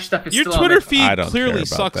 Smash stuff is your still Twitter on feed don't clearly care about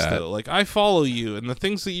sucks that. though. Like, I follow you, and the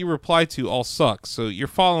things that you reply to all suck. So you're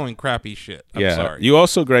following crappy shit. I'm sorry. You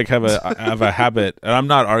also, Greg, have a habit, and I'm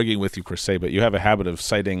not arguing with you per se, but you have a habit of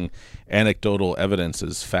citing anecdotal evidence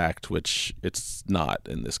as fact, which it's not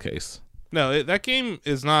in this case. No, that game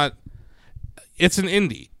is not. It's an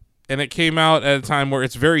indie, and it came out at a time where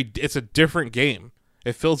it's a different game.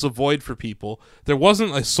 It fills a void for people. There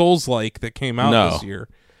wasn't a Souls-like that came out this year,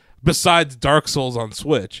 besides Dark Souls on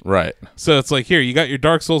Switch. Right. So it's like, here, you got your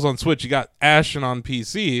Dark Souls on Switch, you got Ashen on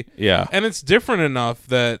PC. Yeah. And it's different enough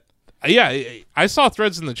that, I saw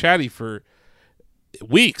threads in the chatty for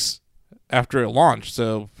weeks after it launched.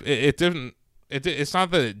 So it didn't, it's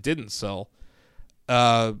not that it didn't sell.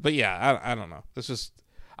 But yeah, I don't know. It's just,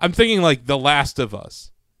 I'm thinking like The Last of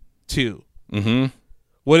Us 2.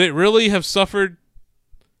 Would it really have suffered,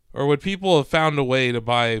 or would people have found a way to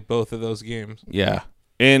buy both of those games? Yeah.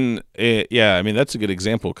 And I mean, that's a good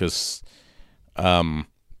example because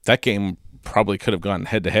that game probably could have gone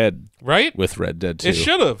head to head, right, with Red Dead 2. It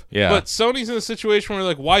should have. Yeah. But Sony's in a situation where,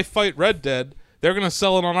 like, why fight Red Dead? They're going to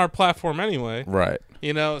sell it on our platform anyway. Right.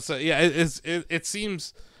 You know, so yeah, it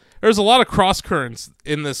seems there's a lot of cross currents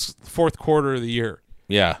in this fourth quarter of the year.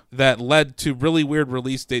 Yeah. That led to really weird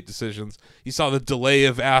release date decisions. You saw the delay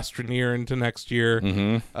of Astroneer into next year.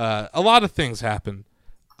 A lot of things happened.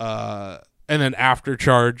 And then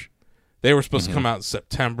Aftercharge, they were supposed to come out in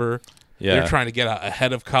September. Yeah. They're trying to get out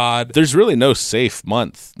ahead of COD. There's really no safe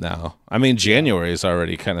month now. I mean, January is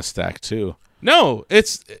already kind of stacked too. No,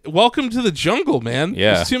 it's welcome to the jungle, man.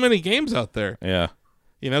 Yeah. There's too many games out there. Yeah.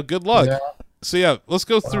 You know, good luck. Yeah. So yeah, let's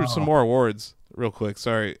go through some more awards real quick.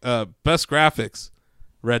 Sorry. Best graphics.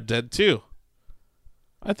 Red Dead 2.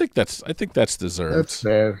 I think that's deserved. That's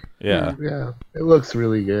fair. Yeah. Yeah. It looks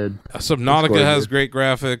really good. Subnautica has great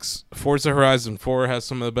graphics. Forza Horizon 4 has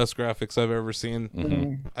some of the best graphics I've ever seen.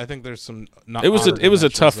 Mm-hmm. I think there's some. It was a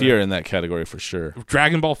tough year in that category for sure.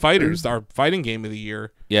 Dragon Ball FighterZ, our fighting game of the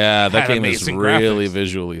year. Yeah, that game is really graphics.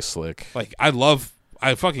 Visually slick. Like I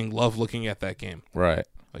fucking love looking at that game. Right.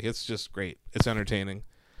 Like it's just great. It's entertaining.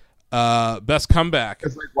 Best comeback.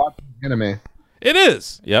 It's like watching anime. It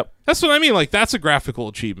is. Yep. That's what I mean. Like that's a graphical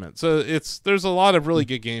achievement. So there's a lot of really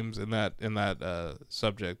good games in that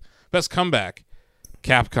subject. Best comeback,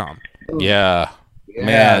 Capcom. Yeah. Yeah,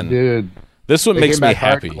 Man, dude. This one They makes came me back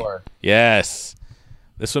happy. hardcore. Yes.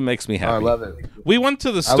 This one makes me happy. Oh, I love it. We went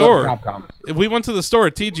to the I store. love Capcom. We went to the store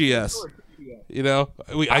at TGS. You know,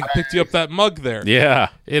 I picked you up that mug there. Yeah.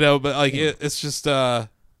 You know, but like it's just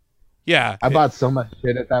yeah. I bought so much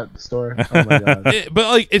shit at that store. Oh my god. But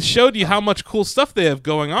like it showed you how much cool stuff they have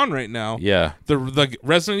going on right now. Yeah. The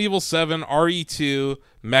Resident Evil 7, RE2,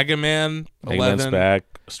 Mega Man 11. Mega Man's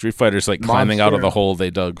back. Street Fighter's like climbing out of the hole they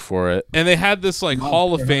dug for it. And they had this like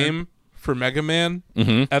Hall of Fame for Mega Man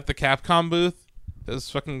Mm-hmm. at the Capcom booth. That was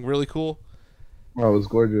fucking really cool. Oh, it was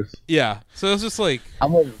gorgeous. Yeah. So it's just like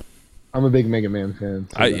I'm a big Mega Man fan.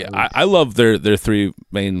 So I love their three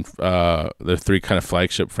main their three kind of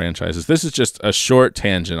flagship franchises. This is just a short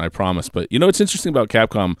tangent, I promise. But you know what's interesting about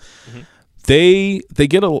Capcom? Mm-hmm.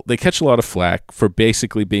 They catch a lot of flack for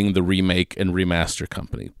basically being the remake and remaster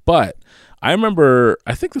company. But I remember,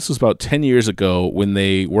 I think this was about 10 years ago when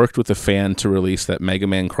they worked with a fan to release that Mega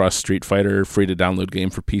Man Cross Street Fighter free to download game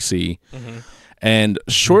for PC. Mm-hmm. And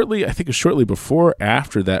shortly before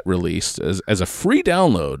after that released as a free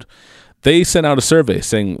download, they sent out a survey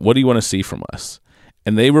saying, what do you want to see from us?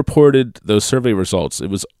 And they reported those survey results. It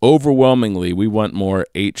was overwhelmingly, we want more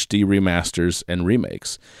HD remasters and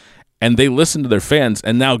remakes. And they listened to their fans,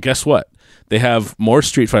 and now guess what? They have more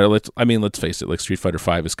Street Fighter. Let's face it, like Street Fighter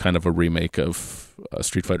 5 is kind of a remake of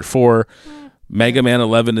Street Fighter 4. Mega Man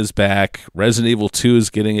 11 is back. Resident Evil 2 is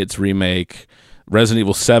getting its remake. Resident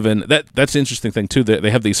Evil 7, that's the interesting thing too. They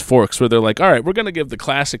have these forks where they're like, all right, we're going to give the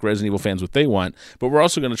classic Resident Evil fans what they want, but we're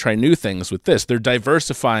also going to try new things with this. They're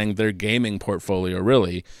diversifying their gaming portfolio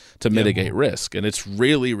really to mitigate risk, and it's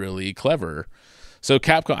really, really clever. So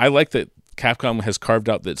Capcom, I like that Capcom has carved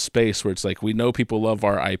out that space where it's like, we know people love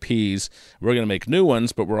our IPs, we're going to make new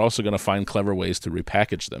ones, but we're also going to find clever ways to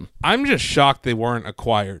repackage them. I'm just shocked they weren't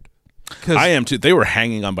acquired. I am too. They were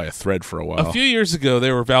hanging on by a thread for a while. A few years ago,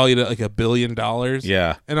 they were valued at like $1 billion.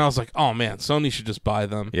 Yeah. And I was like, oh man, Sony should just buy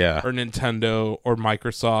them. Yeah. Or Nintendo or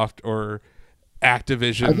Microsoft or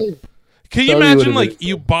Activision. Can Sony you imagine would've like been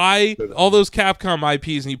you buy all those Capcom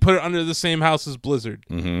IPs and you put it under the same house as Blizzard?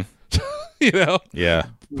 Mm-hmm. You know? Yeah.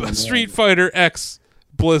 Street Fighter X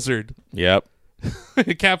Blizzard. Yep.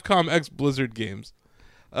 Capcom X Blizzard games.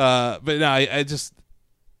 But no, I just...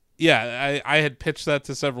 Yeah, I had pitched that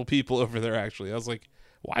to several people over there, actually. I was like,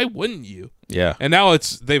 why wouldn't you? Yeah. And now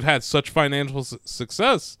they've had such financial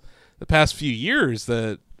success the past few years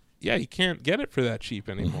that, yeah, you can't get it for that cheap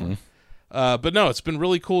anymore. Mm-hmm. But no, it's been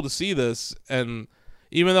really cool to see this. And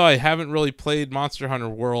even though I haven't really played Monster Hunter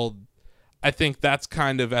World, I think that's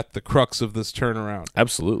kind of at the crux of this turnaround.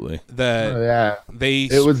 Absolutely. That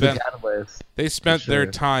it was the catalyst. They spent their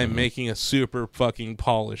time making a super fucking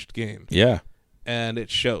polished game. Yeah. And it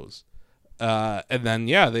shows. And then,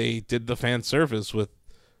 yeah, they did the fan service with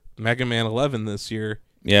Mega Man 11 this year.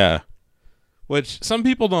 Yeah. Which some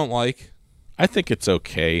people don't like. I think it's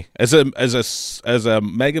okay. As a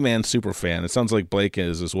Mega Man super fan, it sounds like Blake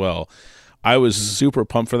is as well. I was super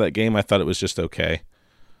pumped for that game. I thought it was just okay.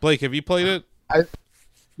 Blake, have you played it? I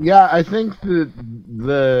think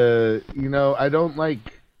I don't like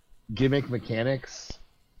gimmick mechanics.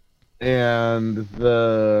 And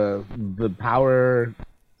the power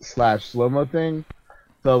 / slow-mo thing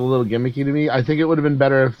felt a little gimmicky to me. I think it would have been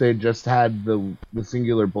better if they just had the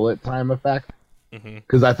singular bullet time effect,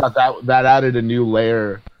 because I thought that added a new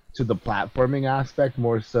layer to the platforming aspect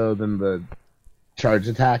more so than the charge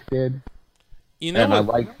attack did. You know, and I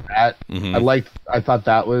liked that. I thought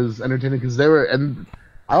that was entertaining because and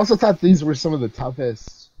I also thought these were some of the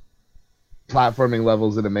toughest platforming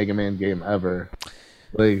levels in a Mega Man game ever.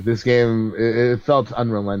 Like this game, it felt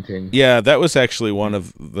unrelenting. Yeah, that was actually one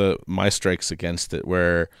of my strikes against it,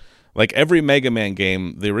 where like every Mega Man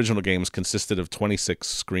game, the original games consisted of 26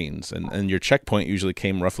 screens, and your checkpoint usually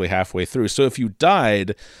came roughly halfway through. So if you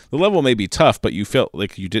died, the level may be tough, but you felt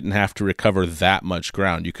like you didn't have to recover that much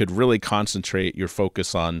ground. You could really concentrate your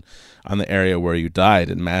focus on the area where you died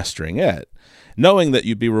and mastering it. knowing that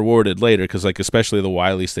you'd be rewarded later, because like especially the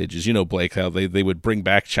Wily stages, you know, Blake, how they would bring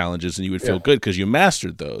back challenges and you would feel good because you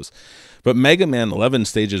mastered those. But Mega Man 11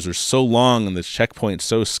 stages are so long and the checkpoints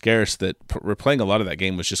so scarce that replaying a lot of that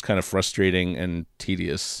game was just kind of frustrating and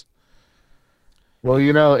tedious. Well,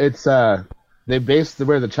 you know, it's they based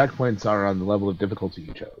where the checkpoints are on the level of difficulty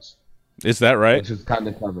you chose. Is that right? Which is kind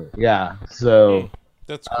of clever. Yeah. So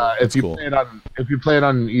that's cool. If you play it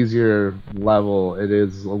on an easier level, it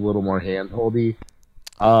is a little more handholdy.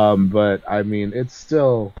 But I mean, it's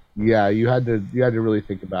still you had to really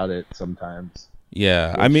think about it sometimes.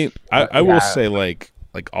 Yeah, I mean, I will say like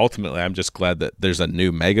ultimately, I'm just glad that there's a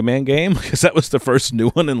new Mega Man game because that was the first new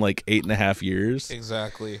one in like 8.5 years.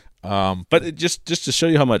 Exactly. But it just to show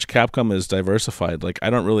you how much Capcom is diversified. Like, I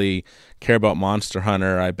don't really care about Monster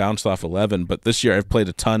Hunter. I bounced off 11, but this year I've played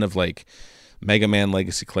a ton of like Mega Man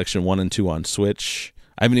Legacy Collection 1 and 2 on Switch.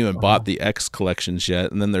 I haven't even bought the X collections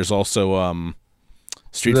yet, and then there's also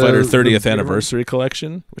Street Fighter 30th Anniversary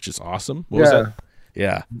Collection, which is awesome. What was that?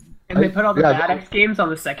 Yeah. And they put all the bad X games on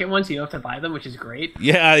the second one, so you don't have to buy them, which is great.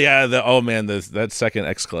 Yeah. That second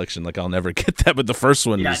X collection, like I'll never get that, but the first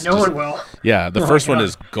one, one will. Yeah, the first one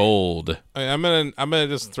is gold. I'm gonna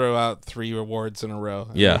just throw out 3 rewards in a row.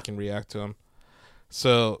 And I can react to them.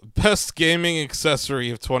 So, best gaming accessory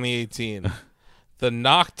of 2018, the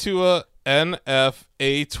Noctua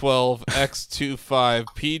NF-A12X25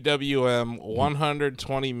 PWM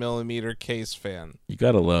 120mm case fan. You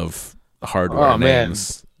gotta love hardware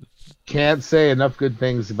names. Man. Can't say enough good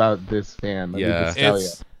things about this fan.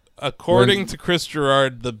 It's according to Chris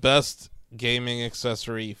Gerard, the best gaming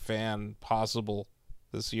accessory fan possible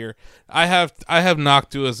this year. I have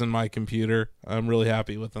Noctuas in my computer. I'm really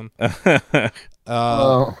happy with them. And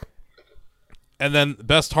then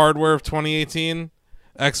best hardware of 2018,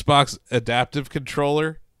 Xbox Adaptive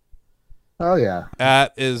Controller. Oh yeah,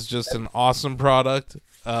 that is just an awesome product.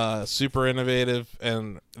 Super innovative,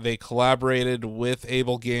 and they collaborated with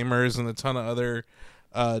Able Gamers and a ton of other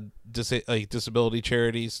disability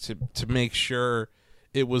charities to make sure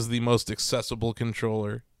it was the most accessible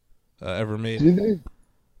controller ever made.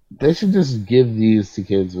 They should just give these to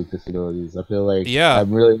kids with disabilities. I feel like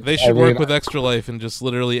they should work with Extra Life, and just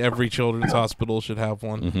literally every children's hospital should have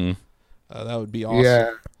one. Mm-hmm. That would be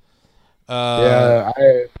awesome.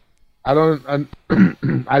 I don't.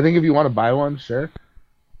 I think if you want to buy one, sure.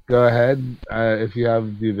 Go ahead if you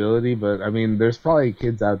have the ability, but I mean, there's probably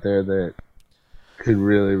kids out there that could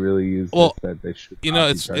really, really use this that they should. You know,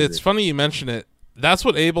 it's funny you mention it. That's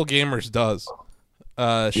what Able Gamers does.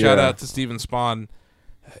 Shout out to Steven Spawn.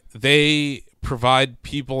 They provide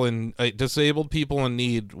people disabled people in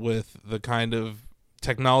need with the kind of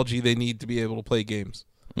technology they need to be able to play games.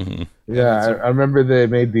 Mm-hmm. Yeah, I remember they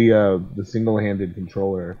made the single-handed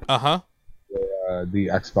controller. The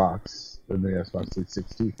Xbox. The Xbox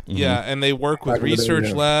 360. Mm-hmm. Yeah, and they work with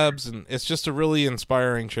research labs, and it's just a really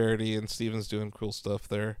inspiring charity. And Steven's doing cool stuff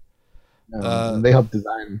there. And they helped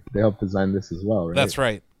design. They helped design this as well, right? That's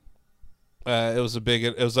right. It was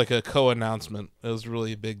like a co-announcement. It was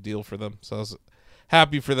really a big deal for them. So I was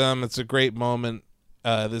happy for them. It's a great moment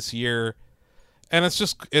this year, and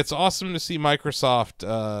it's awesome to see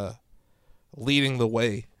Microsoft leading the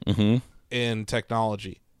way in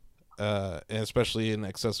technology, and especially in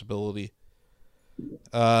accessibility.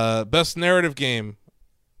 Best narrative game,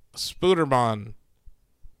 Spooderman.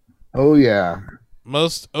 Oh yeah.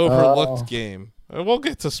 Most overlooked game. We'll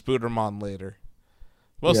get to Spooderman later.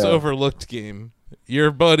 Most overlooked game,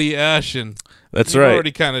 your buddy Ashen. That's You've right.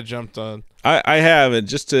 Already kind of jumped on. I have, and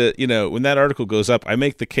just to when that article goes up, I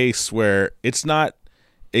make the case where it's not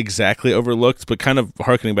exactly overlooked, but kind of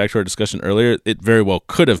harkening back to our discussion earlier, it very well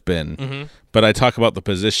could have been. Mm-hmm. But I talk about the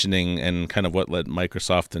positioning and kind of what led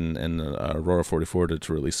Microsoft and Aurora 44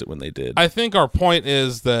 to release it when they did. I think our point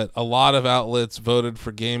is that a lot of outlets voted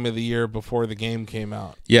for Game of the Year before the game came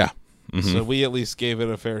out. Yeah. Mm-hmm. So we at least gave it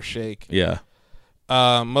a fair shake. Yeah.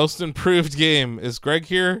 Most improved game. Is Greg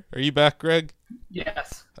here? Are you back, Greg?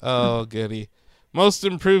 Yes. Oh, goody. Most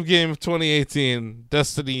improved game of 2018,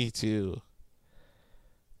 Destiny 2.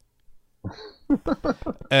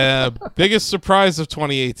 Biggest surprise of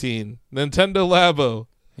 2018, Nintendo Labo.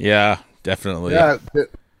 Yeah, definitely. Yeah,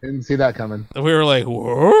 didn't see that coming. We were like,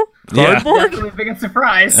 whoa? Cardboard? Definitely a big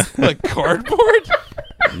surprise. Like cardboard?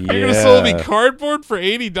 You're gonna sell me cardboard for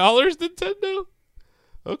 $80, Nintendo?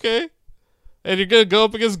 Okay. And you're gonna go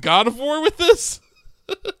up against God of War with this?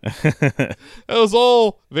 That was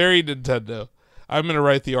all very Nintendo. I'm gonna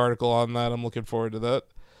write the article on that. I'm looking forward to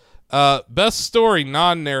that. Best story,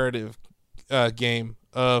 non-narrative game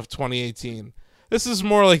of 2018. This is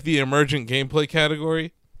more like the emergent gameplay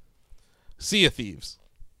category. Sea of Thieves.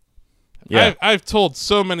 Yeah. I've told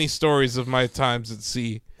so many stories of my times at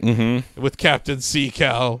sea with Captain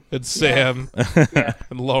Seacow and Sam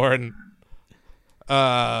and Lauren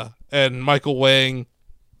and Michael Wang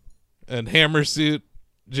and Hammersuit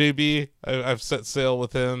JB. I've set sail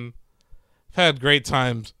with him. I've had great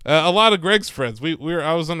times. A lot of Greg's friends.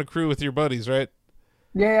 I was on a crew with your buddies, right?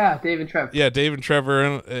 Yeah, Dave and Trevor. Yeah, Dave and Trevor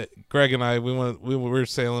and Greg and I. We were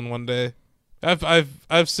sailing one day.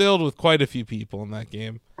 I've sailed with quite a few people in that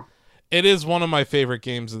game. It is one of my favorite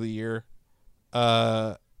games of the year.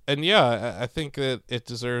 And yeah, I think that it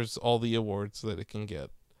deserves all the awards that it can get.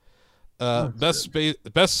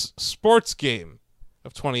 Best sports game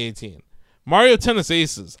of 2018. Mario Tennis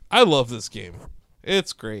Aces. I love this game.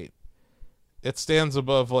 It's great. It stands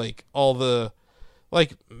above like all the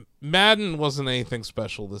Madden wasn't anything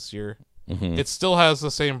special this year. It still has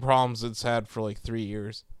the same problems it's had for like 3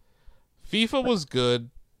 years. FIFA was good,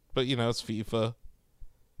 but it's FIFA.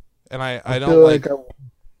 And I don't like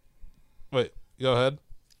Wait, go ahead.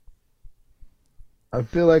 I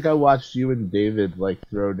feel like I watched you and David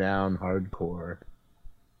throw down hardcore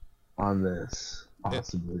on this,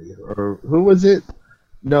 possibly. Yeah. Or who was it?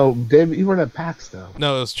 No, David, you weren't at PAX though.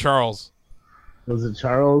 No, it was Charles. Was it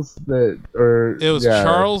Charles it was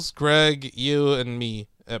Charles, Greg, you, and me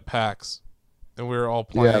at PAX, and we were all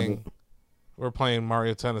playing. We were playing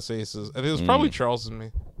Mario Tennis Aces. I think it was probably Charles and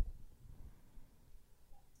me.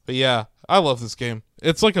 But yeah, I love this game.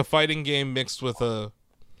 It's like a fighting game mixed with a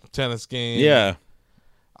tennis game. Yeah.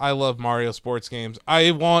 I love Mario sports games.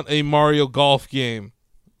 I want a Mario golf game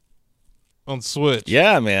on Switch.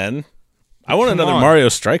 Yeah, man. I want another Mario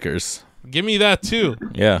Strikers. Give me that too.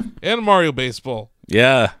 Yeah. And Mario Baseball.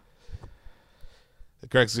 Yeah.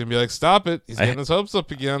 Greg's gonna be like, stop it. He's getting his hopes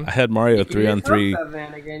up again. I had Mario 3-on-3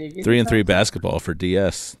 3-on-3 basketball for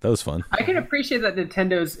DS. That was fun. I can appreciate that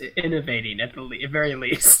Nintendo's innovating at the very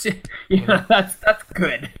least. That's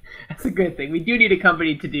good. That's a good thing. We do need a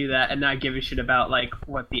company to do that and not give a shit about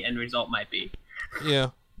what the end result might be. Yeah.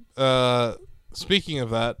 Speaking of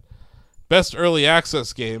that, best early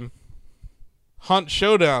access game, Hunt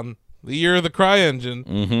Showdown. The year of the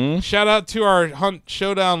CryEngine. Shout out to our Hunt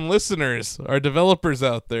Showdown listeners, our developers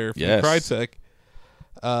out there from Crytek,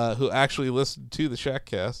 who actually listen to the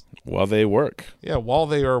Shackcast while they work. Yeah, while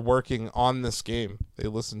they are working on this game, they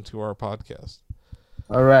listen to our podcast.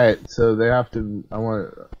 All right, so they have to. I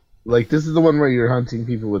want this is the one where you're hunting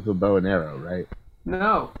people with a bow and arrow, right?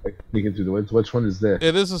 No. Sneaking through the woods. Which one is this?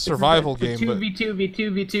 It is a survival game.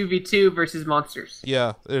 2v2 versus monsters.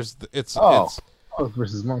 Yeah, it's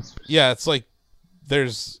versus monsters. Yeah, it's like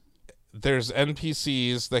there's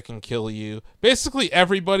NPCs that can kill you. Basically,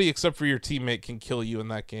 everybody except for your teammate can kill you in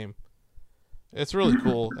that game. It's really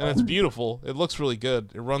cool and it's beautiful. It looks really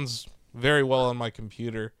good. It runs very well on my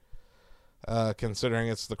computer, considering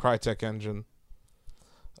it's the Crytek engine.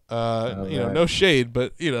 No shade,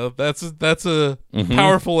 but that's a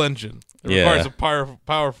powerful engine. It requires a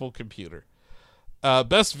powerful computer.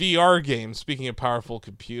 Best VR game. Speaking of powerful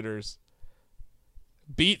computers.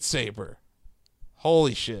 Beat Saber.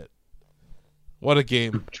 Holy shit. What a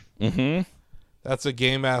game. That's a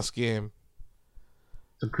game-ass game.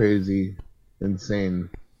 It's a crazy, insane.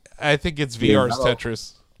 I think it's VR's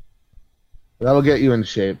Tetris. That'll get you in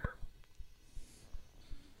shape.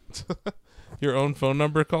 Your own phone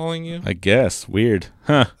number calling you? I guess. Weird.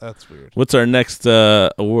 Huh. That's weird. What's our next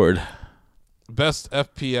award? Best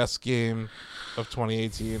FPS game of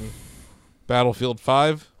 2018. Battlefield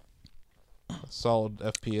 5. Solid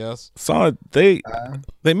FPS. Solid. They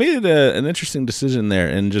made it an interesting decision there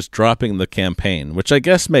in just dropping the campaign, which I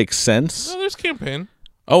guess makes sense. No, there's campaign.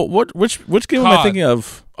 Oh, which game am I thinking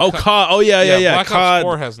of? Oh, COD. Oh, yeah. Black Ops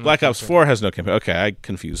 4 has no Black campaign. Ops 4 has no campaign. Okay, I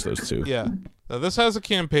confused those two. Yeah. Now, this has a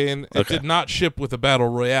campaign. It did not ship with a battle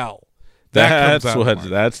royale. That's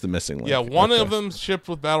the missing link. Yeah, one of them shipped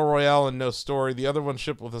with battle royale and no story. The other one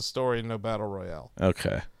shipped with a story and no battle royale.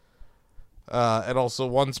 Okay. And also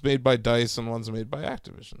one's made by DICE and one's made by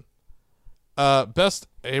Activision.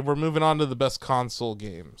 We're moving on to the best console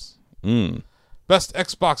games. Best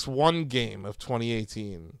Xbox One game of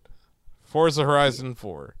 2018. Forza Horizon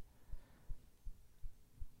 4.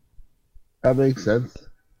 That makes sense.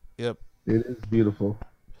 Yep. It is beautiful.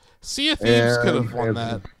 Sea of Thieves could have won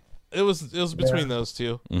that. It was between those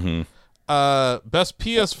two. Best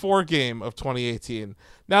PS4 game of 2018.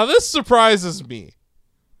 Now this surprises me.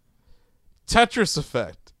 Tetris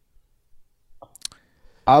Effect.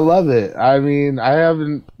 I love it. I mean, I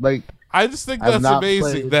haven't I just think that's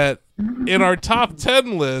amazing that in our top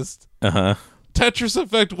 10 list, Tetris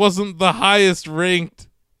Effect wasn't the highest ranked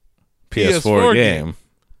PS4 game.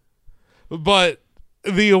 But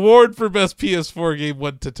the award for best PS4 game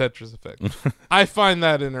went to Tetris Effect. I find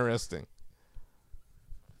that interesting.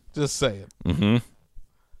 Just saying. Mm-hmm.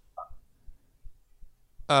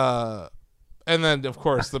 And then, of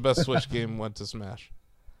course, the best Switch game went to Smash.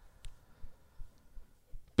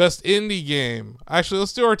 Best indie game. Actually,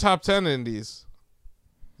 let's do our top 10 indies.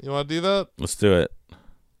 You want to do that? Let's do it.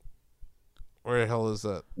 Where the hell is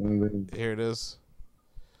that? Here it is.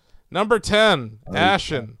 Number 10,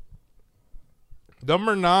 Ashen.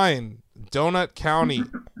 Number 9, Donut County.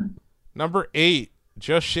 Number 8,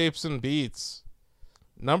 Just Shapes and Beats.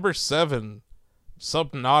 Number 7,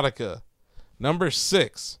 Subnautica. Number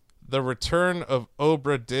 6, The Return of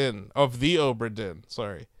Obra Dinn.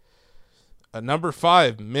 Sorry. Number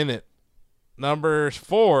 5, Minute. Number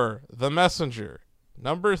 4, The Messenger.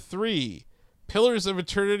 Number 3, Pillars of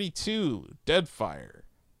Eternity 2, Deadfire.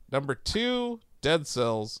 Number 2, Dead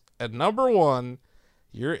Cells. And number 1,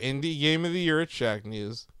 your indie game of the year at Shack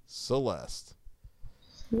News, Celeste.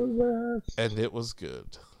 And it was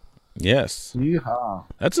good. Yes. Yeehaw.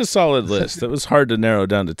 That's a solid list. It was hard to narrow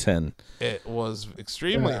down to 10. It was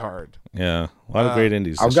extremely hard. Yeah. A lot of great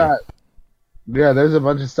indies. There's a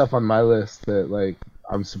bunch of stuff on my list that, like,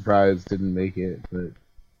 I'm surprised didn't make it.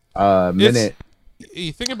 But Minute.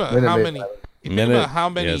 You think about Minute how made many... my- You think about how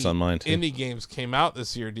many it's on mine too. indie games came out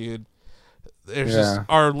this year, dude. There's just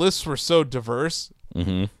our lists were so diverse.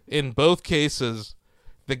 Mm-hmm. In both cases,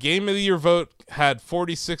 the Game of the Year vote had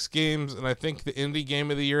 46 games, and I think the Indie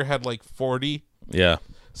Game of the Year had like 40. Yeah.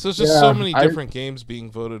 So it's just so many different games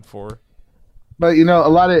being voted for. But you know, a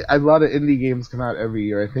lot of indie games come out every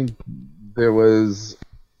year. I think there was,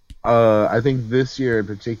 I think this year in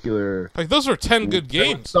particular, Like those are 10 good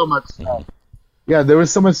games. so much stuff. Yeah, there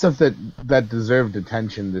was so much stuff that deserved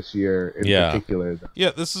attention this year in particular. Yeah,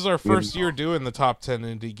 this is our first year doing the top 10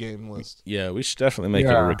 indie game list. Yeah, we should definitely make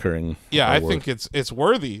it a recurring. Yeah, I award. think it's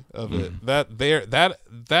worthy of it.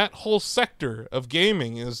 That whole sector of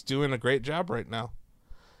gaming is doing a great job right now.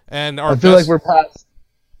 And I feel like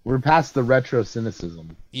we're past the retro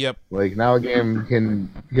cynicism. Yep. Like now a game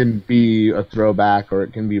can be a throwback, or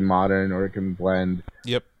it can be modern, or it can blend.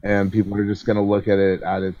 Yep. And people are just gonna look at it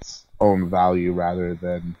at its own value rather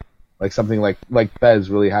than like something like Fez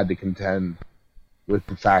really had to contend with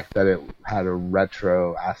the fact that it had a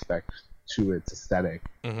retro aspect to its aesthetic.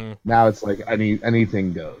 Mm-hmm. Now it's like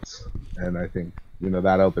anything goes, and I think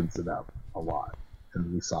that opens it up a lot,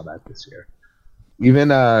 and we saw that this year. Even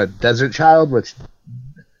Desert Child, which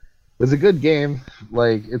was a good game,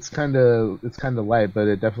 like it's kind of light, but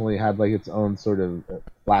it definitely had like its own sort of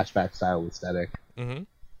flashback style aesthetic. Mm-hmm.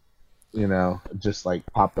 Just like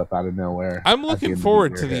popped up out of nowhere. I'm looking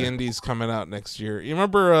forward to the indies coming out next year. You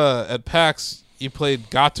remember at PAX you played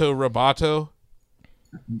Gato Roboto?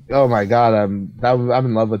 Oh my god, I'm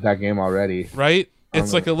in love with that game already. Right?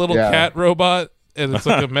 It's like a little cat robot, and it's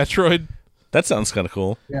like a Metroid. That sounds kind of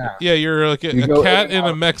cool. Yeah. Yeah, you're like a cat in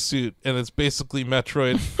a mech suit, and it's basically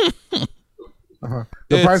Metroid.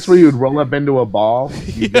 The parts where you'd roll up into a ball,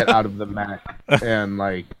 you get out of the mech, and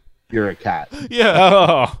like you're a cat. Yeah.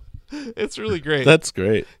 Oh, it's really great. that's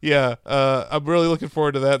great. Yeah, I'm really looking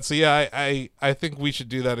forward to that. So yeah, I think we should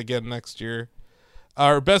do that again next year.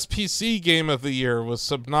 Our best PC game of the year was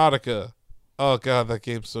Subnautica. Oh god, that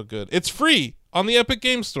game's so good. It's free on the Epic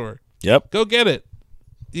Game Store. Yep. Go get it.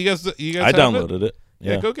 You guys I have downloaded it.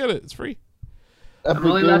 Yeah, go get it. It's free. I'm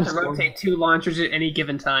only allowed to rotate 2 launchers at any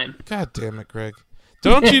given time. God damn it, Greg.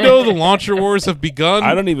 Don't you know the launcher wars have begun?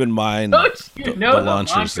 I don't even mind Don't you know the the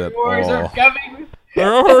launchers launcher at wars all. are coming?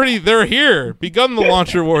 They're here. Begun the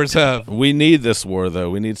launcher wars have. We need this war, though.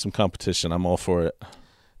 We need some competition. I'm all for it.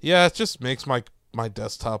 Yeah, it just makes my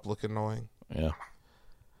desktop look annoying. Yeah.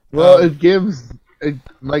 Well, it gives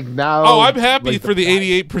like now. Oh, I'm happy like, for the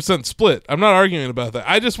 88% split. I'm not arguing about that.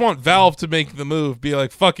 I just want Valve to make the move. Be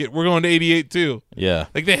like, fuck it, we're going to 88 too. Yeah.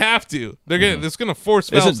 Like they have to. They're gonna. It's gonna force.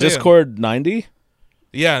 Valve's Isn't Discord 90?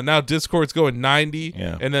 Yeah. Now Discord's going 90.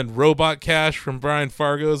 Yeah. And then Robot Cash from Brian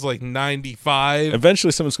Fargo is like 95.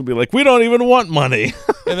 Eventually, someone's gonna be like, "We don't even want money."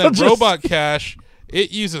 And then Robot Cash,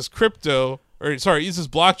 it uses it uses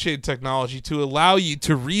blockchain technology to allow you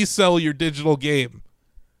to resell your digital game.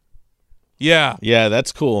 Yeah. Yeah,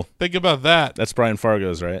 that's cool. Think about that. That's Brian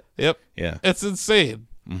Fargo's, right? Yep. Yeah. It's insane.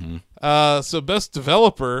 Mm-hmm. So best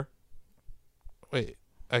developer. Wait,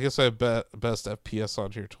 I guess I have best FPS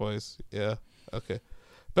on here twice. Yeah. Okay.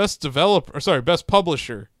 Best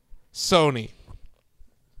publisher, Sony.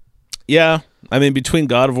 Yeah, I mean, between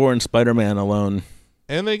God of War and Spider-Man alone,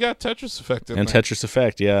 And they got Tetris Effect in and there. Tetris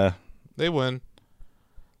Effect, yeah. They win.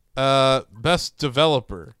 Best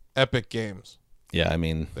developer, Epic Games. Yeah, I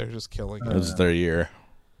mean, They're just killing it it. was their year.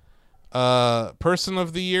 Person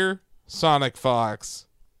of the year, Sonic Fox.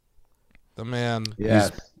 The man.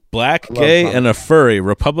 Yes. Black, gay, and a furry.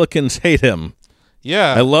 Republicans hate him.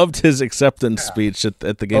 Yeah. I loved his acceptance speech at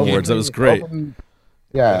the Game Awards. That was great.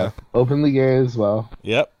 Openly gay as well.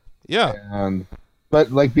 Yep. Yeah.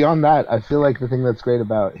 But like beyond that, I feel like the thing that's great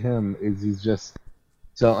about him is he's just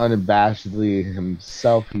so unabashedly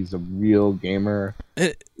himself. He's a real gamer.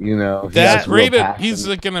 You know, he's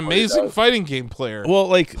like an amazing fighting game player. Well,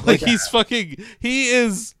 like he's fucking. He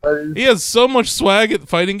has so much swag at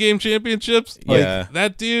fighting game championships. Like,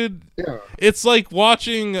 that dude. Yeah. It's like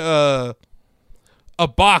watching a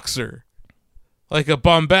boxer, like a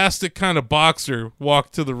bombastic kind of boxer,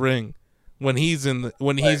 walk to the ring when he's in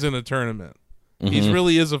a tournament. Mm-hmm. He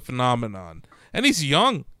really is a phenomenon, and he's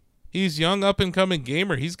young. He's young, up and coming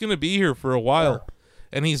gamer. He's gonna be here for a while,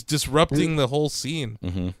 and he's disrupting the whole scene.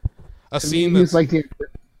 Mm-hmm. He's like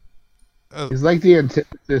the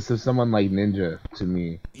antithesis of someone like Ninja to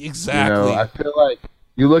me. Exactly. You know, I feel like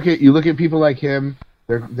you look at people like him.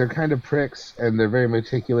 They're kind of pricks, and they're very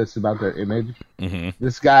meticulous about their image. Mm-hmm.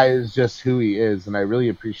 This guy is just who he is, and I really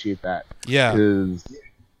appreciate that. Yeah. Because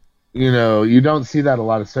you know, you don't see that a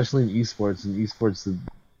lot, especially in esports. In esports,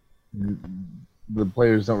 the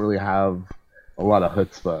players don't really have a lot of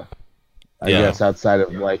chutzpah, I guess, outside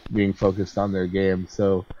of like being focused on their game.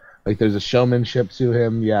 So, like, there's a showmanship to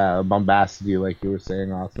him, a bombacity, like you were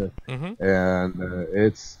saying, also, and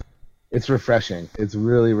it's refreshing. It's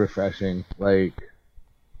really refreshing. Like,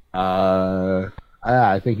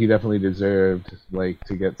 I think he definitely deserved like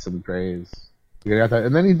to get some praise.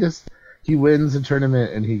 And then he wins a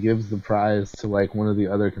tournament and he gives the prize to like one of the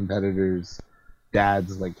other competitors'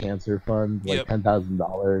 dad's like cancer fund, like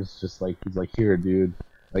 $10,000. Just like he's like, here, dude,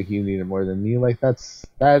 like you need it more than me. Like that's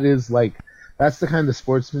the kind of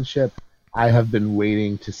sportsmanship I have been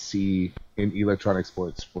waiting to see in electronic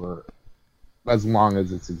sports for as long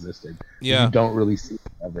as it's existed. Yeah, you don't really see it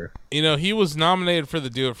ever. You know, he was nominated for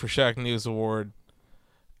the Do It for Shaq News Award.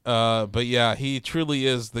 But yeah, he truly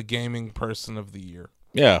is the gaming person of the year.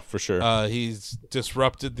 Yeah, for sure. He's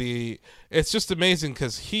disrupted it's just amazing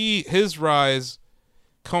because his rise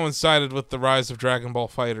coincided with the rise of Dragon Ball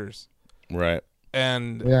FighterZ. Right.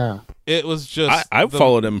 And it was just I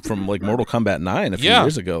followed him from like Mortal Kombat 9 a few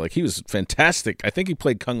years ago. Like he was fantastic. I think he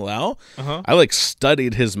played Kung Lao. I like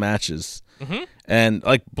studied his matches. And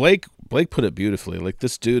like Blake put it beautifully. Like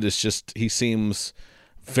this dude is just, he seems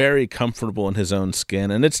very comfortable in his own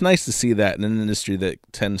skin, and it's nice to see that in an industry that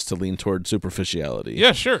tends to lean toward superficiality.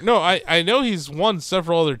 Yeah, sure. No, I know he's won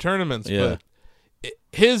several other tournaments, but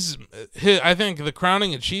his I think the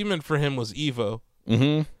crowning achievement for him was EVO.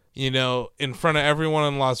 Mm-hmm. You know, in front of everyone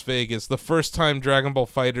in Las Vegas, the first time Dragon Ball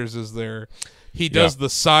FighterZ is there, he does the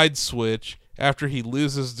side switch after he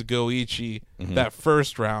loses to Goichi that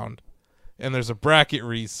first round, and there's a bracket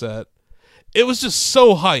reset. It was just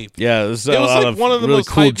so hype. Yeah, it was like one of the really most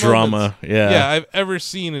cool hype drama. moments, I've ever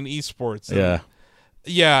seen in esports. And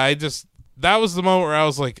that was the moment where I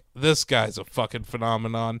was like, this guy's a fucking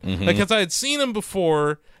phenomenon. Like, because I had seen him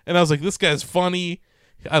before, and I was like, this guy's funny.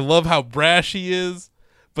 I love how brash he is.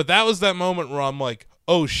 But that was that moment where I'm like,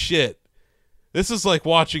 oh shit, this is like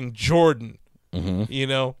watching Jordan. You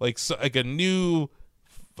know, like a new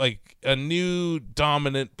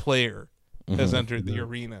dominant player has entered the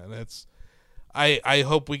arena, and it's. I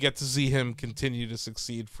hope we get to see him continue to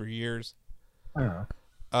succeed for years. But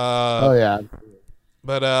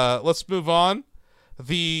let's move on.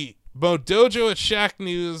 The MoDojo at Shaq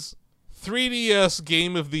News 3DS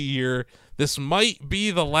Game of the Year. This might be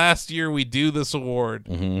the last year we do this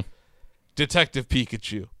award. Detective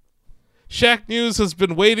Pikachu. Shaq News has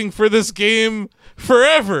been waiting for this game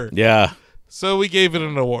forever. Yeah. So we gave it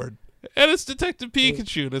an award. And it's Detective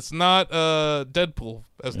Pikachu, and it's not Deadpool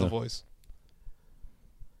as the voice.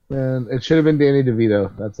 Man, it should have been Danny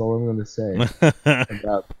DeVito. That's all I'm going to say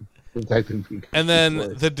about Detective Pikachu. And then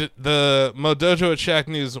the MoDojo at Shaq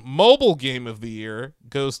News mobile game of the year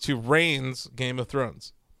goes to Reigns Game of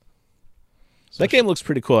Thrones. So that game looks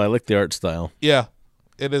pretty cool. I like the art style. Yeah,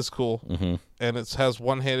 it is cool. And it has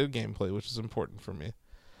one-handed gameplay, which is important for me.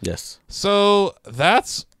 Yes. So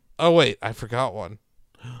that's... Oh, wait, I forgot one.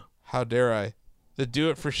 How dare I? The Do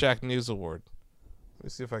It for Shaq News Award. Let me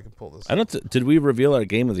see if I can pull this. Did we reveal our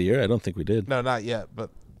game of the year? I don't think we did. No, not yet, but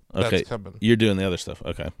that's coming. You're doing the other stuff.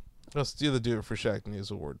 Okay. Let's do the Do It for Shaq News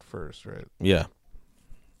Award first, right? Yeah.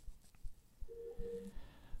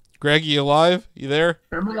 Greg, you alive? You there?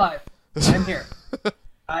 I'm alive. I'm here.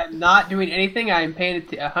 I'm not doing anything. I'm paying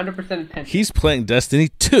 100% attention. He's playing Destiny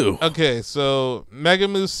 2. Okay, so Mega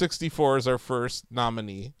Moose 64 is our first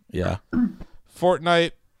nominee. Yeah.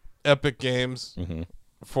 Fortnite, Epic Games,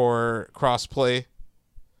 for crossplay.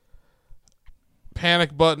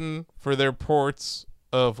 Panic Button for their ports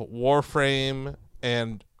of Warframe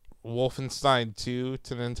and Wolfenstein 2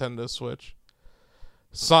 to Nintendo Switch.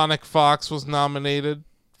 Sonic Fox was nominated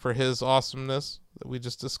for his awesomeness that we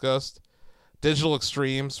just discussed. Digital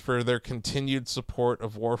Extremes for their continued support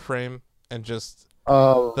of Warframe and just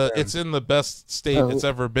it's in the best state it's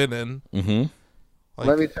ever been in. Mm-hmm.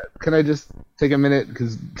 Like, can I just take a minute,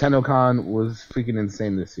 because TennoCon was freaking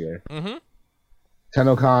insane this year. Mm-hmm.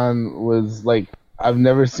 TennoCon was like, I've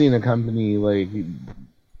never seen a company like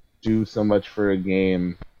do so much for a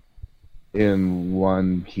game in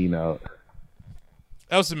one keynote.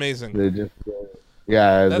 That was amazing. They just,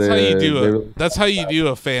 yeah. That's how you do That's how you do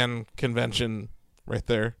a fan convention, right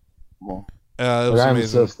there. Cool. It was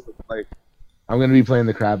amazing. I'm gonna be playing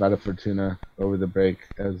the crap out of Fortuna over the break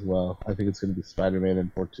as well. I think it's gonna be Spider-Man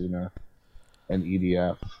and Fortuna and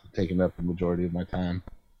EDF taking up the majority of my time.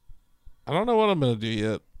 I don't know what I'm gonna do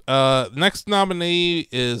yet. Next nominee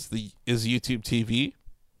is YouTube TV.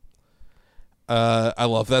 I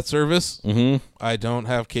love that service. Mm-hmm. I don't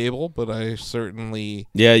have cable, but I certainly...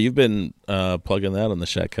 Yeah, you've been plugging that on the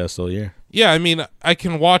Shackcast all year. Yeah, I mean, I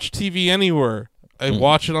can watch TV anywhere. I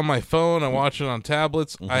watch it on my phone. I watch it on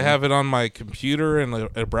tablets. Mm-hmm. I have it on my computer in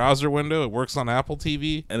a browser window. It works on Apple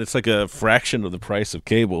TV. And it's like a fraction of the price of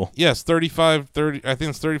cable. Yes, I think it's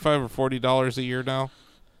 $35 or $40 a year now.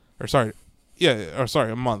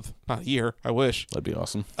 A month, not a year. I wish. That'd be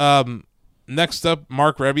awesome. Next up,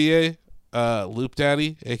 Mark Rebier, Loop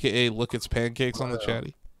Daddy, aka Look It's Pancakes on the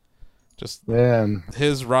Chatty. Just Man,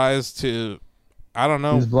 his rise to, I don't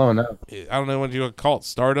know. he's blowing up. I don't know what you would call it.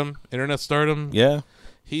 Stardom, internet stardom. Yeah.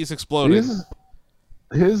 He's exploded.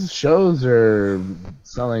 His shows are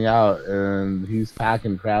selling out, and he's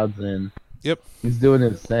packing crowds in. Yep. He's doing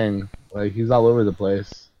his thing. Like, he's all over the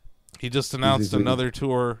place. He just announced another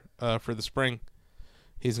tour for the spring.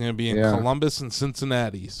 He's going to be in Columbus and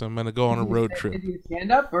Cincinnati, so I'm going to go on a road trip. Is he a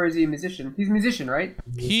stand-up or is he a musician? He's a musician, right?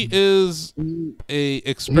 He is a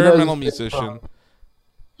experimental musician.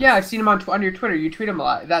 Yeah, I've seen him on your Twitter. You tweet him a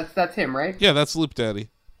lot. That's him, right? Yeah, that's Loop Daddy.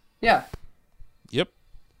 Yeah. Yep.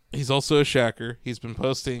 He's also a shacker. He's been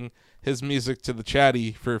posting his music to the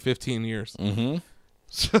Chatty for 15 years. Mm-hmm.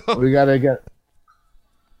 So we gotta get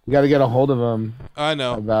a hold of him. I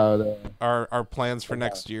know about our plans for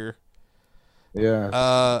next year.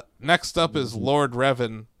 Yeah. Next up is Lord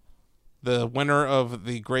Revan, the winner of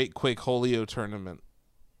the Great Quakeholio tournament.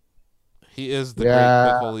 He is the Great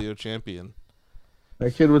Quakeholio champion.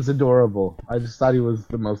 That kid was adorable. I just thought he was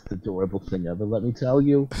the most adorable thing ever. Let me tell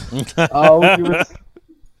you. Oh,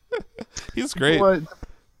 he's great.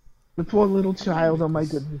 The poor little child. Oh my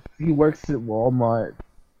goodness. He works at Walmart,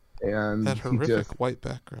 and that horrific he just white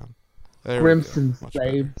background. Crimson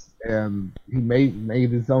saves, and he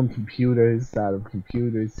made his own computers out of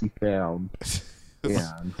computers he found.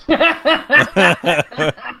 And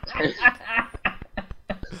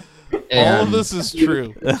all of this is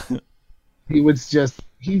true. He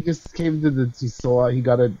just came to he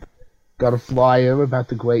got a flyer about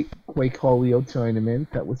the Quakeholio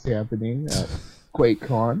tournament that was happening at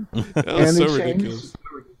QuakeCon. That was so ridiculous.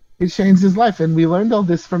 It changed his life, and we learned all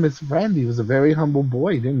this from his friend. He was a very humble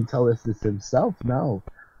boy. He didn't tell us this himself, no.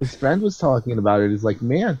 His friend was talking about it. He's like,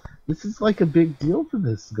 man, this is like a big deal for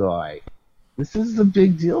this guy. This is a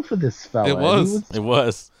big deal for this fella. It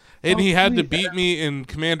was. And he had to beat me in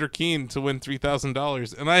Commander Keen to win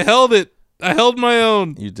 $3,000, and I held it. I held my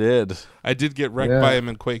own. You did. I did get wrecked by him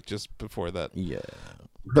in Quake just before that. Yeah.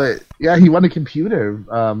 But, yeah, he won a computer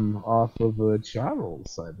off of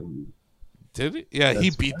Charles, I believe. Did he? Yeah, he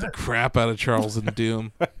beat the crap out of Charles in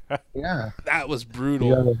Doom. Yeah. That was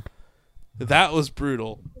brutal. That was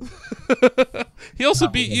brutal. He also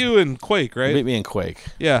beat you in Quake, right? He beat me in Quake.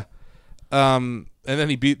 Yeah. And then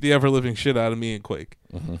he beat the ever-living shit out of me in Quake.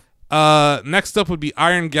 Mm-hmm. Next up would be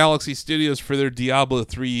Iron Galaxy Studios for their Diablo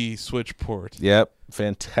 3 Switch port. Yep.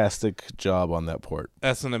 Fantastic job on that port.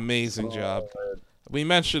 That's an amazing job. We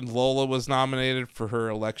mentioned Lola was nominated for her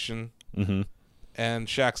election. Mm-hmm. And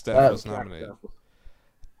Shackstaff was nominated.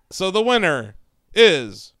 So the winner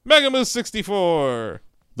is Megamoose 64.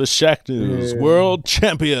 The Shack News World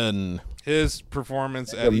Champion. His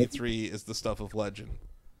performance at E3 is the stuff of legend.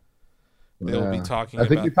 They'll be talking about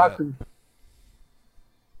that.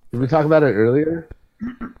 Did we talk about it earlier?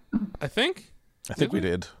 I think we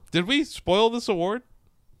did. Did we spoil this award?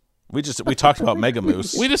 We talked about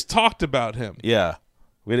Megamoose. We just talked about him. Yeah.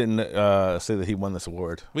 We didn't say that he won this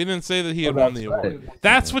award. We didn't say that he had won the award.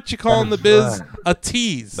 That's what you call in the biz a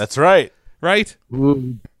tease. That's right. Right?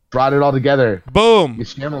 Ooh, brought it all together. Boom. You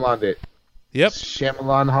Shyamalan'd it. Yep.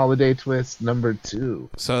 Shyamalan Holiday Twist #2.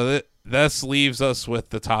 So this leaves us with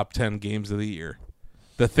the top 10 games of the year.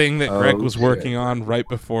 The thing that Greg was working on right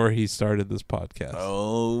before he started this podcast.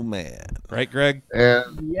 Oh, man. Right, Greg?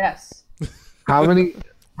 And Yes. how many?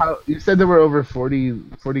 You said there were over 40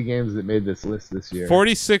 games that made this list this year.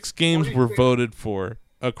 46 games were voted for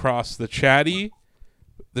across the Shack News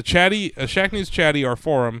Chatty, our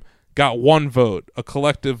forum, got one vote, a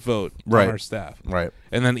collective vote on our staff. Right.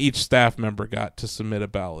 And then each staff member got to submit a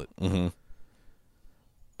ballot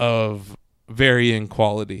of varying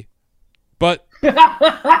quality. But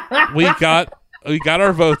we got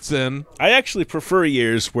our votes in. I actually prefer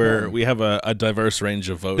years where we have a diverse range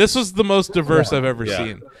of votes. This was the most diverse I've ever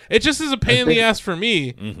seen. It just is a pain in the ass for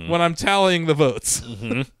me when I'm tallying the votes.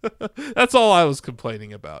 That's all I was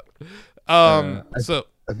complaining about. I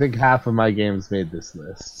think half of my games made this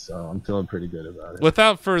list, so I'm feeling pretty good about it.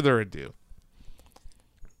 Without further ado,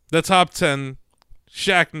 the top 10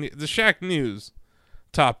 the Shack News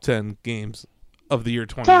top 10 games of the year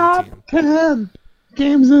 2018. Top 10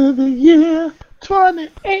 games of the year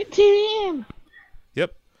 2018.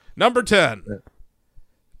 Yep. Number 10,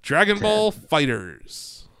 Dragon Ball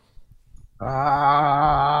FighterZ.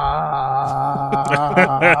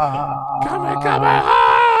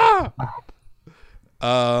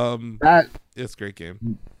 It's a great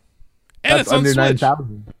game. And it's on under Switch.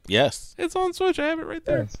 9,000. Yes. It's on Switch. I have it right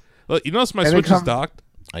there. Yes. Look, you notice my Switch is docked?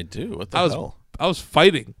 I do. What the hell? I was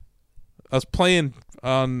fighting. I was playing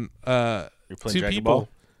on You're playing two Dragon people. Ball?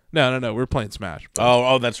 No. We're playing Smash. But,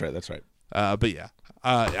 Oh, that's right. That's right. but yeah,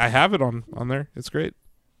 I have it on there. It's great.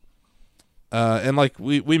 And like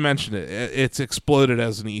we mentioned it's exploded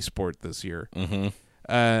as an esport this year. Mm-hmm.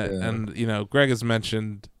 And Greg has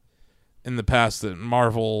mentioned in the past that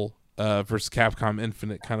Marvel versus Capcom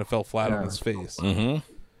Infinite kind of fell flat on its face. Mm-hmm.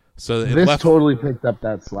 So This totally picked up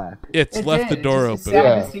that slack. It's left the door It's open.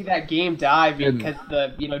 sad to see that game die because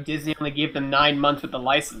Disney only gave them 9 months with the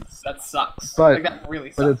license. That sucks. But- that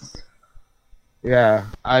really But sucks.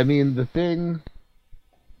 I mean the thing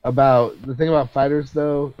about Fighters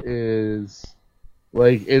though is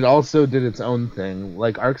like it also did its own thing.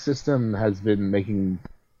 Like Arc System has been making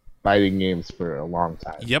fighting games for a long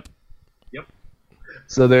time. Yep.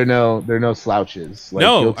 So they're no slouches. Like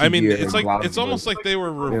No, Guilty I mean Gear it's and like it's almost like they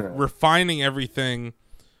were refining everything,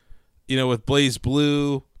 with Blaze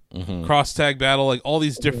Blue, Cross Tag Battle, like all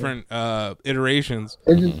these different iterations,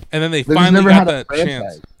 and then they finally never got had a that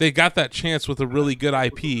chance. They got that chance with a really good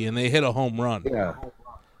IP, and they hit a home run.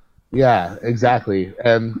 Yeah, exactly.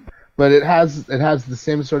 But it has the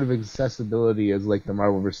same sort of accessibility as like the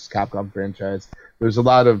Marvel vs. Capcom franchise. There's a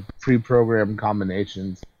lot of pre-programmed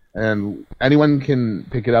combinations, and anyone can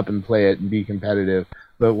pick it up and play it and be competitive.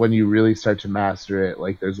 But when you really start to master it,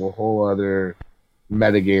 like there's a whole other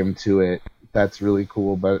metagame to it that's really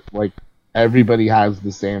cool. But like everybody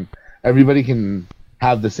can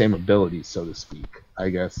have the same abilities, so to speak, I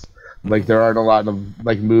guess. Like there aren't a lot of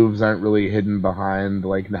like moves aren't really hidden behind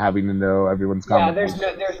like having to know everyone's Yeah, combination.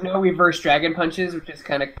 there's no reverse dragon punches, which is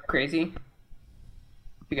kind of crazy.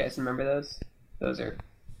 You guys remember those? Those are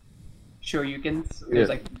Shoryukens.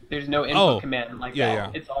 There's no input command like that.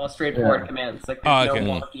 Yeah. It's all straightforward commands. Like there's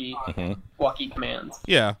no walkie commands.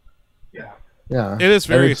 Yeah, Yeah, it is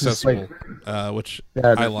very And it's just, accessible, like- which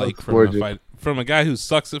Yeah, I it like looks from gorgeous. from a guy who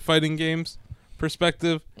sucks at fighting games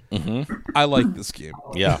perspective. I like this game.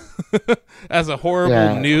 Yeah. As a horrible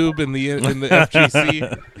noob in the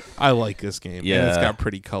FGC, I like this game. Yeah. And it's got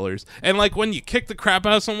pretty colors. And like when you kick the crap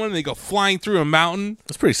out of someone and they go flying through a mountain,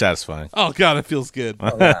 It's pretty satisfying. oh god, it feels good.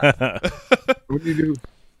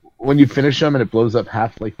 When you finish them and it blows up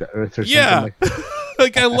half like the earth or Yeah. something like that.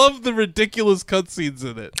 Like I love the ridiculous cutscenes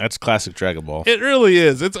in it. That's classic Dragon Ball. It really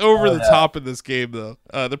is. It's over the top in this game though.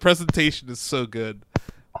 The presentation is so good.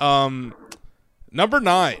 Number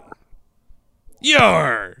 9.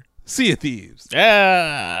 Sea of Thieves.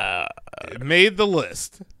 Yeah. It made the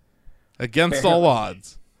list against all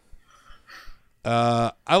odds.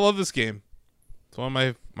 I love this game. It's one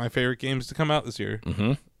of my favorite games to come out this year.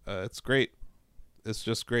 It's great. It's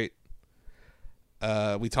just great.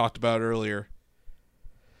 We talked about it earlier.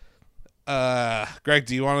 Greg,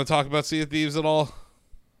 do you want to talk about Sea of Thieves at all?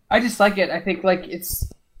 I just like it. I think like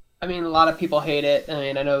it's. I mean, a lot of people hate it. I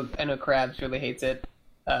mean, I know Krabs really hates it.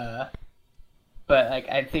 But like,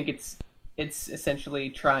 I think it's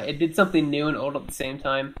essentially it did something new and old at the same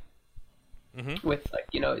time. With like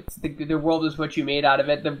it's the world is what you made out of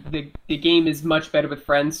it. The game is much better with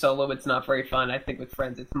friends. Solo, it's not very fun. I think with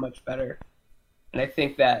friends, it's much better. And I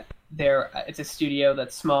think that it's a studio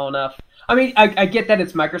that's small enough. I mean, I get that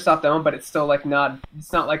it's Microsoft owned, but it's still like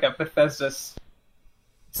it's not like a Bethesda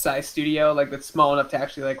size studio, like that's small enough to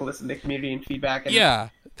actually like listen to community and feedback. And Yeah,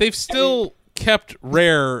 they've still kept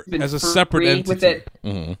Rare been as a separate free entity. with it,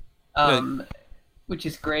 Mm-hmm. which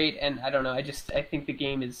is great. And I don't know, I think the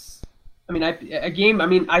game is. I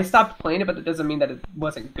mean, I stopped playing it, but that doesn't mean that it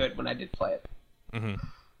wasn't good when I did play it. Mm-hmm.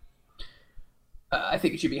 I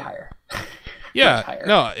think it should be higher. Yeah, Much higher.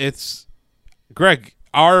 no, it's Greg.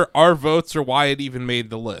 Our votes are why it even made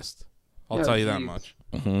the list. I'll Oh, tell you that geez. much.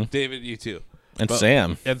 Mm-hmm. David, you too, And But-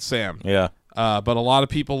 Sam. and Sam. Yeah. But a lot of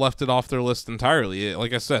people left it off their list entirely.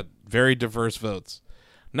 Like I said, very diverse votes.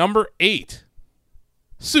 Number 8,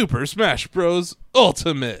 Super Smash Bros.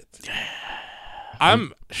 Ultimate.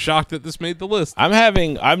 I'm shocked that this made the list. I've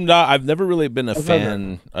never really been a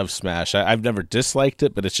fan of Smash. I've never disliked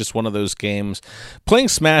it, but it's just one of those games. Playing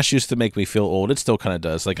Smash used to make me feel old. It still kind of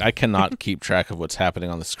does. Like, I cannot keep track of what's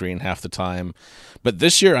happening on the screen half the time. But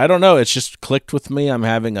this year, I don't know. It's just clicked with me. I'm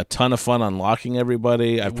having a ton of fun unlocking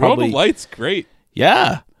everybody. World of Light's great.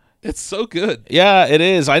 Yeah. It's so good. Yeah, it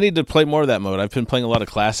is. I need to play more of that mode. I've been playing a lot of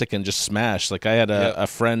classic and just Smash. Like, I had Yeah. a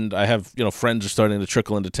friend. I have, friends are starting to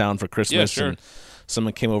trickle into town for Christmas. Yeah, sure. And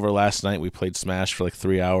someone came over last night. We played Smash for like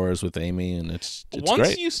 3 hours with Amy, and it's Once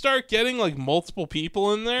great. you start getting like multiple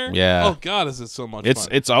people in there, Yeah. oh god, is it so much fun.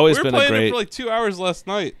 It's always we were been a playing great. it for like 2 hours last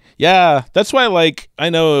night. Yeah, that's why. Like, I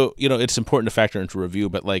know it's important to factor into review,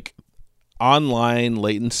 but like online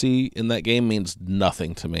latency in that game means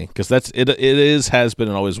nothing to me because has been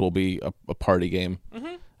and always will be a party game.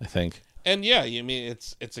 Mm-hmm. I think. And yeah, you mean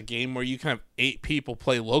it's a game where you can have 8 people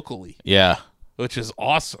play locally, Yeah, which is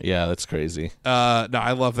awesome. yeah, that's crazy. No,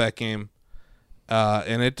 I love that game,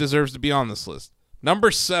 and it deserves to be on this list. Number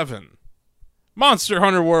 7, Monster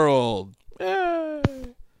Hunter World.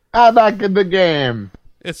 I'm back in the game.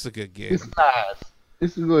 It's a good game. It's nice.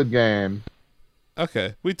 It's a good game.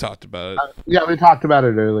 Okay, we talked about it. Yeah, we talked about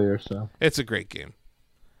it earlier, so. It's a great game.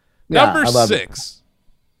 Yeah, Number I love 6.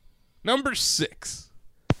 Number 6,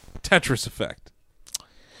 Tetris Effect.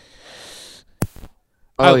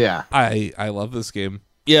 Oh, yeah. I love this game.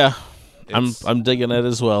 Yeah, It's- I'm digging it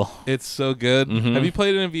as well. It's so good. Mhm. Have you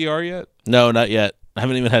played it in VR yet? No, not yet. I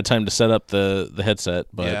haven't even had time to set up the headset,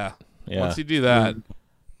 but yeah. yeah. Once you do that,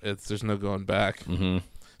 there's no going back. hmm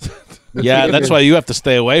Yeah, that's why you have to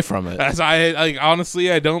stay away from it As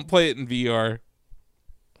honestly, I don't play it in VR.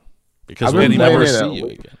 because I've we'll been never playing it see at you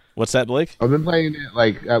work. again. What's that, Blake? I've been playing it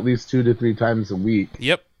like at least 2 to 3 times a week.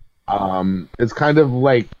 Yep. It's kind of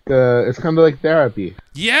like therapy.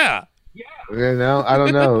 Yeah. I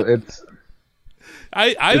don't know. It's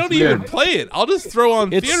I don't It's even weird. play it. I'll just throw on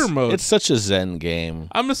theater mode. It's such a zen game.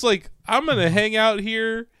 I'm just like, I'm gonna hang out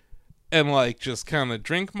here and like just kind of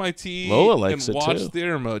drink my tea Lola likes and it, watch too.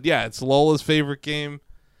 theater mode. Yeah, it's Lola's favorite game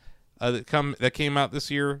that came out this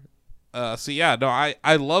year. So yeah, no,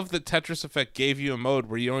 I love that Tetris Effect gave you a mode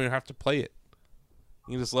where you don't even have to play it.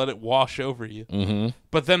 You just let it wash over you. Mm-hmm.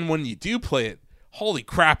 But then when you do play it, holy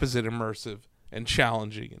crap, is it immersive and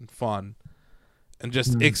challenging and fun and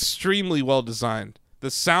just extremely well designed. The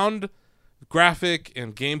sound, graphic,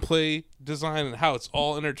 and gameplay design and how it's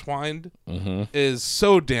all intertwined Mm-hmm. is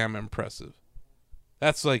so damn impressive.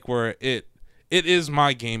 That's like where it is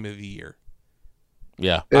my game of the year.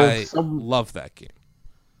 Yeah. if, I love that game.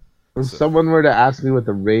 if someone were to ask me what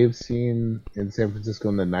the rave scene in San Francisco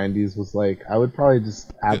in the 90s was like, I would probably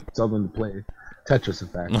just ask someone to play Tetris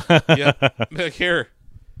Effect. Yeah, like here.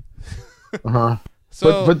 Uh-huh.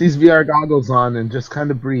 So Put these VR goggles on and just kind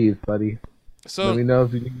of breathe, buddy. Let me so know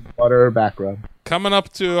if you need water or back rub. coming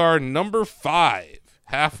up to our number 5,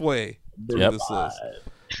 halfway through Yep. this list.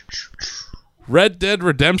 Red Dead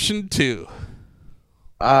Redemption 2.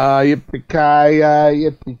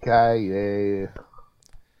 Yippee-ki-yay.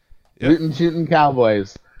 Yep. Rootin' shooting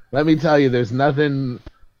cowboys. Let me tell you, there's nothing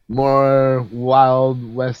more Wild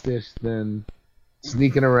Westish than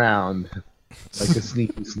sneaking around like a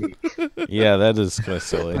sneaky sneak. Yeah, that is kind of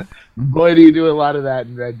silly. Boy, do you do a lot of that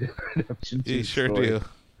in Red Dead Redemption 2. You sure story. do.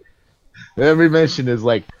 Every mission is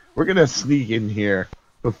like, we're going to sneak in here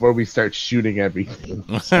before we start shooting everything.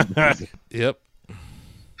 Yep.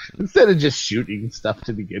 Instead of just shooting stuff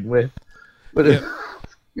to begin with. But Yep.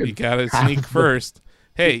 You gotta sneak first.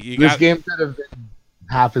 Hey, you this got. game could have been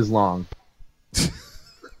half as long.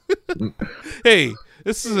 Hey,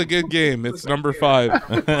 this is a good game. It's number 5.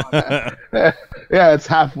 Yeah, it's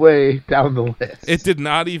halfway down the list. It did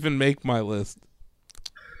not even make my list.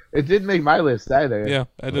 It didn't make my list either. Yeah,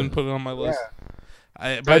 I didn't put it on my list.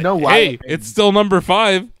 I But know why hey, it made it's still number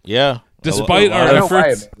 5. Yeah. Despite A our lot I know of- why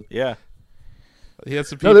efforts. it made it. Yeah. He had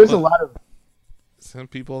some No, people. there's a lot of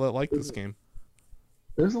that like this game.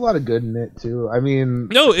 good in it too. I mean,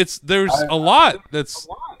 No, there's a lot that's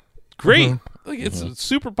great. Like it's a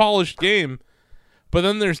super polished game, but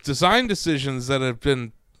then there's design decisions that have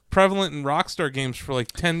been prevalent in Rockstar games for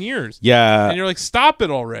like 10 years. Yeah. And you're like, stop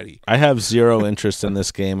it already. I have zero interest in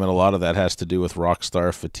this game, and a lot of that has to do with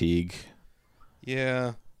Rockstar fatigue.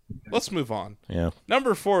 Yeah. Let's move on. Yeah.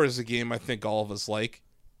 Number 4 is a game I think all of us like.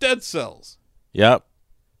 Dead Cells. Yep.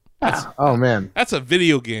 Oh man, That's a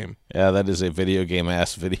video game. Yeah, that is a video game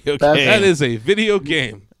video That- game. That is a video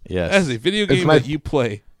game. Yes. That is a video game that you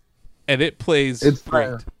play. And it plays It's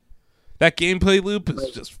great. my- That gameplay loop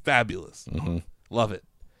is just fabulous. Love it.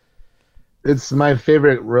 it's my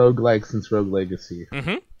favorite roguelike since Rogue Legacy.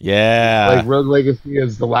 Yeah. Like Rogue Legacy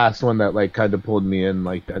is the last one that like kind of pulled me in,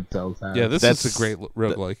 like Dead Cells has. Yeah, this That's- is a great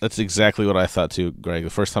roguelike. That's exactly what I thought too, Greg. The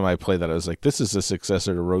first time I played that, I was like, this is a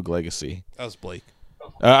successor to Rogue Legacy. That was Blake.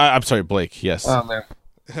 I'm sorry, Blake. Yes. Oh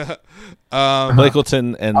man,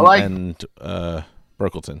 Blakelton and I like-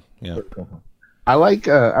 Burkleton. Yeah. I like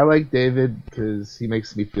David because he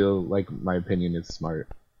makes me feel like my opinion is smart.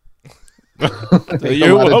 You're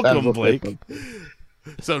A lot of times welcome, I'll say Blake. something.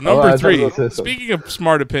 So number I 3, thought it was- speaking of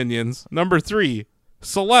smart opinions, number 3,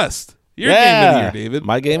 Celeste. Your Yeah. game of the year, David.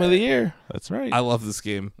 My game of the year. That's right. I love this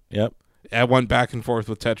game. Yep. I went back and forth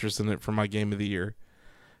with Tetris in it for my game of the year.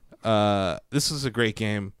 This is a great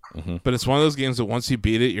game, but it's one of those games that once you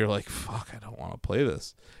beat it, you're like, fuck, I don't want to play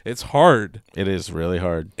this. It's hard, It is really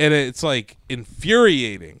hard. and it's like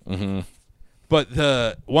infuriating. Mm-hmm.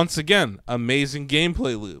 But once again, amazing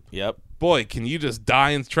gameplay loop. Yep. Boy, can you just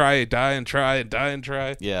die and try, die and try, and die and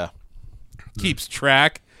try? Yeah. Keeps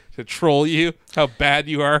track to troll you, how bad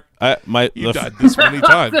you are. You died this many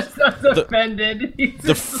times. Sounds offended.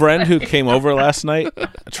 The friend who came over last night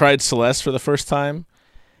tried Celeste for the first time.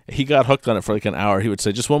 He got hooked on it for like an hour. He would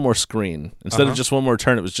say, just one more screen. Instead of just one more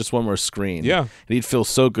turn, it was just one more screen. Yeah. And he'd feel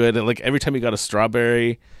so good. And like every time he got a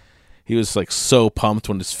strawberry, he was like so pumped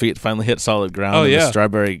when his feet finally hit solid ground and the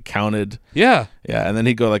strawberry counted. Yeah. Yeah. And then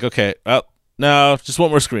he'd go like, okay, well, no, just one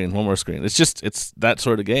more screen, one more screen. It's that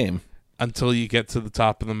sort of game. Until you get to the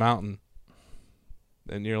top of the mountain.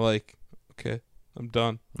 And you're like, okay, I'm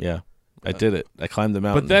done. Yeah. I did it. I climbed the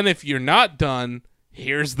mountain. But then if you're not done,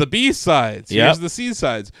 here's the B-sides. Here's the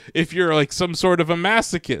C-sides. If you're like some sort of a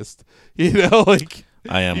masochist, like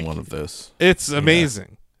I am one of those. it's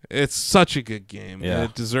amazing. It's such a good game. Yeah. And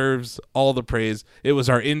it deserves all the praise. It was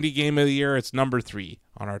our indie game of the year. It's number 3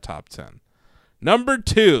 on our top 10. Number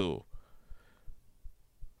 2.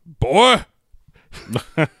 Boy.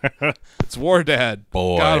 It's War Dad.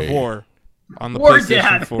 Boy. God of War. On the War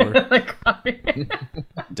PlayStation Dad.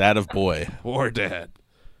 4. Dad of boy. War Dad.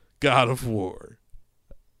 God of War.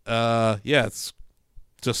 Yeah, it's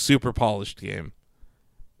just super polished game.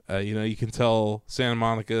 You can tell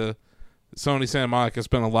Sony Santa Monica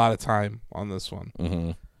spent a lot of time on this one.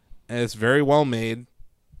 Mm-hmm. And it's very well made.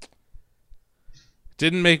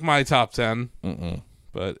 Didn't make my top 10,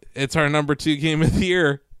 but it's our number 2 game of the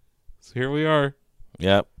year. So here we are.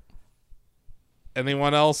 Yep.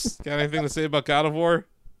 Anyone else got anything to say about God of War?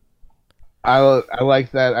 I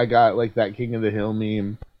like that. I got like that King of the Hill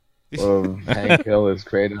meme of Hank Hill as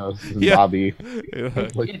Kratos and Yeah. Bobby.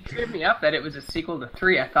 Like, It tripped me up that it was a sequel to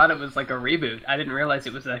 3. I thought it was like a reboot. I didn't realize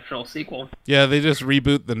it was an actual sequel. Yeah, they just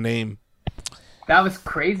reboot the name. That was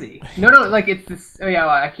crazy. No, like it's this. Oh yeah,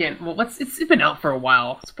 well, I can't. Well, it's been out for a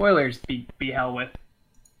while. Spoilers be hell with.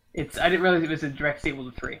 I didn't realize it was a direct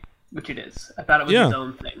sequel to 3, which it is. I thought it was its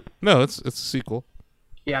own thing. No, it's a sequel.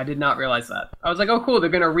 Yeah, I did not realize that. I was like, oh cool, they're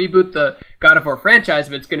gonna reboot the God of War franchise,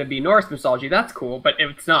 but it's gonna be Norse mythology. That's cool, but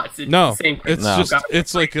it's not. It's No, the same. it's Kratos. just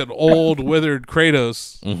it's like an old withered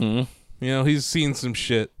Kratos. Mm-hmm. He's seen some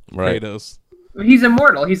shit. Right. Kratos. He's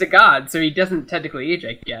immortal. He's a god, so he doesn't technically age,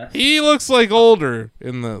 I guess. He looks like older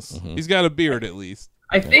in this. He's got a beard at least.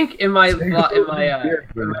 I think in my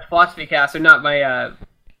philosophy cast, or not my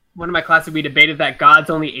one of my classes, we debated that gods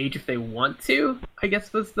only age if they want to. I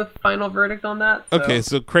guess was the final verdict on that. So, Okay,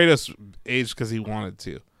 so Kratos aged because he wanted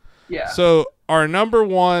to. yeah. So our number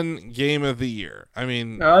 1 game of the year. I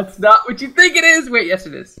mean, No, it's not what you think it is. Wait, yes,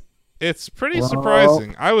 it is. it's pretty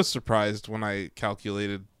surprising. I was surprised when I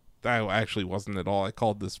calculated. I actually wasn't at all. I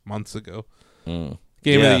called this months ago. Game of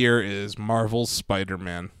Yeah. the year is Marvel's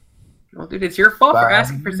Spider-Man. Well, dude, it's your fault for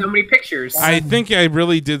asking for so many pictures. I think I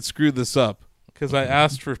really did screw this up because I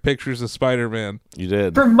asked for pictures of Spider-Man. You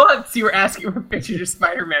did. For months, you were asking for pictures of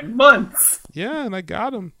Spider-Man. Months. Yeah, and I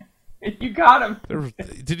got them. You got him.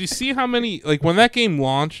 Did you see how many? Like when that game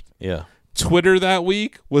launched, Yeah. Twitter that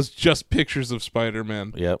week was just pictures of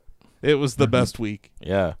Spider-Man. Yep. It was the best week.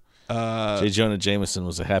 Yeah. J. Jonah Jameson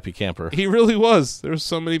was a happy camper. He really was. There were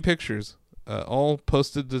so many pictures, all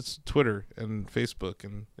posted to Twitter and Facebook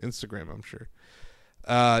and Instagram, I'm sure.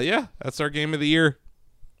 Yeah, that's our game of the year.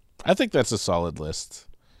 I think that's a solid list.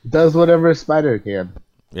 Does whatever a spider can.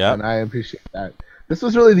 Yeah, and I appreciate that. This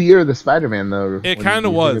was really the year of the Spider-Man, though. It kind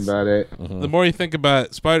of was. About it. The more you think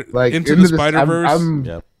about it, like Into the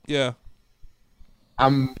Spider-Verse. yeah.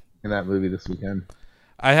 I'm in that movie this weekend.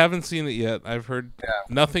 I haven't seen it yet. I've heard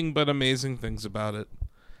nothing but amazing things about it.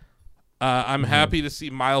 I'm happy to see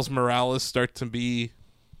Miles Morales start to be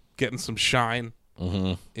getting some shine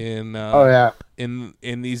in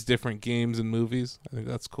in these different games and movies. I think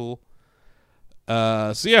that's cool.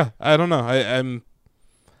 So yeah, I don't know.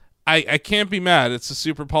 I can't be mad. It's a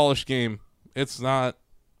super polished game. It's not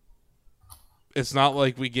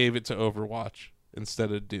like we gave it to Overwatch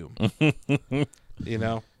instead of Doom. You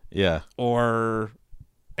know? Yeah. Or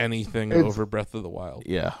anything over Breath of the Wild.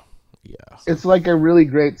 Yeah. It's like a really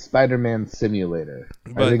great Spider-Man simulator.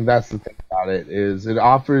 I think that's the thing about it, is it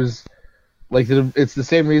offers, like, it's the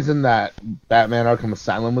same reason that Batman Arkham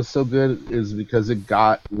Asylum was so good, is because it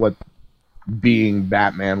got what being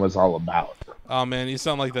Batman was all about. Oh man, you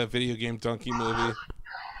sound like that video game donkey movie.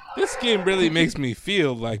 This game really makes me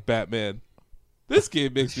feel like Batman. This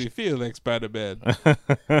game makes me feel like Spider-Man.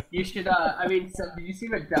 You should, did you see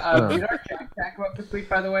did our Shaq chat go up this week,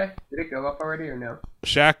 by the way? Did it go up already or no?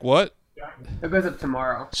 Shaq what? It goes up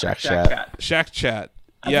tomorrow. Shaq chat. Shaq chat.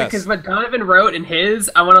 Yes. Because what Donovan wrote in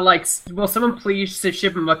his, I want to, will someone please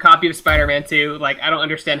ship him a copy of Spider-Man 2? Like, I don't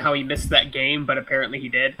understand how he missed that game, but apparently he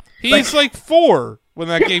did. He's like 4 when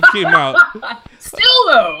that game came out. Still,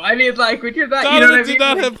 though! I mean, like, when you're that, Donovan you know what I mean? did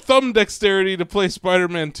not have thumb dexterity to play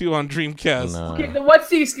Spider-Man 2 on Dreamcast. No. Okay, then what's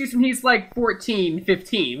the excuse when he's like 14,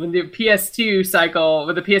 15, when the PS2 cycle,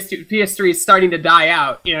 when the PS3 is starting to die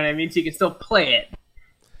out, you know what I mean? So you can still play it.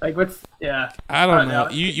 Like, I don't know.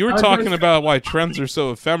 You were talking about why trends are so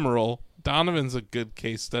ephemeral. Donovan's a good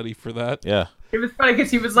case study for that. Yeah. It was funny because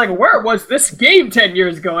he was like, where was this game 10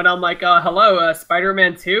 years ago? And I'm like, hello,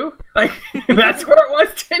 Spider-Man 2? Like, that's where it was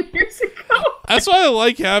 10 years ago? That's why I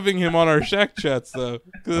like having him on our Shaq chats, though.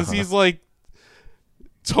 Because he's, like,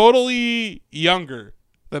 totally younger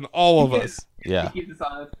than all of us. Yeah. He keeps us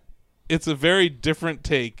honest. It's a very different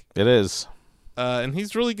take. It is. And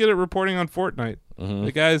he's really good at reporting on Fortnite.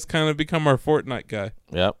 The guy's kind of become our Fortnite guy.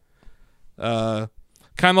 Yep.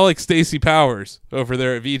 Kind of like Stacey Powers over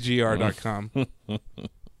there at VGR.com.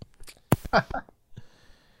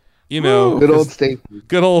 You know. Good old Stacey.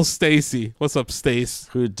 Good old Stacey. What's up, Stace?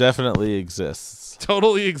 Who definitely exists.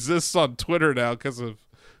 Totally exists on Twitter now because of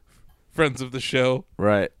friends of the show.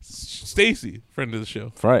 Right. Stacey, friend of the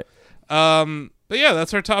show. Right. But yeah,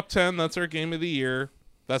 that's our top 10. That's our game of the year.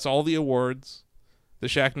 That's all the awards. The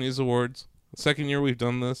Shaq News Awards. The second year we've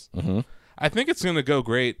done this. I think it's going to go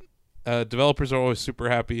great. Developers are always super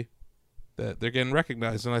happy that they're getting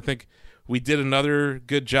recognized, and I think we did another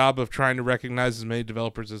good job of trying to recognize as many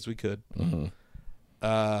developers as we could.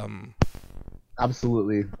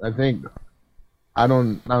 Absolutely. I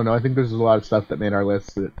don't know. I think there's a lot of stuff that made our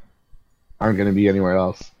list that aren't going to be anywhere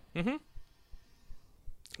else.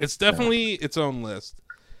 It's definitely its own list.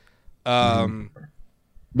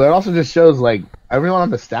 But it also just shows, like, everyone on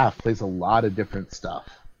the staff plays a lot of different stuff.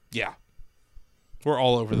 Yeah. We're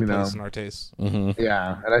all over the place in our tastes.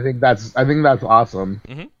 Yeah, and I think that's awesome.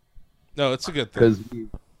 No, it's a good thing.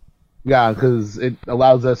 Because it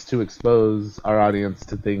allows us to expose our audience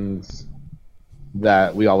to things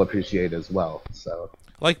that we all appreciate as well. So,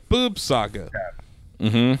 like Boob Saga.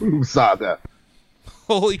 Boob Saga.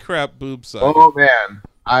 Holy crap, Boob Saga. Oh man,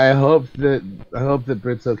 I hope that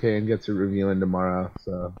Brit's okay and gets a review in tomorrow.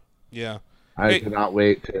 So yeah, I cannot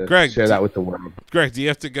wait to share that with the world. Greg, do you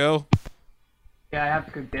have to go? Yeah, I have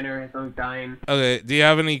to cook dinner. I'm dying. Okay, do you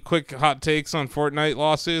have any quick hot takes on Fortnite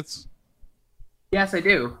lawsuits? Yes, I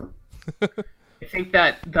do. I think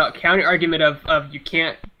that the counter argument of you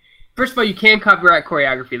can't. First of all, you can copyright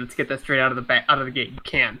choreography. Let's get that straight out of the gate. You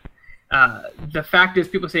can. The fact is,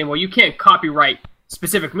 people saying, well, you can't copyright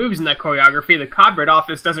specific moves in that choreography. The Copyright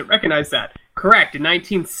Office doesn't recognize that. Correct. In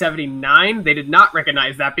 1979, they did not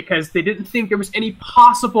recognize that because they didn't think there was any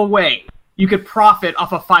possible way you could profit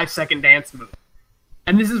off a 5-second dance move.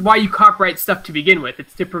 And this is why you copyright stuff to begin with.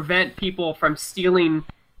 It's to prevent people from stealing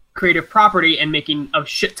creative property and making a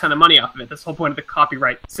shit ton of money off of it. That's the whole point of the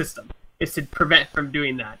copyright system, is to prevent from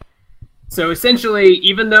doing that. So essentially,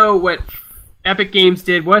 even though what Epic Games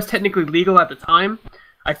did was technically legal at the time,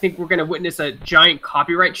 I think we're going to witness a giant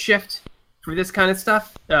copyright shift for this kind of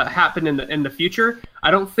stuff happen in the future.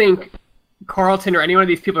 I don't think Carlton or any one of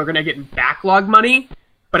these people are going to get backlog money,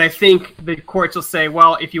 but I think the courts will say,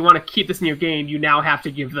 well, if you want to keep this in your game, you now have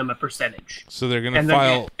to give them a percentage. So they're going to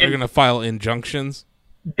file. They're going to file injunctions.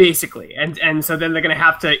 basically, and so then they're going to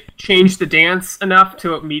have to change the dance enough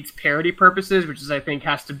to it meets parody purposes, which is I think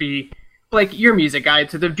has to be like your music guy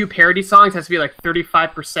to do parody songs has to be like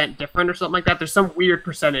 35% different or something like that. There's some weird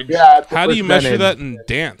percentage. Yeah. How do you measure that in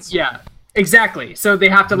dance? Yeah, exactly. So they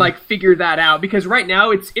have to like figure that out because right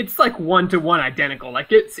now it's like 1-to-1 identical.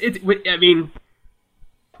 Like it's I mean,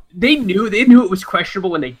 they knew it was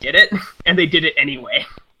questionable when they did it, and they did it anyway.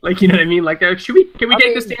 Like, you know what I mean? Like, can we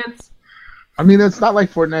take this dance? I mean, it's not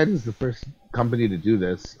like Fortnite is the first company to do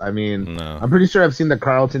this. I mean, No. I'm pretty sure I've seen the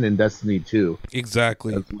Carlton in Destiny 2.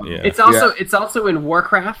 Exactly. Yeah. It's also in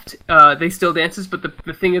Warcraft. They still dances, but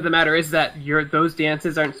the thing of the matter is that those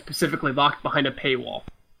dances aren't specifically locked behind a paywall.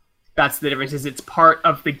 That's the difference. Is it's part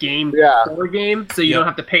of the game core game, so you don't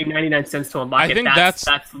have to pay 99 cents to unlock it. I think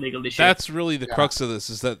that's legal issue. That's really the crux of this: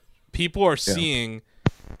 is that people are seeing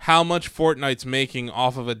how much Fortnite's making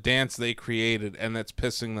off of a dance they created, and that's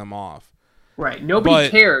pissing them off. Right. Nobody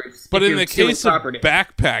cares. But in the case of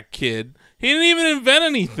Backpack Kid, he didn't even invent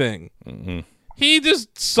anything. Mm-hmm. He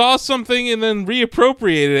just saw something and then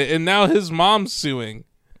reappropriated it, and now his mom's suing.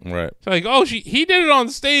 Right. It's like, oh, he did it on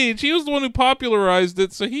stage. He was the one who popularized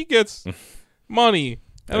it, so he gets money.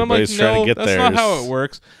 And Everybody's I'm like, trying to no, get that's theirs. not how it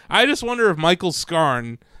works. I just wonder if Michael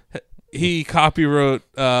Scarn, he copywrote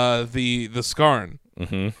the Scarn.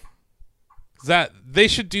 Mm-hmm. That they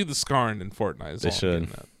should do the Scarn in Fortnite. They should.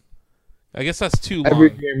 I guess that's too long. Every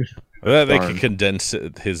game should They could condense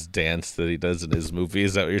his dance that he does in his movie.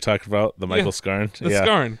 Is that what you're talking about? The Michael Scarn? The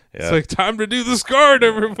Scarn. Yeah. It's like, time to do the Scarn,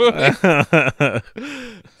 everybody.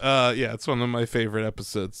 It's one of my favorite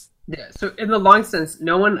episodes. Yeah, so in the long sense, I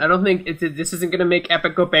don't think this isn't going to make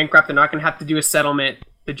Epic go bankrupt. They're not going to have to do a settlement.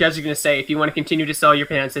 The judge is going to say, if you want to continue to sell your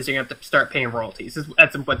dances, you're going to have to start paying royalties.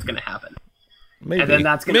 That's what's going to happen. Maybe. And then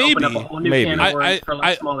that's going to open up a whole new can of worms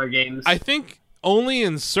for smaller games. I think only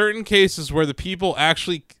in certain cases where the people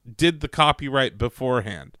actually did the copyright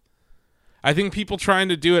beforehand. I think people trying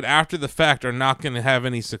to do it after the fact are not going to have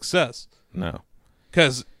any success. No.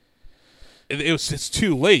 Because it's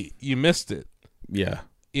too late. You missed it. Yeah.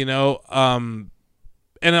 You know,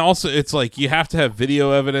 and also it's like you have to have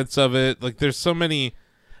video evidence of it. Like there's so many.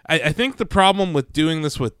 I think the problem with doing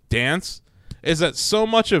this with dance is that so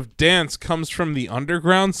much of dance comes from the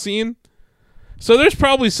underground scene. So there's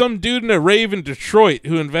probably some dude in a rave in Detroit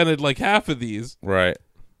who invented like half of these. Right.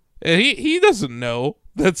 And he doesn't know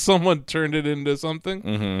that someone turned it into something.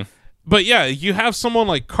 Mm-hmm. But yeah, you have someone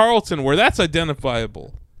like Carlton where that's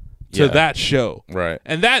identifiable to that show. Right.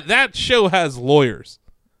 And that show has lawyers.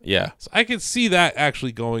 Yeah. So I could see that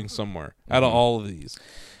actually going somewhere out of all of these.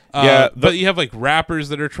 But you have like rappers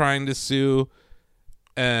that are trying to sue,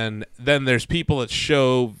 and then there's people that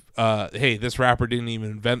show, hey, this rapper didn't even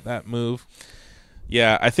invent that move.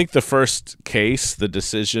 Yeah, I think the first case, the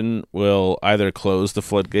decision, will either close the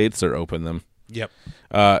floodgates or open them. Yep.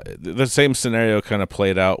 The same scenario kind of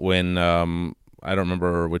played out when, I don't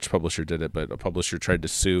remember which publisher did it, but a publisher tried to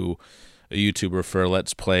sue a YouTuber for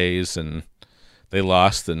Let's Plays, and they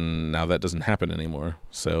lost, and now that doesn't happen anymore.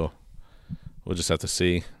 So we'll just have to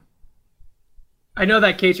see. I know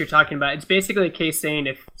that case you're talking about. It's basically a case saying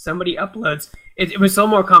if somebody uploads... It was so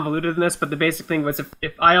more convoluted than this, but the basic thing was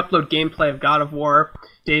if I upload gameplay of God of War,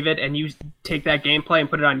 David, and you take that gameplay and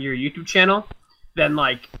put it on your YouTube channel, then,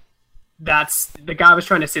 like, that's... The guy was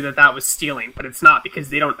trying to say that was stealing, but it's not because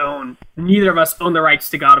they don't own... Neither of us own the rights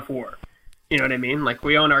to God of War. You know what I mean? Like,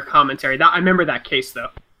 we own our commentary. I remember that case, though.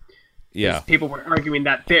 Yeah. People were arguing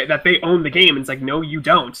that they own the game, and it's like, no, you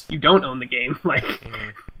don't. You don't own the game. Like,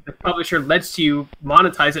 the publisher lets you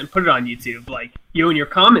monetize it and put it on YouTube. Like, you own your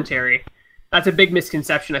commentary. That's a big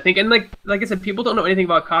misconception, I think. And like I said, people don't know anything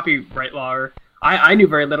about copyright law. Or I knew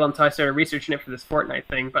very little until I started researching it for this Fortnite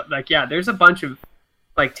thing. But like, yeah, there's a bunch of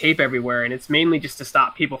like tape everywhere, and it's mainly just to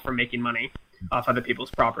stop people from making money off other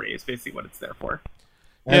people's property. Is basically what it's there for.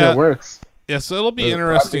 And it works. Yeah, so it'll be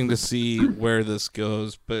interesting to see where this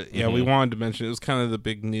goes. But yeah, we wanted to mention it was kind of the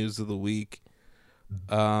big news of the week,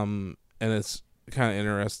 and it's kind of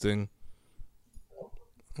interesting.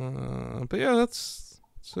 But yeah, that's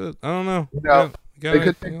it. I don't know. You know, they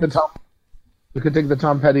could take the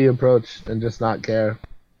Tom Petty approach and just not care.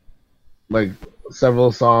 Like,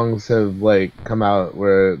 several songs have like come out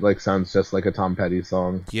where it like sounds just like a Tom Petty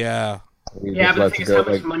song. Yeah. Yeah, but the thing is, how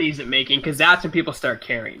much money is it making? Because that's when people start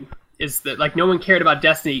caring. Is that like no one cared about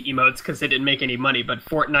Destiny emotes because they didn't make any money, but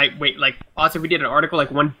Fortnite, also we did an article like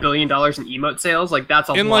 $1 billion in emote sales, like that's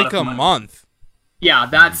a in lot like of a money. month. Yeah,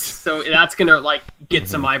 that's gonna like get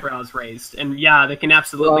some eyebrows raised, and yeah, they can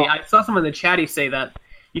absolutely. I saw someone in the chatty say that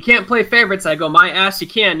you can't play favorites. I go, my ass, you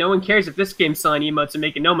can. No one cares if this game's selling emotes and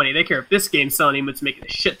making no money. They care if this game's selling emotes and making a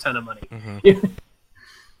shit ton of money.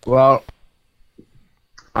 Well,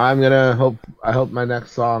 I'm gonna hope. I hope my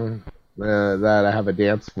next song that I have a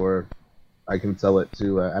dance for, I can sell it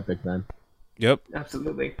to Epic then. Yep.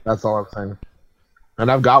 Absolutely. That's all I'm saying.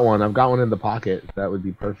 And I've got one. I've got one in the pocket. That would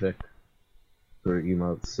be perfect for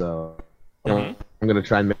emotes. So I'm gonna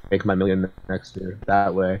try and make my million next year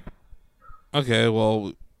that way. Okay,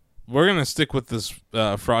 well, we're gonna stick with this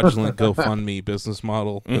fraudulent GoFundMe business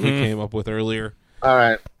model that we came up with earlier. All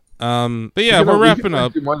right. But yeah, we're wrapping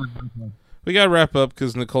up. We gotta wrap up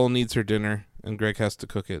because Nicole needs her dinner and Greg has to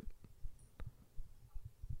cook it.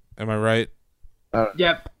 Am I right?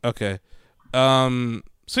 Yep. Okay. So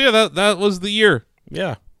yeah, that was the year.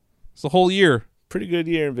 Yeah. It's the whole year. Pretty good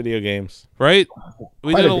year in video games. Right?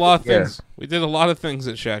 We Quite did a a lot of good year. things. We did a lot of things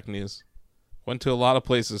at Shack News. Went to a lot of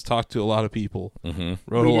places, talked to a lot of people. Mm-hmm.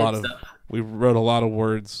 We wrote a lot of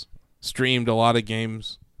words, streamed a lot of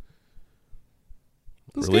games.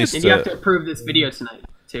 Released And you have to approve this video tonight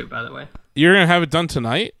too, by the way. You're gonna have it done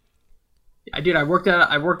tonight? I did. I worked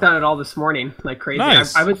on it all this morning like crazy.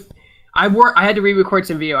 Nice. I had to re-record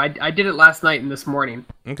some video. I did it last night and this morning.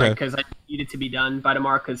 Okay. Because I needed to be done by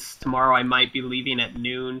tomorrow. Because tomorrow I might be leaving at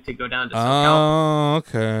noon to go down to SoCal. Oh,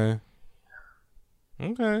 okay.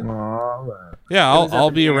 Okay. All right. Yeah, It was I'll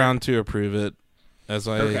up be in the air. around to approve it, as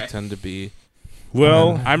I Okay. tend to be.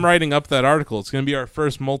 Well, I'm writing up that article. It's going to be our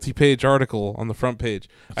first multi-page article on the front page.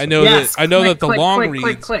 I know Yes, that click, the click, long click,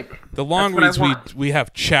 reads, click. the long That's what I reads want. we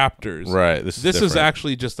have chapters. right. This This is different.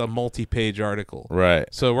 actually just a multi-page article. right.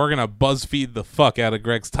 So we're gonna BuzzFeed the fuck out of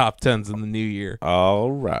Greg's top 10s in the new year.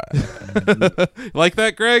 All right. Like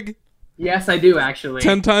that, Greg? Yes, I do actually.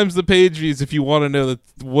 10 times the page views if you want to know the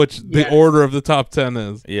Yes. order of the top 10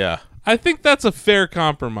 is. Yeah, I think that's a fair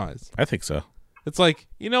compromise. I think so. It's like,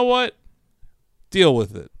 you know what? Deal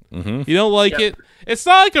with it. Mm-hmm. You don't like Yep. it. It's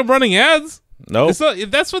not like I'm running ads. Nope. It's not.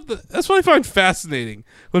 That's what I find fascinating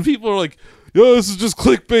when people are like, "Yo, this is just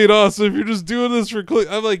clickbait, awesome. If you're just doing this for click,"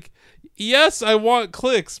 I'm like, "Yes, I want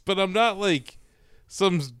clicks, but I'm not like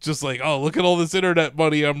just like, oh, look at all this internet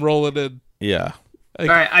money I'm rolling in." Yeah. All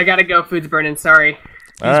right, I gotta go. Food's burning. Sorry.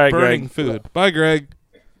 All right, Burning Greg. food. Bye, Greg.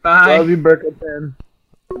 Bye. Love you, Burkleton.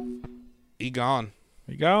 He gone.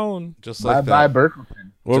 You going? Just Bye like bye, that.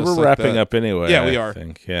 Burkleton. Well, Just we're like wrapping that. up anyway. Yeah, we I are.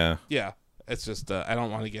 think. Yeah. Yeah. It's just I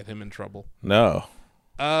don't want to get him in trouble. No.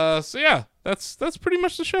 So yeah, that's pretty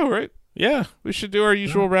much the show, right? Yeah. We should do our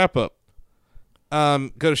usual wrap up. Go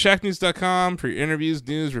to shacknews.com for your interviews,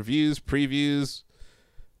 news, reviews, previews,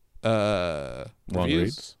 Long reviews,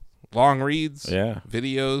 reads. long reads, Yeah.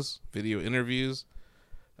 videos, video interviews.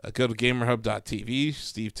 Go to gamerhub.tv.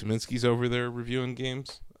 Steve Tominski's over there reviewing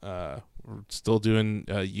games. We're still doing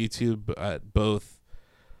YouTube at both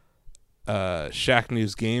Shack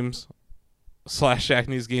News Games / Shack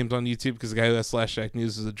News Games on YouTube because the guy who has / Shack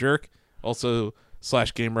News is a jerk. Also /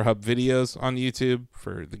 GamerHub videos on YouTube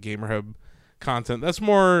for the GamerHub content. That's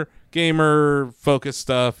more gamer focused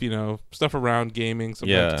stuff, stuff around gaming,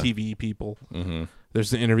 sometimes TV people. Mm-hmm.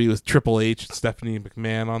 There's the interview with Triple H and Stephanie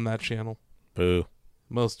McMahon on that channel. Boo.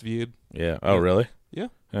 Most viewed. Yeah. Oh, really? Yeah.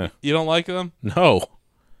 Yeah. You don't like them? No.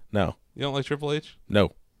 No. You don't like Triple H?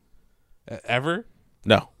 No. Ever?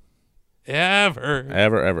 No. Ever.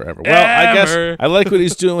 Ever. Well, I guess Ever. I like what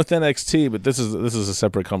he's doing with NXT, but this is a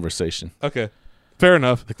separate conversation. Okay. Fair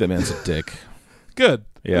enough. I think that man's a dick. Good.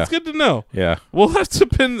 Yeah. It's good to know. Yeah. We'll put a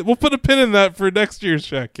pin in that for next year's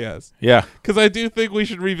Shackcast. Yeah. Because I do think we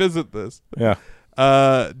should revisit this. Yeah.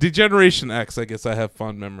 Degeneration X, I guess I have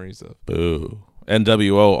fond memories of. Boo.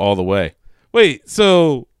 NWO all the way. Wait,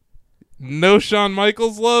 so no Shawn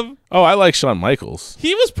Michaels love? Oh, I like Shawn Michaels.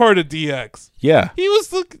 He was part of DX. Yeah. He was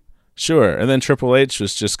the... Sure. And then Triple H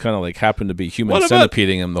was just kind of like happened to be human What about-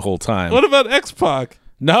 centipeding him the whole time. What about X-Pac?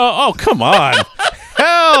 No. Oh, come on.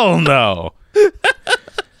 Hell no.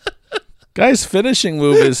 Guy's finishing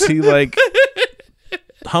move is he like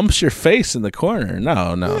humps your face in the corner.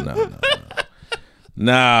 No. No.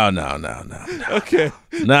 Okay.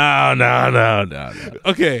 No.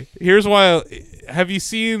 Okay, here's why. Have you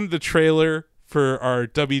seen the trailer for our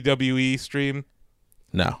WWE stream?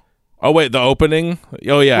 No. Oh wait, the opening.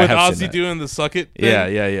 Oh yeah, With I have Ozzy seen that. doing the Suck It thing?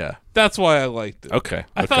 Yeah. That's why I liked it. Okay.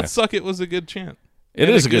 I thought Suck It was a good chant. It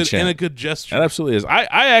is a good chant. And a good gesture. It absolutely is. I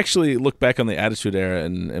actually look back on the Attitude Era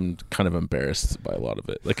and am kind of embarrassed by a lot of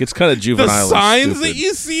it. Like it's kind of The juvenile. signs and that stupid.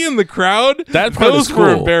 you see in the crowd, That part those is were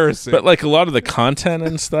cool. embarrassing. But like a lot of the content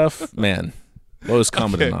and stuff, man, lowest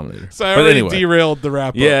common Okay. denominator. So I but already anyway, derailed the wrap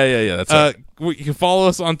up. yeah. That's all right. You can follow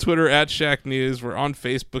us on Twitter at Shack News. We're on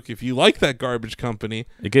Facebook if you like that garbage company.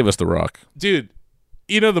 It gave us the rock. Dude,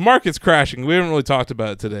 the market's crashing. We haven't really talked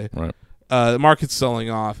about it today. Right. The market's selling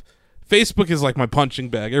off. Facebook is like my punching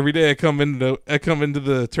bag. Every day I come into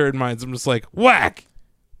the turd mines, I'm just like whack,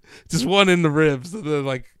 just one in the ribs, and then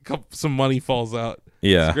like some money falls out.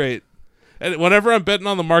 Yeah, it's great. And whenever I'm betting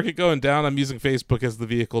on the market going down, I'm using Facebook as the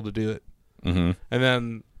vehicle to do it. Mm-hmm. And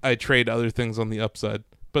then I trade other things on the upside.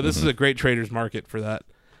 But this is a great trader's market for that.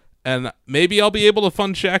 And maybe I'll be able to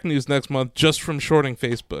fund Shaq News next month just from shorting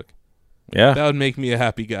Facebook. Yeah. That would make me a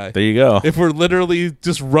happy guy. There you go. If we're literally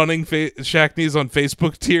just running Shaq News on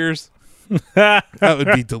Facebook tiers, that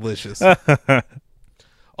would be delicious.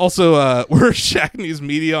 Also, we're Shaq News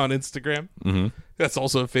Media on Instagram. Mm-hmm. That's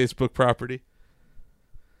also a Facebook property.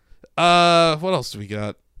 What else do we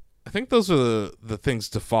got? I think those are the things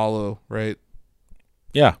to follow, right?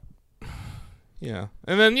 Yeah. Yeah.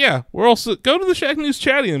 And then, we're also... Go to the Shaq News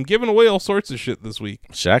Chatty. I'm giving away all sorts of shit this week.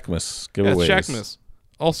 Shackmas giveaways. Yeah, Shackmas.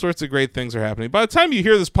 All sorts of great things are happening. By the time you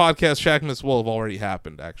hear this podcast, Shackmas will have already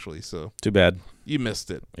happened, actually. So too bad. You missed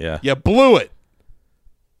it. Yeah. You blew it.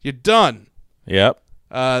 You're done. Yep.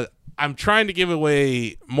 I'm trying to give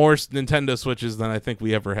away more Nintendo Switches than I think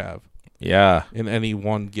we ever have. Yeah. In any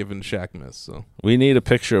one given Shackmas. So we need a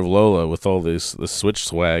picture of Lola with all the Switch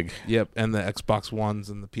swag. Yep, and the Xbox Ones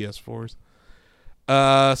and the PS4s.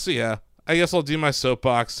 So yeah, I guess I'll do my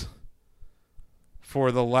soapbox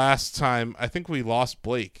for the last time. I think we lost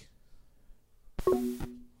Blake.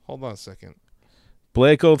 Hold on a second.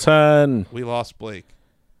 Blakelton. We lost Blake.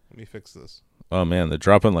 Let me fix this. Oh man, they're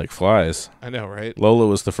dropping like flies. I know, right? Lola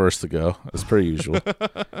was the first to go. That's pretty usual.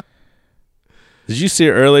 Did you see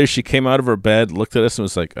her earlier? She came out of her bed, looked at us, and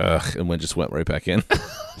was like, ugh, and then just went right back in.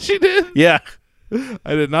 She did? Yeah.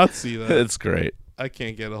 I did not see that. It's great. I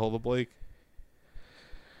can't get a hold of Blake.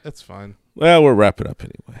 It's fine. Well, we're wrapping up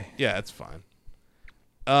anyway. Yeah, it's fine.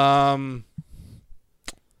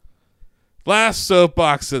 Last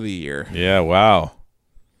soapbox of the year. Yeah, wow.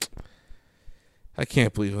 I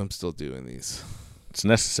can't believe I'm still doing these. It's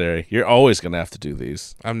necessary. You're always going to have to do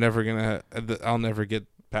these. I'll never get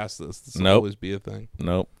past this. This will Nope. always be a thing.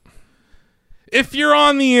 Nope. If you're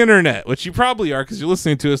on the internet, which you probably are because you're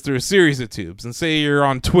listening to us through a series of tubes, and say you're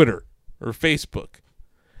on Twitter or Facebook,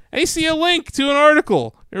 and you see a link to an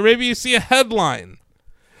article, or maybe you see a headline,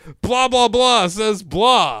 blah, blah, blah, says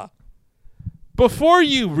blah. Before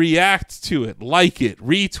you react to it, like it,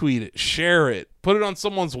 retweet it, share it, put it on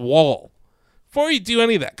someone's wall, before you do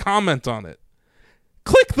any of that, comment on it,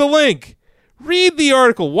 click the link, read the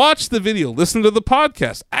article, watch the video, listen to the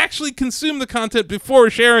podcast, actually consume the content before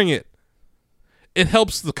sharing it. It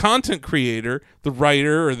helps the content creator, the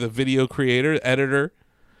writer or the video creator, editor,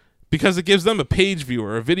 because it gives them a page view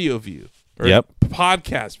or a video view or a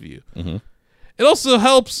podcast view. Mm-hmm. It also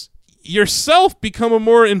helps yourself become a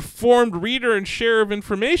more informed reader and sharer of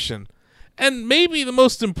information. And maybe the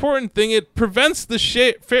most important thing, it prevents the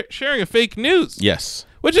sharing of fake news. Yes.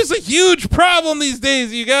 Which is a huge problem these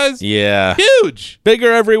days, you guys. Yeah. Huge.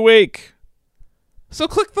 Bigger every week. So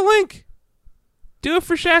click the link. Do it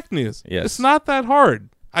for Shaq News. Yes. It's not that hard.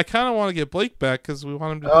 I kind of want to get Blake back because we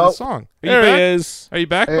want him to do the song. There he is. Are you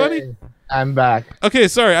back, buddy? I'm back. Okay,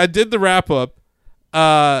 sorry. I did the wrap-up.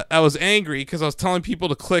 I was angry because I was telling people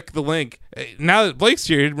to click the link. Now that Blake's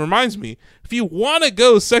here, it reminds me, if you want to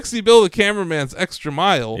go Sexy Bill the Cameraman's extra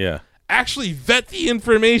mile, actually vet the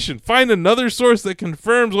information. Find another source that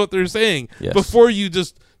confirms what they're saying before you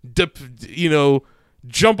just,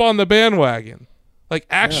 jump on the bandwagon. Like,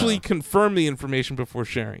 actually confirm the information before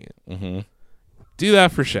sharing it. Mm-hmm. Do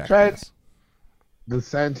that for Shaq. Try the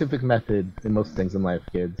scientific method in most things in life,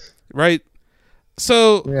 kids. Right?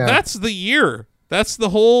 So, that's the year. That's the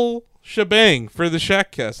whole shebang for the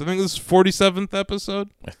Shackcast. I think this is 47th episode.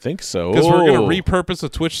 I think so. Because we're going to repurpose a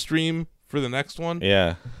Twitch stream for the next one.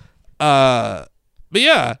 Yeah. But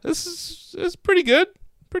yeah, this is pretty good.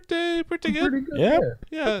 Pretty good. Pretty good. Yeah,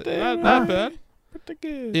 not bad. Pretty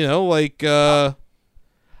good. You know, like I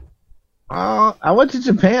went to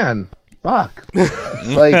Japan. Fuck.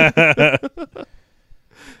 Like,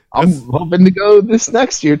 I'm hoping to go this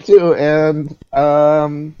next year too, and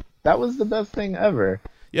that was the best thing ever.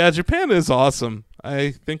 Yeah, Japan is awesome.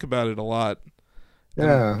 I think about it a lot.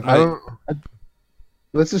 Yeah,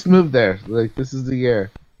 let's just move there. Like, this is the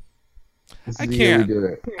year. I can't. We do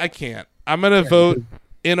it. I can't. I'm gonna vote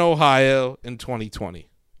in Ohio in 2020.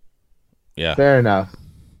 Yeah, fair enough.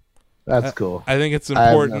 That's cool. I think it's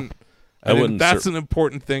important. I wouldn't. That's an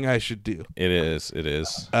important thing I should do. It is.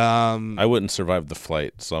 I wouldn't survive the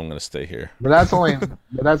flight, so I'm going to stay here. But that's only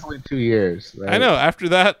 2 years. Right? I know. After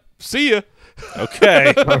that, see ya.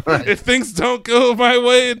 Okay. Right. If things don't go my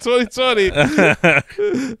way in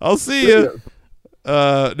 2020, I'll see you.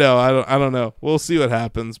 No, I don't know. We'll see what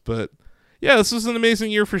happens, but yeah, this was an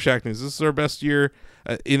amazing year for Shack News. This is our best year.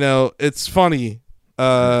 It's funny.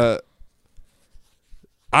 I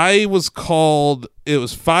was called, it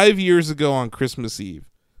was 5 years ago on Christmas Eve.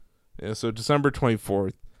 Yeah, so December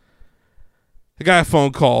 24th. I got a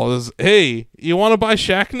phone call. It was, hey, you want to buy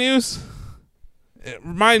Shack News?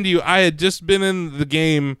 Remind you, I had just been in the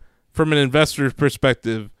game from an investor's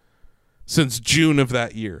perspective since June of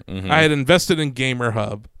that year. Mm-hmm. I had invested in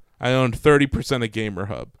GamerHub. I owned 30% of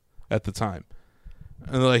GamerHub at the time.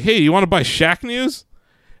 And they're like, hey, you want to buy Shack News?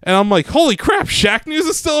 And I'm like, holy crap, Shack News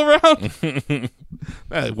is still around?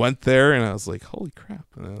 I went there and I was like, holy crap.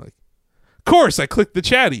 And they're like, of course, I clicked the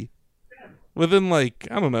chatty. Within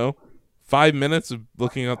 5 minutes of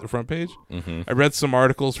looking at the front page, I read some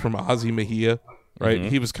articles from Ozzie Mejia, right?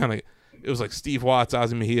 He was it was like Steve Watts,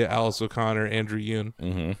 Ozzie Mejia, Alice O'Connor, Andrew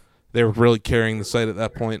Yoon. They were really carrying the site at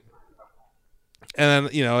that point. And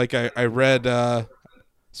then, I read,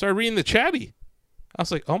 started reading the chatty. I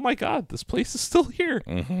was like, oh my God, this place is still here.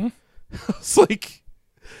 It's like,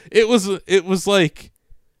 it was like,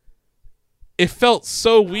 it felt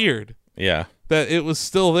so weird. Yeah. That it was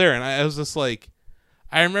still there. And I was just like,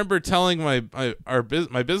 I remember telling my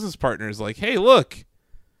business partners, like, hey, look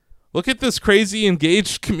at this crazy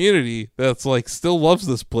engaged community that's like still loves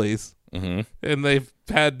this place. And they've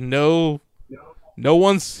had no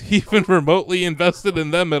one's even remotely invested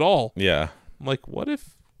in them at all. Yeah. I'm like, what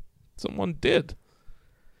if someone did?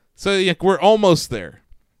 So we're almost there.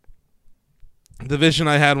 The vision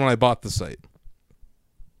I had when I bought the site.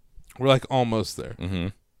 We're like almost there.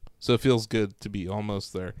 So it feels good to be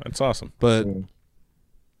almost there. That's awesome. But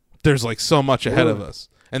there's like so much ahead of us.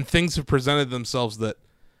 And things have presented themselves that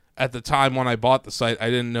at the time when I bought the site,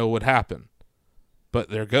 I didn't know would happen.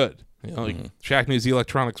 But they're good. Shack News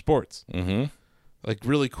Electronic Sports. Like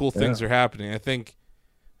really cool things are happening. I think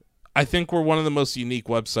we're one of the most unique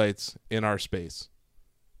websites in our space.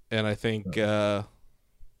 And I think we're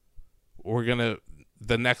going to,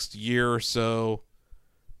 the next year or so,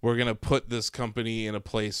 we're going to put this company in a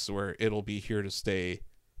place where it'll be here to stay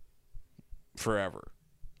forever.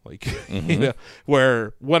 Like,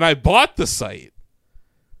 where when I bought the site,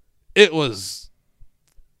 it was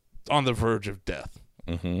on the verge of death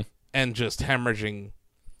and just hemorrhaging.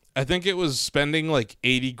 I think it was spending like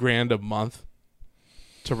 $80,000 a month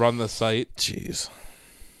to run the site. Jeez.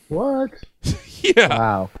 What? Yeah.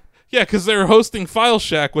 Wow. Yeah, because they were hosting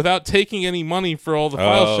FileShack without taking any money for all the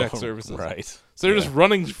FileShack services. Right. So they're just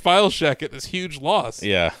running FileShack at this huge loss.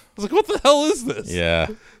 Yeah. I was like, what the hell is this? Yeah.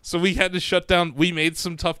 So we had to shut down. We made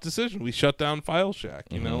some tough decisions. We shut down FileShack,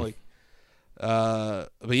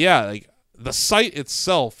 but yeah, like the site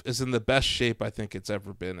itself is in the best shape I think it's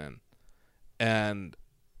ever been in. And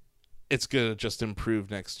it's going to just improve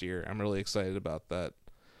next year. I'm really excited about that.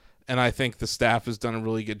 And I think the staff has done a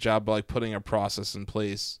really good job by putting a process in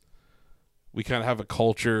place. We kind of have a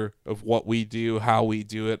culture of what we do, how we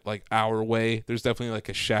do it, like our way. There's definitely like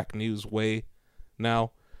a Shack News way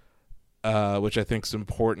now, which I think is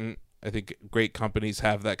important. I think great companies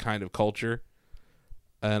have that kind of culture.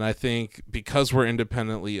 And I think because we're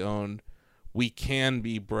independently owned, we can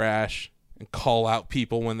be brash and call out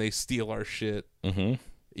people when they steal our shit,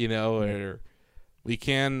 or we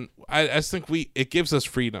can, I just think it gives us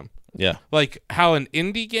freedom. Yeah. Like how an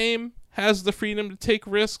indie game has the freedom to take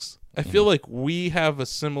risks. I feel like we have a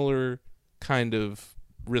similar kind of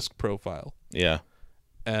risk profile. Yeah.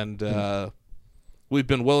 And we've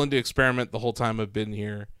been willing to experiment the whole time I've been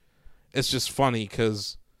here. It's just funny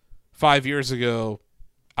because 5 years ago,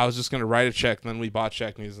 I was just going to write a check, and then we bought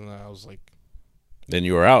Shack News, and I was like... Then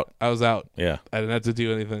you were out. I was out. Yeah. I didn't have to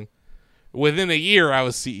do anything. Within a year, I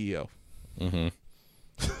was CEO.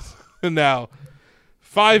 And now,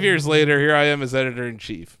 5 years later, here I am as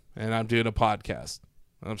editor-in-chief, and I'm doing a podcast.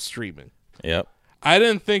 I'm streaming. Yep. I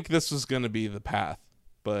didn't think this was going to be the path,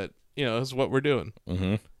 but, this is what we're doing.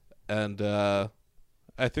 And I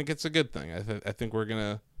think it's a good thing. I think we're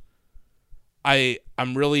going to...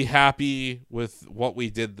 I'm really happy with what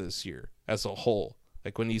we did this year as a whole.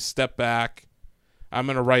 Like, when you step back, I'm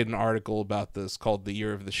going to write an article about this called The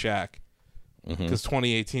Year of the Shack, because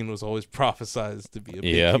 2018 was always prophesized to be a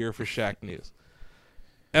big year for Shack News.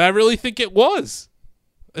 And I really think it was.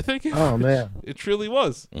 I think it truly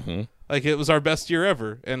was. Like, it was our best year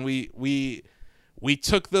ever, and we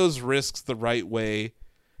took those risks the right way.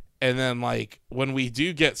 And then, like, when we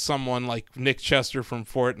do get someone like Nick Chester from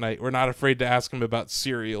Fortnite, we're not afraid to ask him about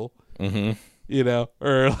cereal,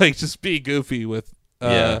 or like just be goofy with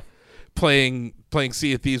playing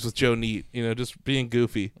Sea of Thieves with Joe Neat, just being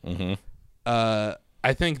goofy. I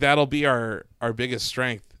think that'll be our biggest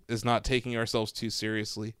strength, is not taking ourselves too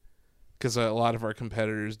seriously, because a lot of our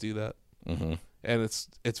competitors do that. Mm-hmm. and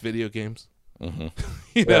it's video games. Mm-hmm.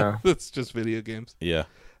 It's just video games. Yeah.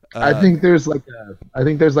 I think there's like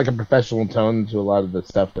a professional tone to a lot of the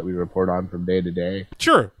stuff that we report on from day to day.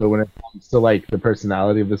 Sure. But when it comes to like the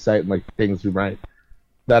personality of the site and like things we write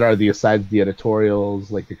that are aside the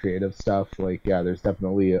editorials, like the creative stuff, like there's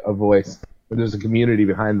definitely a voice. But there's a community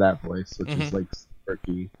behind that voice, which is like super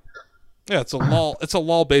key. Yeah, it's a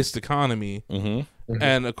law based economy. Mm-hmm.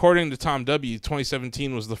 And according to Tom W.,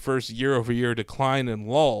 2017 was the first year-over-year decline in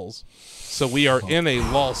lulls. So we are in a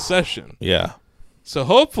lull session. Yeah. So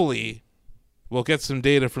hopefully we'll get some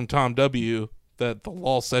data from Tom W. that the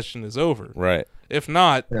lull session is over. Right. If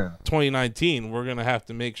not, 2019, we're going to have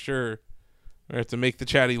to make sure we have to make the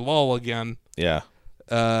chatty lull again. Yeah.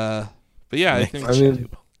 But yeah, I think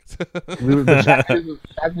the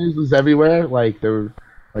chat news was everywhere. Like there were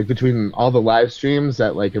between all the live streams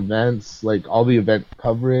at like events, like all the event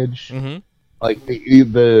coverage, like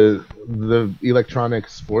the Electronic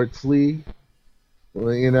Sports League,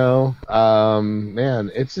 man,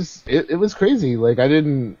 it's just it was crazy. Like I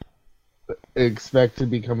didn't expect to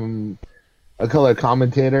become a color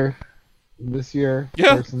commentator this year,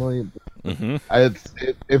 personally.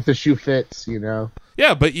 If the shoe fits,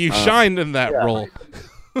 Yeah, but you shined in that role.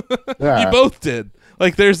 Yeah. You both did.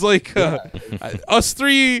 Like, there's like us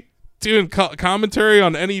three doing commentary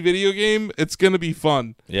on any video game. It's gonna be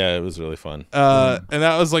fun. Yeah, it was really fun. And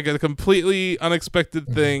that was like a completely unexpected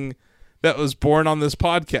thing that was born on this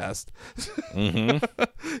podcast.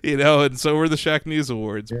 And so were the Shaq News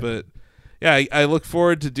Awards. But yeah, I look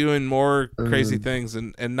forward to doing more crazy things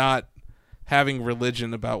and not having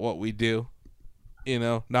religion about what we do.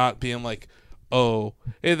 Not being like, oh,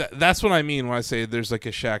 that's what I mean when I say there's like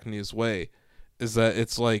a Shaq News way. Is that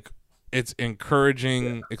it's like it's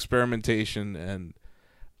encouraging experimentation, and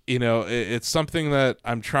it's something that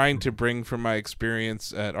I'm trying to bring from my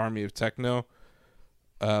experience at Army of Techno,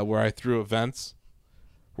 where I threw events,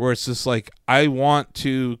 where it's just like I want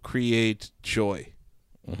to create joy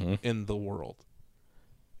in the world,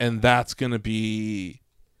 and that's gonna be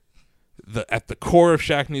at the core of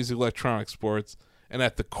Shaq News Electronic Sports, and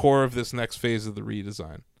at the core of this next phase of the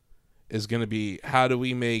redesign is gonna be how do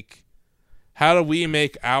we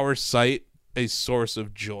make our site a source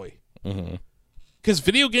of joy? Because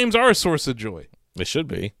video games are a source of joy. They should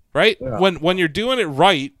be, right? Yeah. When you're doing it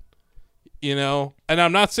right, and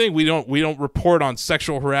I'm not saying we don't report on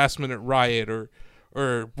sexual harassment at Riot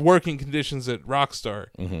or working conditions at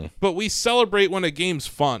Rockstar, but we celebrate when a game's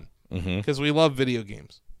fun because we love video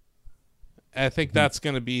games. And I think that's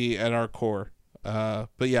going to be at our core. But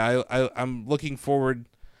yeah, I'm looking forward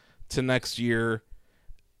to next year.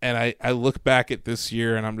 And I look back at this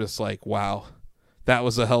year and I'm just like, wow, that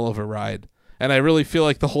was a hell of a ride. And I really feel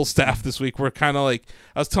like the whole staff this week, we're kind of like,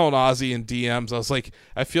 I was telling Ozzy in DMs, I was like,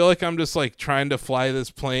 I feel like I'm just like trying to fly this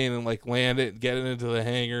plane and like land it and get it into the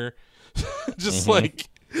hangar. Just like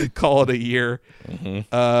call it a year.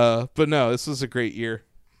 But no, this was a great year.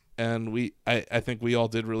 And I think we all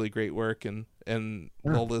did really great work, and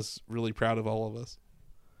Lola's really proud of all of us.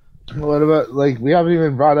 What about, like, we haven't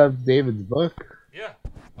even brought up David's book. Yeah.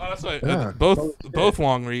 Oh, that's right. Both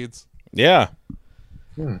long reads. Yeah.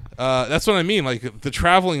 That's what I mean. Like the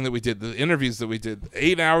traveling that we did, the interviews that we did,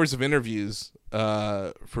 8 hours of interviews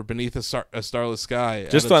for Beneath a Starless Sky.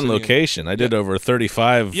 Just on location. I did over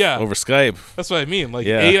 35 over Skype. That's what I mean. Like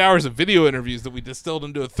 8 hours of video interviews that we distilled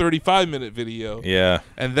into a 35-minute video. Yeah.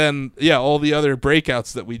 And then all the other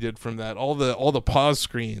breakouts that we did from that, all the pause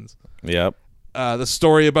screens. Yep. The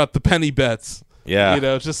story about the penny bets.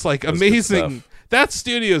 Yeah. Just like amazing. That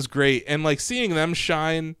studio's great, and like seeing them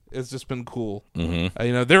shine has just been cool.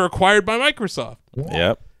 They're acquired by Microsoft.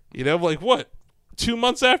 Yep. Like what? 2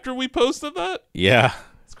 months after we posted that? Yeah.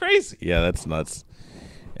 It's crazy. Yeah, that's nuts.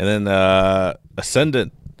 And then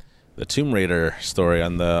Ascendant, the Tomb Raider story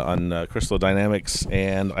on Crystal Dynamics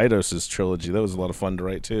and Eidos' trilogy. That was a lot of fun to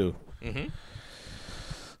write too. And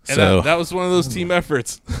that was one of those team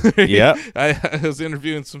efforts. Yeah. I was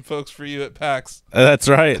interviewing some folks for you at PAX. That's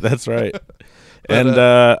right. And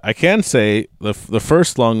I can say the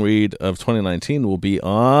first long read of 2019 will be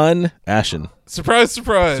on Ashen. Surprise,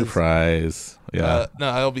 surprise. Surprise. Yeah.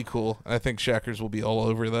 No, that'll be cool. I think Shackers will be all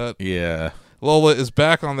over that. Yeah. Lola is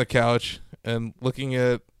back on the couch and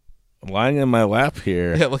lying in my lap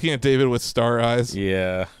here. Yeah, looking at David with star eyes.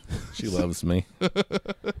 Yeah. She loves me.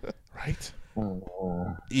 Right?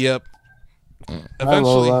 Oh. Yep.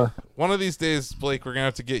 Eventually, one of these days, Blake, we're going to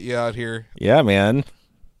have to get you out here. Yeah, man.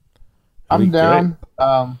 I'm down.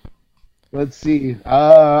 Let's see.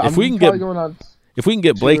 If we can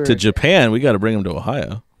get Blake to Japan, we got to bring him to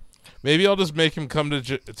Ohio. Maybe I'll just make him come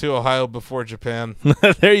to Ohio before Japan.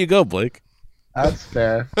 There you go, Blake. That's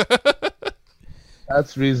fair.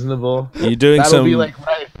 That's reasonable. You doing That'll be like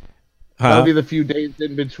right. Huh? That'll be the few days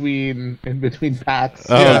in between packs.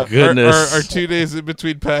 Oh, yeah, goodness. Our 2 days in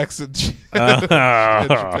between packs in Oh.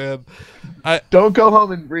 Japan. Don't go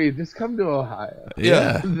home and breathe. Just come to Ohio.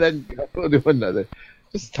 Yeah. Then go to another.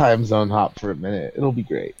 Just time zone hop for a minute. It'll be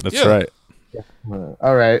great. That's Yeah. right.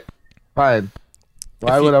 All right. Fine.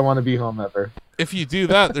 Why would I want to be home ever? If you do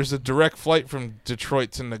that, there's a direct flight from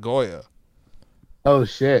Detroit to Nagoya. Oh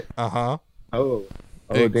shit. Uh-huh. Oh.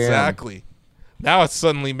 Exactly. Now it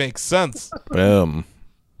suddenly makes sense. Boom.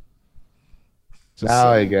 Now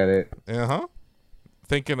I get it. Uh-huh.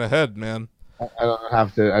 Thinking ahead, man. I don't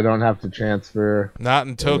have to transfer. Not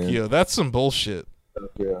in Tokyo. That's some bullshit.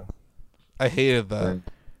 Yeah. I hated that.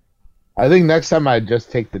 I think next time I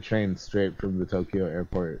just take the train straight from the Tokyo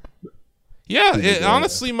airport. Yeah, it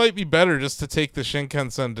honestly might be better just to take the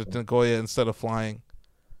Shinkansen to Nagoya instead of flying.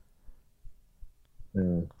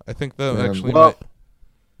 Yeah. I think that Yeah. actually Well,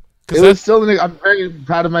 might. it was still. I'm very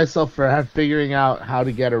proud of myself for figuring out how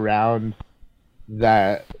to get around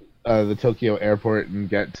that the Tokyo airport and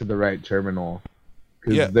get to the right terminal.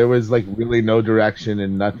 Because there was like really no direction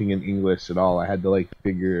and nothing in English at all. I had to like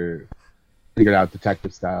figure it out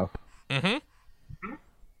detective style. Mm-hmm.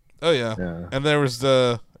 Oh yeah. Yeah. And there was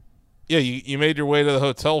you made your way to the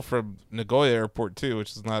hotel from Nagoya airport too,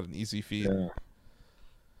 which is not an easy feat. Yeah.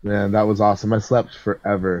 Man, that was awesome. I slept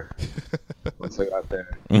forever once I got there.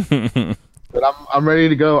 But I'm ready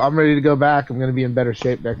to go. I'm ready to go back. I'm gonna be in better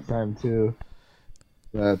shape next time too.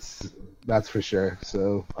 That's for sure.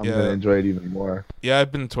 So I'm gonna enjoy it even more. Yeah,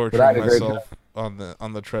 I've been torturing myself on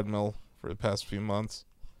the treadmill for the past few months.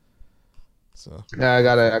 So yeah, I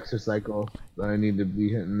got an exercise cycle that I need to be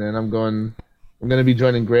hitting. And I'm gonna be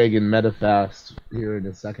joining Greg in MetaFast here in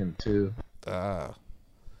a second too.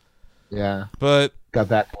 Yeah. But got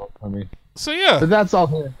that going for me. So yeah. But that's all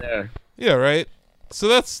here and there. Yeah, right. So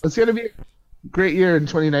it's gonna be a great year in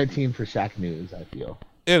 2019 for Shack News, I feel.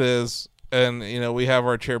 It is. And we have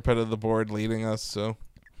our chairpet of the board leading us, so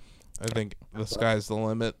I think the sky's the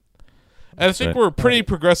limit. And I think we're a pretty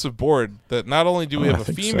progressive board that not only do we have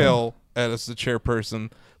a female as the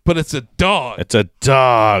chairperson, but it's a dog. It's a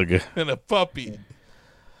dog. And a puppy.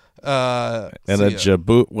 And a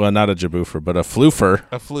jaboo, well, not a jaboofer, but a floofer.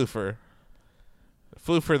 A floofer. A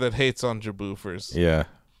floofer that hates on jaboofers. Yeah.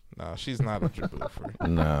 No, she's not a jaboofer.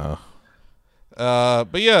 No.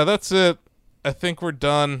 But yeah, that's it. I think we're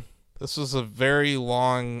done. This was a very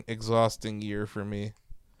long, exhausting year for me.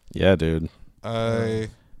 Yeah, dude. This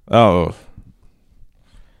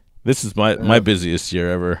is my busiest year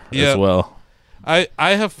ever as well. I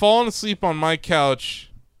have fallen asleep on my couch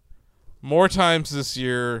more times this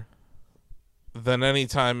year than any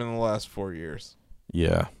time in the last 4 years.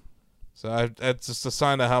 Yeah. So that's just a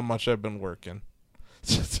sign of how much I've been working.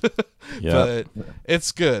 Yeah. But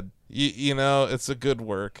it's good. It's a good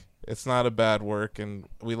work. It's not a bad work, and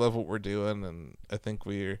we love what we're doing, and I think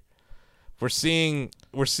we're seeing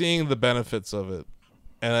the benefits of it.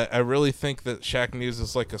 And I really think that Shack News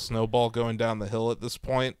is like a snowball going down the hill at this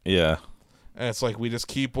point. Yeah. And it's like we just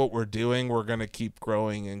keep what we're doing, we're going to keep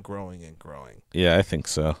growing and growing and growing. Yeah, I think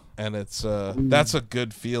so. And it's that's a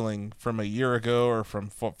good feeling from a year ago or from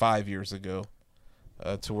 5 years ago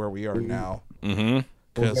to where we are now. Mm-hmm.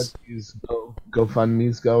 We'll get these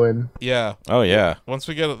GoFundMe's going. Yeah. Oh, yeah. Once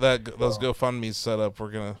we get those GoFundMe's set up,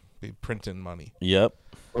 we're going to be printing money. Yep.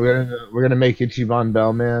 We're gonna make Ichiban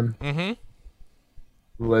Bellman. Mm-hmm.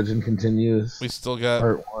 The legend continues. We still got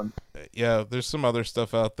part 1. Yeah, there's some other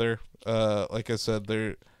stuff out there. Like I said,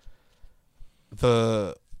 the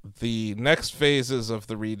next phases of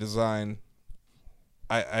the redesign,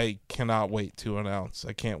 I cannot wait to announce.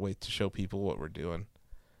 I can't wait to show people what we're doing.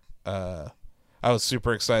 I was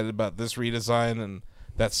super excited about this redesign, and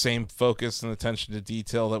that same focus and attention to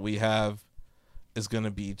detail that we have is going to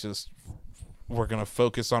be we're going to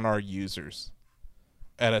focus on our users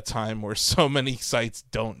at a time where so many sites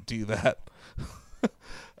don't do that.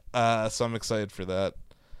 So I'm excited for that.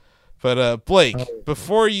 But Blake,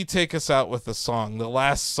 before you take us out with the song, the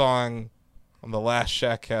last song on the last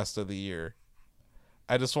Shackcast of the year,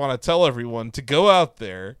 I just want to tell everyone to go out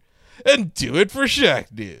there and do it for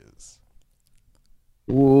Shack News.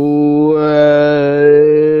 Well,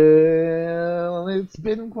 it's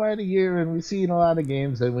been quite a year, and we've seen a lot of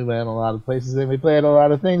games, and we went a lot of places, and we played a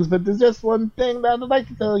lot of things, but there's just one thing that I'd like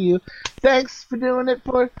to tell you. Thanks for doing it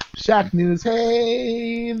for Shack News.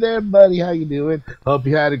 Hey there, buddy, how you doing? Hope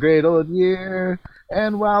you had a great old year,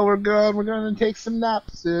 And while we're gone, we're going to take some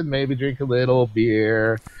naps and maybe drink a little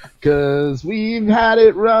beer. Because we've had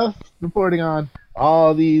it rough reporting on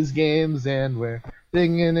all these games, and we're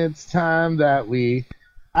thinking it's time that we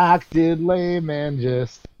acted lame and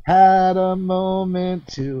just had a moment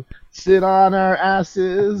to sit on our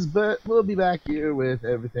asses. But we'll be back here with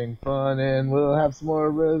everything fun, and we'll have some more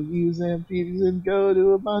reviews and previews and go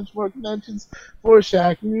to a bunch more conventions for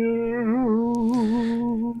Shaq News.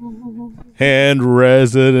 And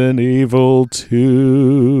Resident Evil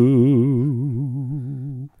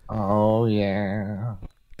 2. Oh, yeah.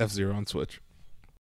 F-Zero on Switch.